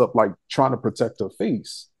hands up, like trying to protect her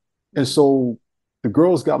face. And so the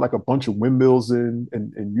girls got like a bunch of windmills in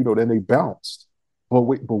and you know, then they bounced. But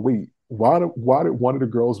wait, why did one of the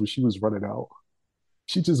girls, when she was running out,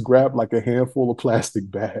 she just grabbed like a handful of plastic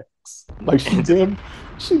bags. Like she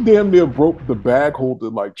damn near broke the bag holder,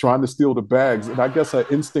 like trying to steal the bags. And I guess her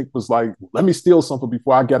instinct was like, let me steal something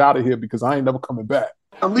before I get out of here because I ain't never coming back.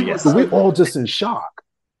 So we're all just in shock.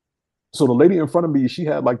 So the lady in front of me, she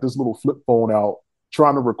had like this little flip phone out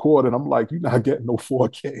trying to record. And I'm like, you're not getting no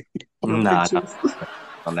 4K. Nah,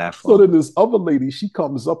 on that phone. So then this other lady, she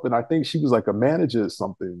comes up and I think she was like a manager or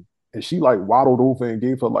something. And she like waddled over and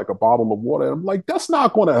gave her like a bottle of water. And I'm like, that's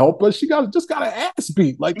not going to help us. She just got an ass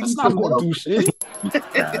beat. Like, that's not going to do shit.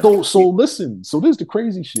 So listen. So this is the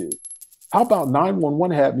crazy shit. How about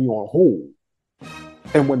 911 had me on hold?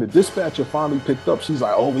 And when the dispatcher finally picked up, she's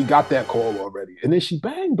like, oh, we got that call already. And then she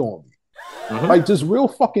banged on me. Mm-hmm. Like just real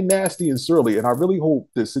fucking nasty and surly. And I really hope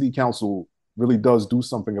the city council really does do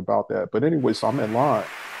something about that. But anyway, so I'm in line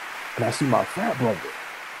and I see my frat brother.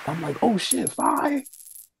 I'm like, oh shit, Khai.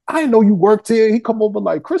 I didn't know you worked here. He come over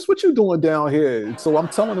like, Cris, what you doing down here? And so I'm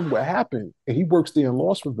telling him what happened. And he works there in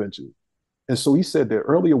loss prevention. And so he said that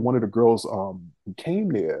earlier, one of the girls who came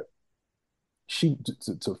there,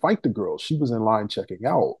 to fight the girl, she was in line checking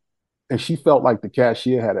out. And she felt like the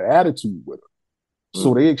cashier had an attitude with her.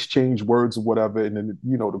 So they exchanged words or whatever. And then,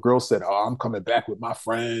 you know, the girl said, oh, I'm coming back with my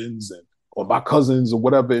friends or my cousins or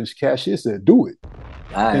whatever. And the cashier said, do it.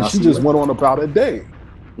 And she just went on about her day.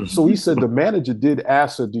 So he said the manager did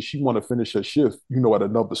ask her, did she want to finish her shift, you know, at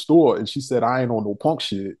another store? And she said, I ain't on no punk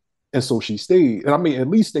shit. And so she stayed. And I mean, at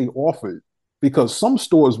least they offered, because some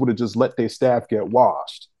stores would have just let their staff get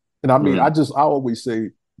washed. And I mean, I always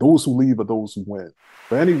say those who leave are those who win.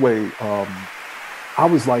 But anyway, I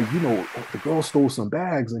was like, you know, the girl stole some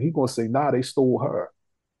bags and he gonna say, nah, they stole her.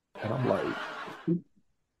 And I'm like,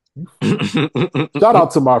 shout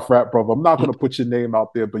out to my frat brother. I'm not going to put your name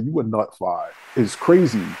out there, but you a nut five. It's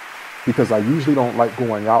crazy because I usually don't like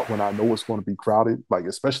going out when I know it's going to be crowded, like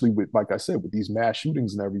especially with, like I said, with these mass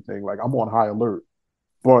shootings and everything. Like I'm on high alert.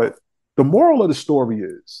 But the moral of the story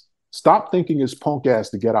is stop thinking it's punk ass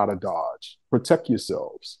to get out of Dodge. Protect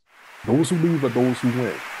yourselves. Those who leave are those who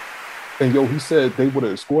win. And yo, he said they would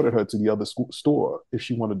have escorted her to the other store if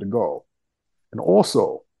she wanted to go. And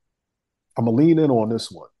also, I'm going to lean in on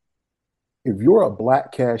this one. If you're a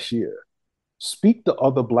black cashier, speak to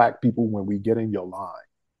other black people when we get in your line.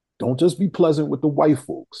 Don't just be pleasant with the white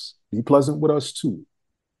folks. Be pleasant with us too.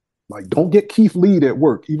 Like, don't get Keith Lead at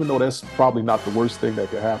work, even though that's probably not the worst thing that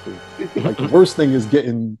could happen. Like, the worst thing is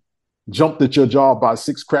getting jumped at your job by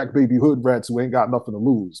 6 crack baby hood rats who ain't got nothing to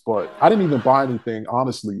lose. But I didn't even buy anything,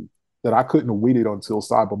 honestly, that I couldn't have waited until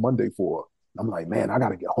Cyber Monday for. I'm like, man, I got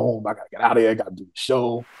to get home. I got to get out of here. I got to do the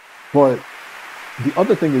show. But the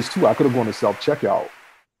other thing is, too, I could have gone to self-checkout.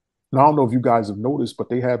 And I don't know if you guys have noticed, but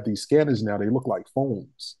they have these scanners now. They look like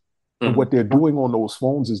phones. And what they're doing on those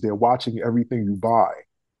phones is they're watching everything you buy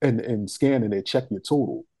and scan, and they check your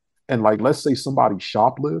total. And like, let's say somebody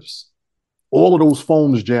shoplifts, all of those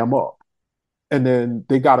phones jam up. And then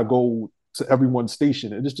they got to go to everyone's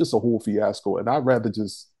station. And it's just a whole fiasco. And I'd rather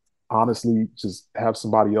just honestly just have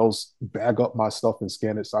somebody else bag up my stuff and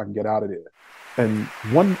scan it so I can get out of there. And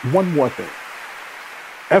one more thing.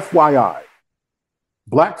 FYI,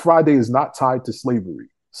 Black Friday is not tied to slavery.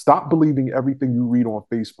 Stop believing everything you read on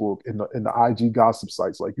Facebook and the IG gossip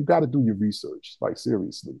sites. Like, you got to do your research, like,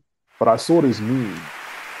 seriously. But I saw this meme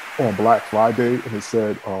on Black Friday, and it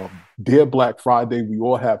said, dear Black Friday, we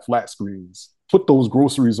all have flat screens. Put those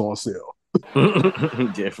groceries on sale.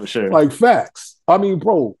 Yeah, for sure. Like, facts. I mean,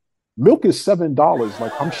 bro, milk is $7.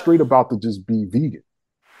 Like, I'm straight about to just be vegan.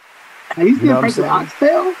 Have you seen the price of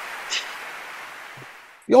oxtail?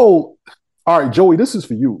 Yo, all right, Joey, this is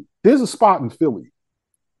for you. There's a spot in Philly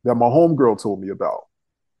that my homegirl told me about.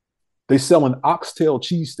 They sell an oxtail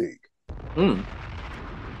cheesesteak. Mm.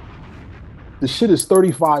 The shit is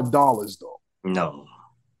 $35 though. No,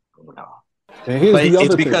 no. And here's But the it's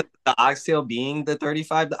other because thing. the oxtail being the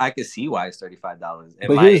 35. I could see why it's $35. It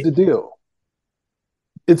But here's might. the deal.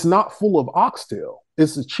 It's not full of oxtail.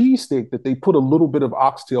 It's a cheesesteak that they put a little bit of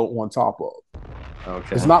oxtail on top of.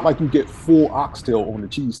 It's Okay. not like you get full oxtail on the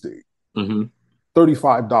cheesesteak. Mm-hmm.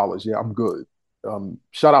 $35. Yeah, I'm good.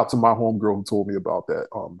 Shout out to my homegirl who told me about that.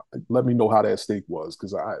 Let me know how that steak was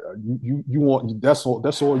because you want that's all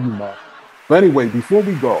you, man. But anyway, before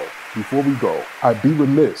we go, I'd be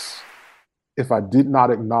remiss if I did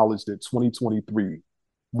not acknowledge that 2023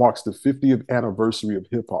 marks the 50th anniversary of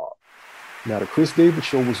hip hop. Now, the Chris David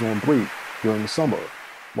show was on break during the summer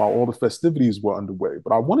while all the festivities were underway.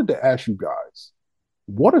 But I wanted to ask you guys,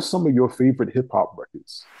 what are some of your favorite hip hop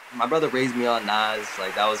records? My brother raised me on Nas.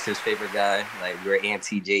 Like, that was his favorite guy. Like, we were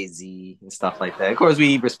anti Jay-Z and stuff like that. Of course,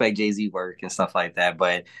 we respect Jay-Z work and stuff like that.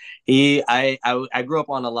 But I grew up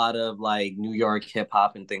on a lot of like New York hip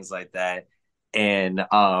hop and things like that. And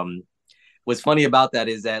what's funny about that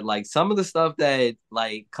is that like some of the stuff that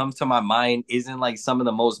like comes to my mind isn't like some of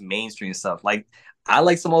the most mainstream stuff. Like, I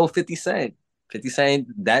like some old 50 Cent. 50 Cent,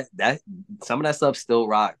 that some of that stuff still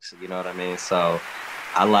rocks. You know what I mean? So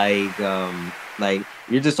I like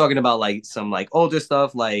you're just talking about like some like older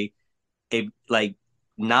stuff, like it like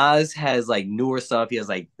Nas has like newer stuff. He has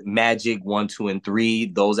like Magic 1, 2, and 3.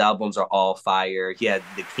 Those albums are all fire. He had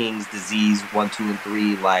the King's Disease 1, 2, and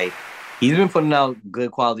 3. Like, he's been putting out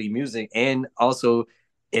good quality music, and also,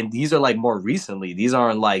 and these are like more recently. These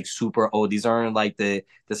aren't like super old. These aren't like this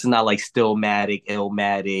is not like Stillmatic,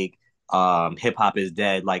 Illmatic, hip hop is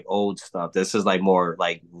dead, like old stuff. This is like more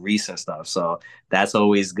like recent stuff. So that's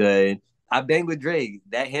always good. I bang with Drake.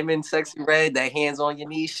 That him and Sexy Red, that hands on your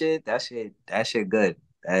knee shit, that shit good.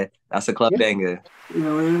 That's a club Yeah. banger. You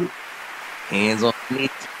know, Hands on your knee,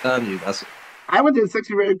 that's I went to a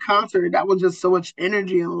 60 Red concert. That was just so much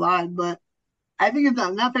energy and live. But I think it's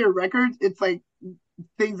not favorite records. It's like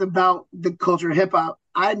things about the culture of hip hop.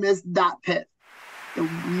 I miss Dot Pit, the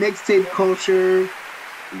mixtape culture,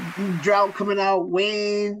 Drought coming out,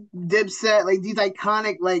 Wayne, Dipset, like these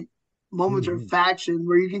iconic like moments or Mm-hmm. factions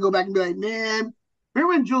where you can go back and be like, man,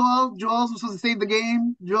 remember when Joel was supposed to save the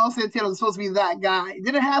game? Joel Santana was supposed to be that guy. It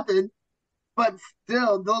didn't happen, but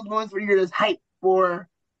still, those moments where you're just hyped for,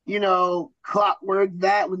 Clockwork,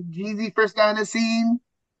 that when Jeezy first got in the scene,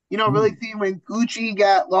 really seeing when Gucci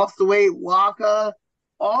got lost the weight, Waka,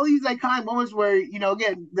 all these iconic moments where,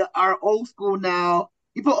 again, our old school now,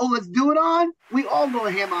 you put, oh, let's do it on, we all go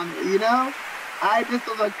ham on it. I just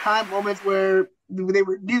those iconic moments where they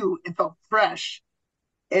were new and felt fresh.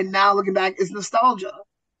 And now looking back, it's nostalgia,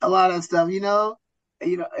 a lot of stuff,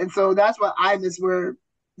 and so that's what I miss where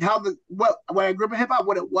how the what when I grew up in hip hop,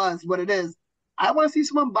 what it was, what it is. I want to see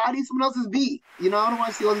someone body someone else's beat. I don't want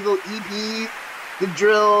to see all these little EPs, the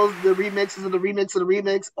drills, the remixes of the remix of the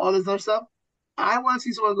remix, all this other stuff. I want to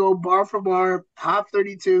see someone go bar for bar, top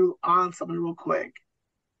 32 on something real quick.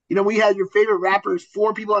 We had your favorite rappers,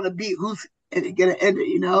 4 people on the beat, who's gonna end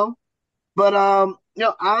it. But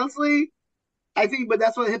honestly, I think, but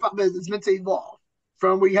that's what hip hop is. It's meant to evolve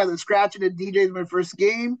from where you have the scratching and DJs in my first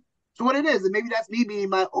game to what it is. And maybe that's me being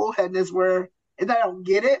my old headness where if I don't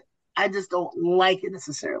get it, I just don't like it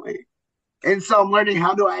necessarily. And so I'm learning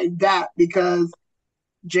how do I adapt because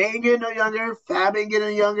Jay ain't getting no younger, Fab ain't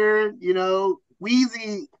getting younger,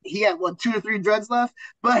 Weezy, he had what, 2 or 3 dreads left,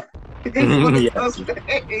 but it's one of those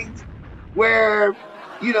yes. things where,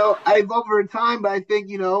 I evolve over time, but I think,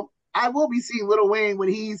 I will be seeing Lil Wayne when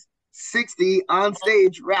he's 60 on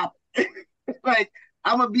stage rapping. Like,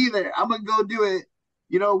 I'm gonna be there. I'm gonna go do it.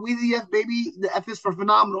 Weezy F baby, the F is for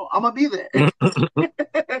phenomenal. I'm gonna be there.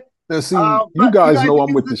 Now, see, you But guys I know think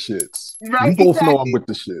I'm with the it's shits. We right, both know I'm exactly. with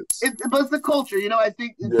the shits. But it's the culture. I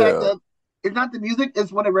think in fact Yeah, that it's not the music,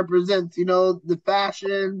 it's what it represents. The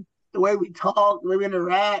fashion, the way we talk, the way we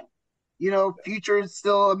interact. Future is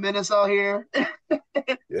still a menace out here. yeah,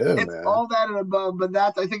 It's man. all that and above, but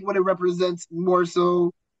that's I think what it represents more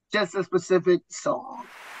so just a specific song.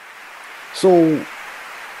 So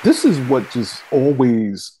this is what just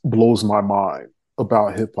always blows my mind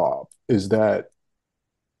about hip hop is that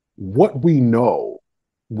what we know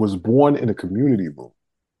was born in a community room.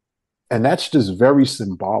 And that's just very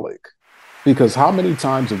symbolic because how many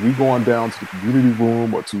times have we gone down to the community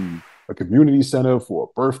room or to a community center for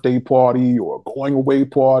a birthday party or a going away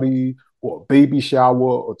party or a baby shower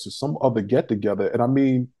or to some other get together? And I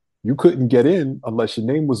mean, you couldn't get in unless your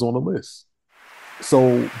name was on the list.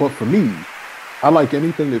 So, but for me, I like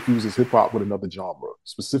anything that fuses hip hop with another genre,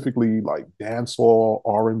 specifically like dancehall,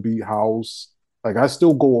 R&B, house. Like I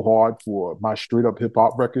still go hard for my straight up hip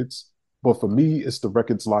hop records, but for me, it's the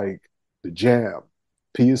records like The Jam,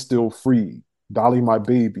 P is Still Free, Dolly My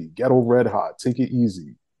Baby, Ghetto Red Hot, Take It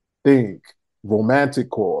Easy, Think, Romantic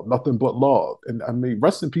Core, Nothing But Love. And I mean,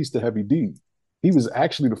 rest in peace to Heavy D. He was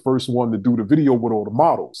actually the first one to do the video with all the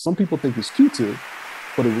models. Some people think it's Q-Tip,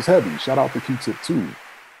 but it was Heavy. Shout out to Q-Tip too.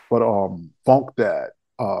 But Funk That,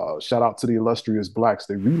 shout out to the illustrious blacks.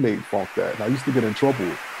 They remade Funk That. And I used to get in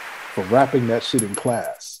trouble for rapping that shit in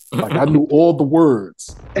class. Like I knew all the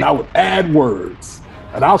words and I would add words.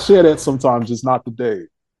 And I'll share that sometimes, just not today.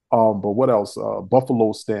 But what else?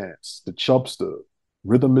 Buffalo Stance, The Chubster,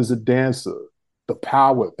 Rhythm is a Dancer, The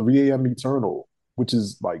Power, 3 a.m. Eternal, which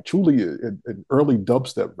is like truly an early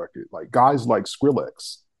dubstep record. Like guys like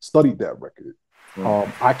Skrillex studied that record.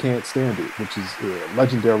 I Can't Stand It, which is a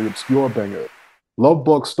legendary obscure banger. Love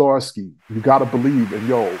Bug Starsky, You Gotta Believe. And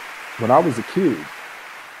yo, when I was a kid,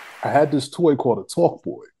 I had this toy called a Talk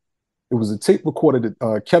Boy. It was a tape recorder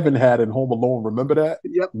that Kevin had in Home Alone. Remember that?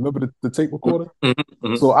 Yep. Remember the tape recorder?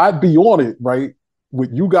 So I'd be on it, right,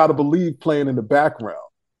 with You Gotta Believe playing in the background.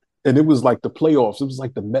 And it was like the playoffs. It was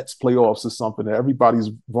like the Mets playoffs or something. And everybody's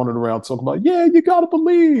running around talking about, yeah, you gotta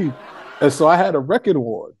believe. And so I had a record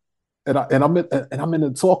on. I'm in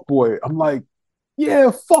the Talk Boy. I'm like,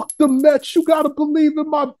 yeah, fuck the Mets. You gotta believe in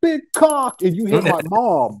my big cock. And you hear my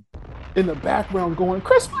mom in the background going,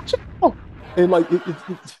 Chris, watch out. And like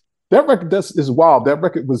that record is wild. That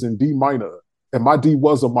record was in D minor, and my D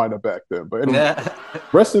was a minor back then. But anyway,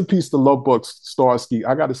 rest in peace to Love Bug Starsky.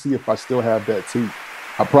 I got to see if I still have that tape.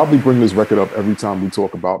 I probably bring this record up every time we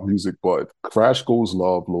talk about music, but Crash Goes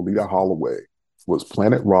Love, Lolita Holloway was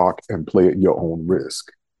Planet Rock and Play at Your Own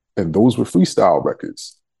Risk. And those were freestyle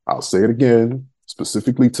records. I'll say it again,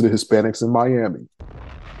 specifically to the Hispanics in Miami.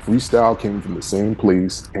 Freestyle came from the same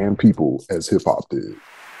place and people as hip hop did.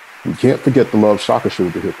 We can't forget the love Shaka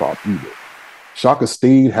showed to hip hop either. Shaka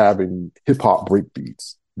stayed having hip hop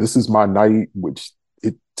breakbeats. This Is My Night, which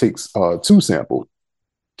it takes two samples.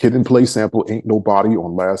 Kid and Play sample Ain't Nobody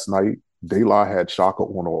on Last Night. De La had Shaka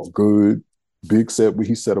on All Good. Big said what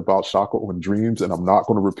he said about Shaka on Dreams, and I'm not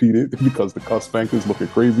going to repeat it because the cuss banker's looking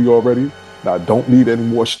crazy already. Now I don't need any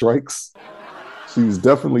more strikes. She was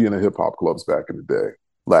definitely in the hip hop clubs back in the day,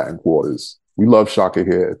 Latin Quarters. We love Shaka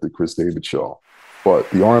here at the Chris David Show, but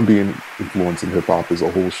the R&B influence in hip hop is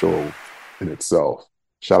a whole show in itself.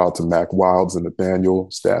 Shout out to Mac Wilds and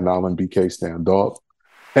Nathaniel, Staten Island BK Stand Up.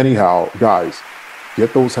 Anyhow, guys,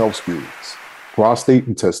 get those health screens, prostate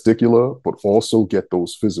and testicular, but also get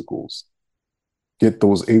those physicals. Get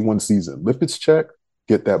those A1Cs and lipids checked,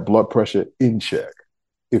 get that blood pressure in check.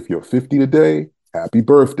 If you're 50 today, happy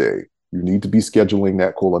birthday. You need to be scheduling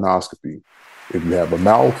that colonoscopy. If you have a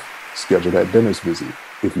mouth, schedule that dentist visit.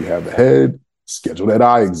 If you have a head, schedule that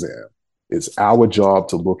eye exam. It's our job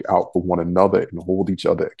to look out for one another and hold each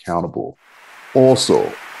other accountable.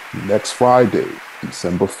 Also, next Friday,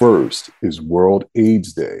 December 1st, is World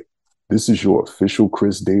AIDS Day. This is your official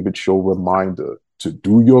Chris David Show reminder to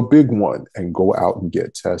do your big one and go out and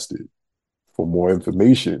get tested. For more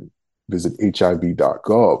information, visit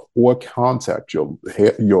hiv.gov or contact your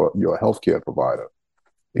healthcare provider.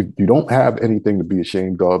 If you don't have anything to be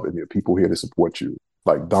ashamed of and there are people here to support you,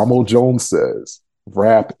 like Domo Jones says,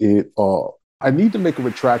 wrap it up. I need to make a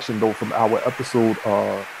retraction, though, from our episode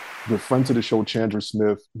with friend to the show, Chandra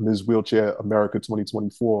Smith, Ms. Wheelchair America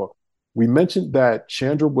 2024. We mentioned that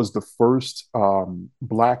Chandra was the first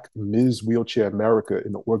Black Ms. Wheelchair America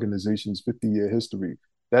in the organization's 50-year history.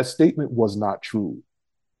 That statement was not true.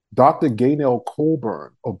 Dr. Gaynell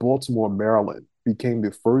Colburn of Baltimore, Maryland, became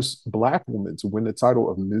the first Black woman to win the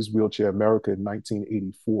title of Ms. Wheelchair America in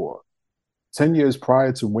 1984. 10 years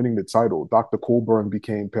prior to winning the title, Dr. Colburn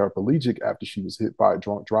became paraplegic after she was hit by a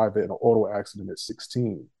drunk driver in an auto accident at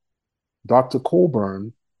 16. Dr.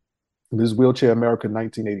 Colburn, Ms. Wheelchair America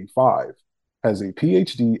 1985, has a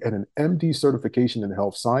PhD and an MD certification in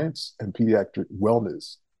health science and pediatric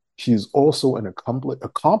wellness. She is also an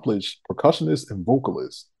accomplished percussionist and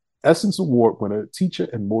vocalist, Essence Award winner, teacher,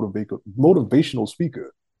 and motivational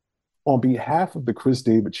speaker. On behalf of the Chris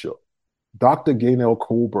David Show, Dr. Gaynell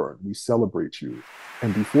Colburn, we celebrate you.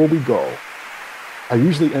 And before we go, I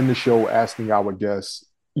usually end the show asking our guests,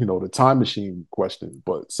 the time machine question.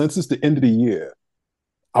 But since it's the end of the year,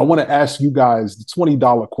 I want to ask you guys the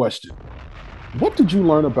 $20 question. What did you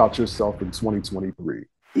learn about yourself in 2023?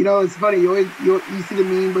 It's funny. You see the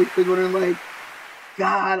meme where people are like,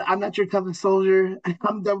 God, I'm not your toughest soldier.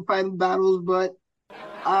 I'm done fighting battles. But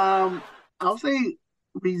I'll say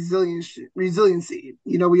resiliency.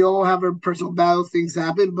 You know, we all have our personal battles, things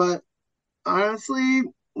happen, but honestly,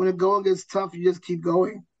 when the going gets tough, you just keep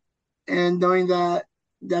going. And knowing that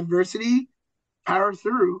diversity, power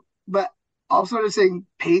through, but also just saying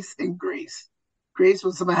pace and grace. Grace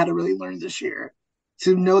was something I had to really learn this year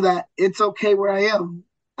to know that it's okay where I am.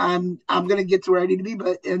 I'm gonna get to where I need to be,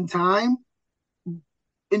 but in time,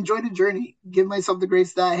 enjoy the journey. Give myself the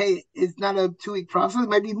grace that hey, it's not a 2 week process, it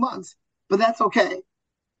might be months, but that's okay.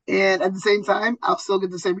 And at the same time, I'll still get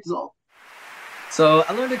the same result. So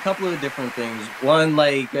I learned a couple of different things. One,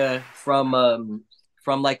 like from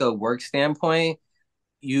like a work standpoint,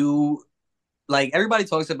 you like everybody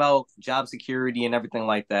talks about job security and everything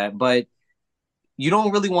like that, but you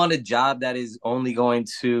don't really want a job that is only going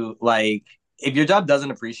to like if your job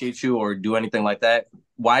doesn't appreciate you or do anything like that,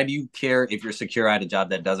 why do you care if you're secure at a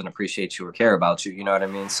job that doesn't appreciate you or care about you? You know what I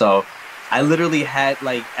mean? So I literally had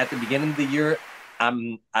like at the beginning of the year,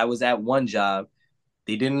 I was at one job.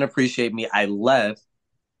 They didn't appreciate me. I left.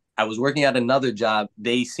 I was working at another job.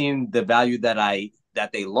 They seen the value that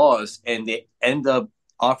they lost, and they end up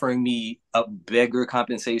offering me a bigger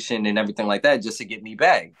compensation and everything like that just to get me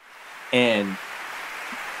back. And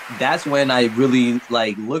that's when I really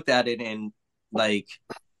like looked at it and like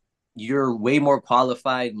you're way more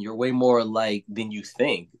qualified and you're way more like than you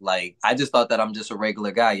think. Like I just thought that I'm just a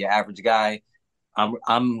regular guy, your average guy.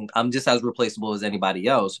 I'm just as replaceable as anybody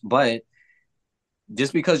else. But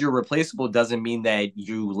just because you're replaceable doesn't mean that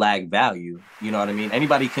you lack value. You know what I mean?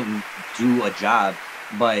 Anybody can do a job,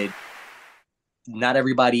 but not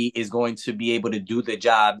everybody is going to be able to do the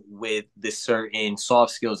job with the certain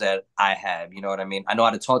soft skills that I have. You know what I mean? I know how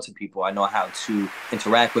to talk to people. I know how to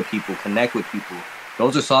interact with people, connect with people.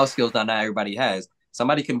 Those are soft skills that not everybody has.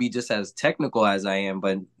 Somebody can be just as technical as I am,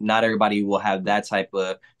 but not everybody will have that type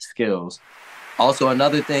of skills. Also,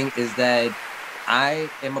 another thing is that I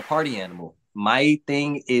am a party animal. My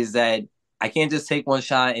thing is that I can't just take one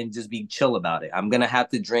shot and just be chill about it. I'm gonna have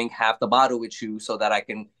to drink half the bottle with you so that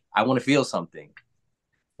I want to feel something.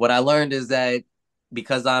 What I learned is that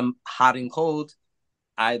because I'm hot and cold,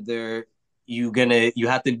 either you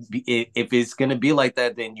have to be if it's gonna be like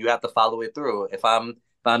that, then you have to follow it through. If I'm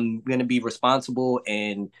gonna be responsible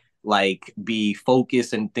and like be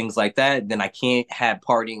focused and things like that, then I can't have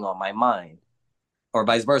partying on my mind. Or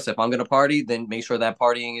vice versa. If I'm gonna party, then make sure that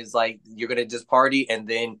partying is like you're gonna just party and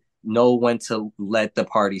then know when to let the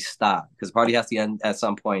party stop because party has to end at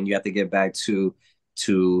some point. You have to get back to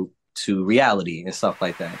reality and stuff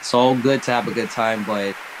like that. It's all good to have a good time,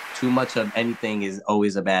 but too much of anything is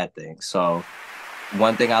always a bad thing. So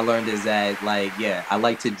one thing I learned is that like yeah, I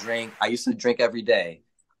like to drink. I used to drink every day.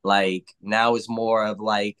 Like now it's more of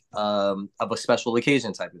a special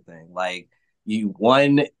occasion type of thing. Like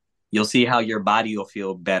you'll see how your body will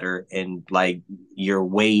feel better and like your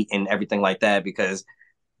weight and everything like that because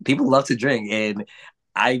people love to drink and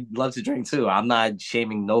I love to drink too. I'm not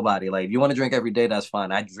shaming nobody. Like if you want to drink every day, that's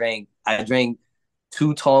fine. I drank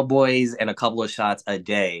two tall boys and a couple of shots a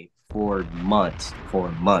day for months.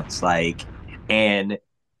 Like and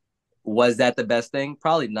was that the best thing?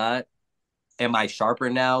 Probably not. Am I sharper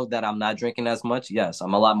now that I'm not drinking as much? Yes,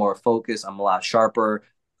 I'm a lot more focused. I'm a lot sharper.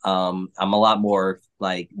 I'm a lot more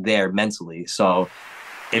like there mentally. So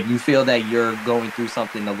if you feel that you're going through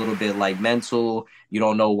something a little bit like mental, you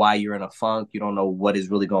don't know why you're in a funk, you don't know what is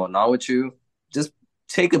really going on with you, just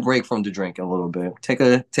take a break from the drinking a little bit. Take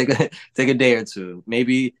a day or two.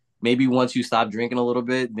 Maybe once you stop drinking a little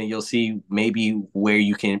bit, then you'll see maybe where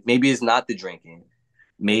you can maybe it's not the drinking.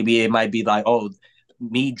 Maybe it might be like, oh,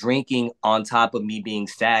 me drinking on top of me being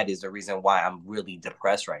sad is the reason why I'm really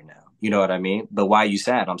depressed right now. You know what I mean? But why are you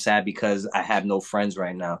sad? I'm sad because I have no friends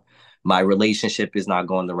right now. My relationship is not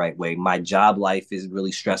going the right way. My job life is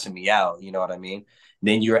really stressing me out. You know what I mean?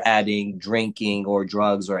 Then you're adding drinking or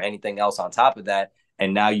drugs or anything else on top of that.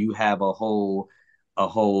 And now you have a whole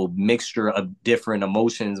mixture of different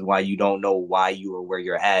emotions why you don't know why you are where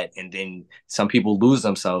you're at. And then some people lose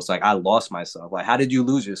themselves. Like I lost myself. Like, how did you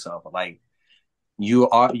lose yourself? Like you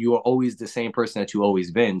are always the same person that you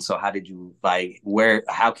always been. So how did you like where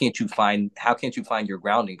how can't you find your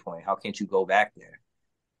grounding point? How can't you go back there?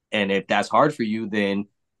 And if that's hard for you, then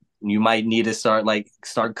you might need to start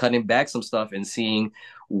cutting back some stuff and seeing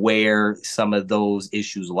where some of those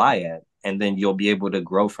issues lie at. And then you'll be able to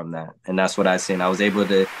grow from that. And that's what I seen. I was able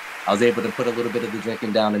to put a little bit of the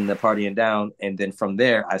drinking down and the partying down. And then from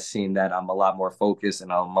there I seen that I'm a lot more focused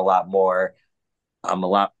and I'm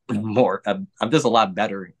just a lot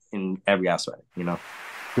better in every aspect, you know?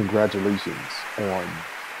 Congratulations on,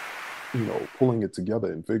 pulling it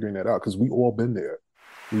together and figuring that out because we all been there.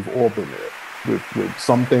 We've all been there. with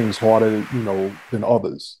some things harder, than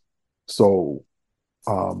others. So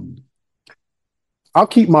I'll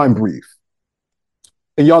keep mine brief.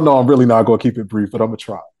 And y'all know I'm really not going to keep it brief, but I'm going to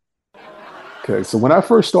try. Okay, so when I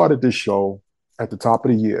first started this show at the top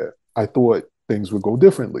of the year, I thought things would go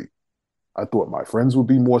differently. I thought my friends would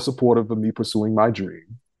be more supportive of me pursuing my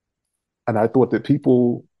dream. And I thought that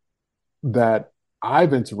people that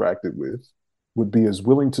I've interacted with would be as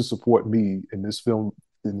willing to support me in this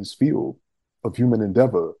field of human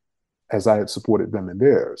endeavor as I had supported them in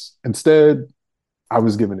theirs. Instead, I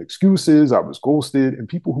was given excuses, I was ghosted, and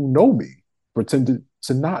people who know me pretended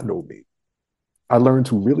to not know me. I learned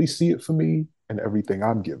to really see it for me and everything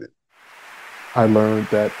I'm given. I learned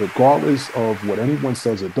that regardless of what anyone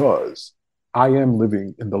says or does, I am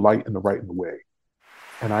living in the light and the right and the way.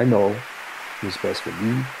 And I know what's best for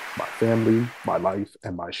me, my family, my life,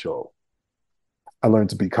 and my show. I learned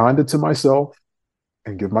to be kinder to myself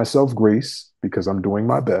and give myself grace because I'm doing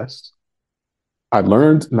my best. I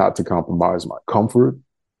learned not to compromise my comfort.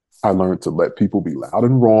 I learned to let people be loud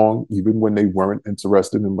and wrong, even when they weren't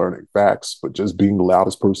interested in learning facts, but just being the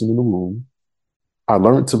loudest person in the room. I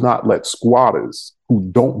learned to not let squatters who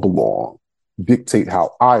don't belong dictate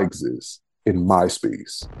how I exist in my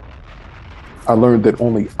space. I learned that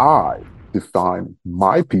only I define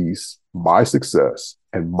my peace, my success,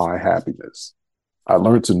 and my happiness. I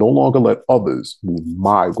learned to no longer let others move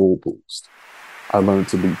my goalpost. I learned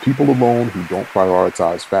to leave people alone who don't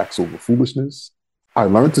prioritize facts over foolishness. I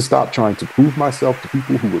learned to stop trying to prove myself to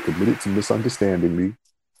people who were committed to misunderstanding me.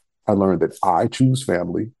 I learned that I choose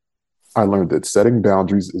family. I learned that setting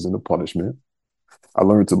boundaries isn't a punishment. I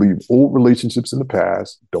learned to leave old relationships in the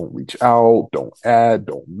past. Don't reach out, don't add,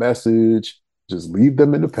 don't message. Just leave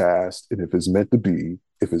them in the past. And if it's meant to be,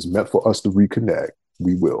 if it's meant for us to reconnect,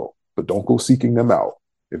 we will. But don't go seeking them out.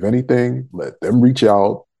 If anything, let them reach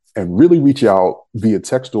out and really reach out via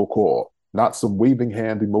text or call, not some waving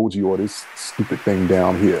hand emoji or this stupid thing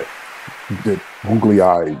down here, that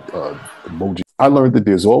googly-eyed emoji. I learned that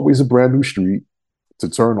there's always a brand new street to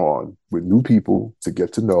turn on with new people to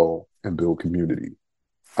get to know and build community.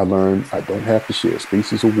 I learned I don't have to share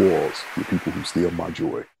spaces or walls with people who steal my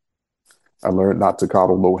joy. I learned not to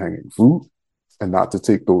coddle low-hanging fruit and not to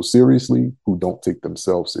take those seriously who don't take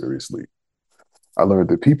themselves seriously. I learned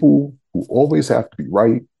that people who always have to be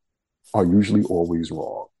right are usually always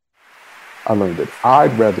wrong. I learned that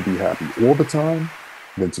I'd rather be happy all the time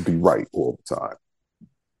than to be right all the time.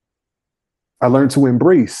 I learned to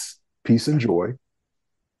embrace peace and joy,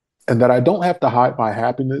 and that I don't have to hide my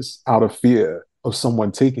happiness out of fear of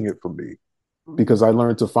someone taking it from me, because I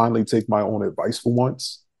learned to finally take my own advice for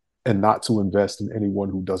once and not to invest in anyone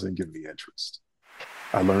who doesn't give me interest.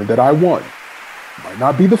 I learned that I won. Might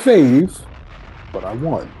not be the fave, but I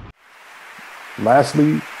won.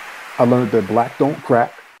 Lastly, I learned that black don't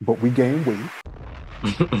crack, but we gain weight.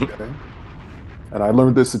 Okay? And I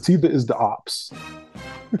learned that sativa is the ops.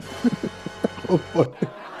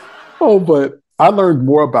 but I learned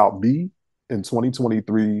more about me in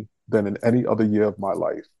 2023 than in any other year of my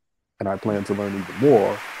life. And I plan to learn even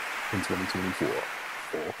more in 2024.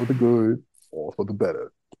 All for the good, all for the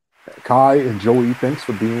better. And Khai and Joey, thanks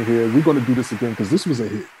for being here. We're going to do this again because this was a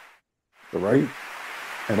hit. All right?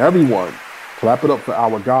 And everyone, clap it up for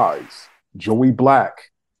our guys. Joey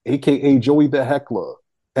Black, a.k.a. Joey the Heckler,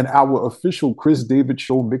 and our official Cris David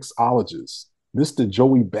Show mixologist, Mr.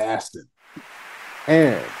 Joey Baston.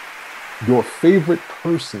 And your favorite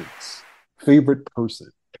person,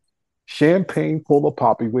 Champagne Cola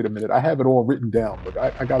Poppy. Wait a minute, I have it all written down. Look,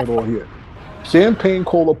 I got it all here. Champagne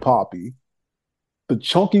Cola Poppy, the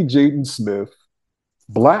Chunky Jaden Smith,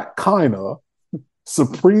 Black Kina,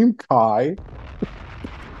 Supreme Khai,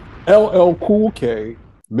 LL Cool K,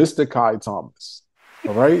 Mr. Khai Thomas.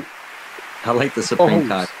 All right? I like the Supreme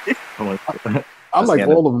Khai. I like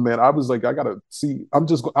all of them, man. I was like, I gotta see. I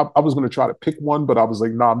was gonna try to pick one, but I was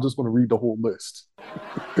like, nah, I'm just gonna read the whole list.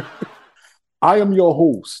 I am your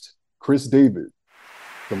host, Cris David,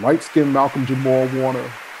 the light-skinned Malcolm Jamal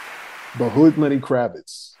Warner, the hood Lenny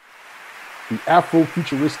Kravitz, the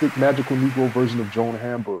Afro-futuristic magical Negro version of Joan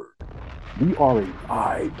Hamburg. We are a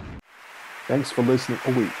vibe. Thanks for listening.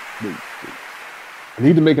 Oh, wait. I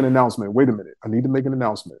need to make an announcement. Wait a minute. I need to make an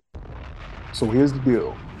announcement. So here's the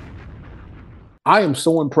deal. I am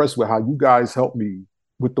so impressed with how you guys helped me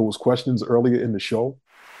with those questions earlier in the show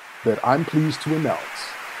that I'm pleased to announce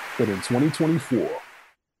that in 2024,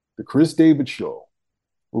 the Cris David Show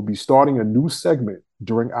will be starting a new segment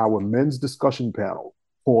during our men's discussion panel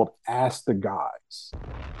called Ask the Guys.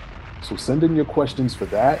 So send in your questions for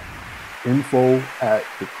that.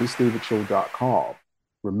 info@thecrisdavidshow.com.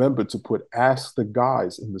 Remember to put Ask the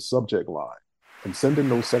Guys in the subject line. and send in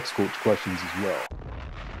those sex coach questions as well.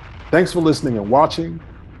 Thanks for listening and watching.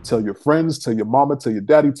 Tell your friends, tell your mama, tell your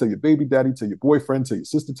daddy, tell your baby daddy, tell your boyfriend, tell your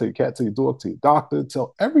sister, tell your cat, tell your dog, tell your doctor,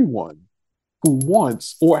 tell everyone who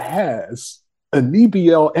wants or has an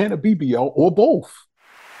EBL and a BBL or both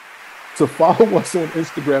to follow us on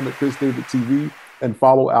Instagram at Chris David TV and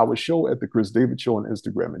follow our show at The Chris David Show on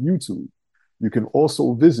Instagram and YouTube. You can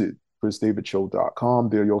also visit chrisdavidshow.com.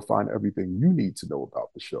 There you'll find everything you need to know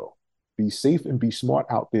about the show. Be safe and be smart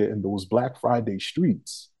out there in those Black Friday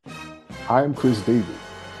streets. I am Chris David,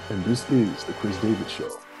 and this is The Chris David Show.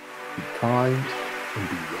 Be kind and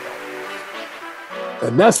be well.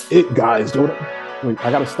 And that's it, guys. Wait,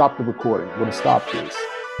 I got to stop the recording. I'm going to stop this.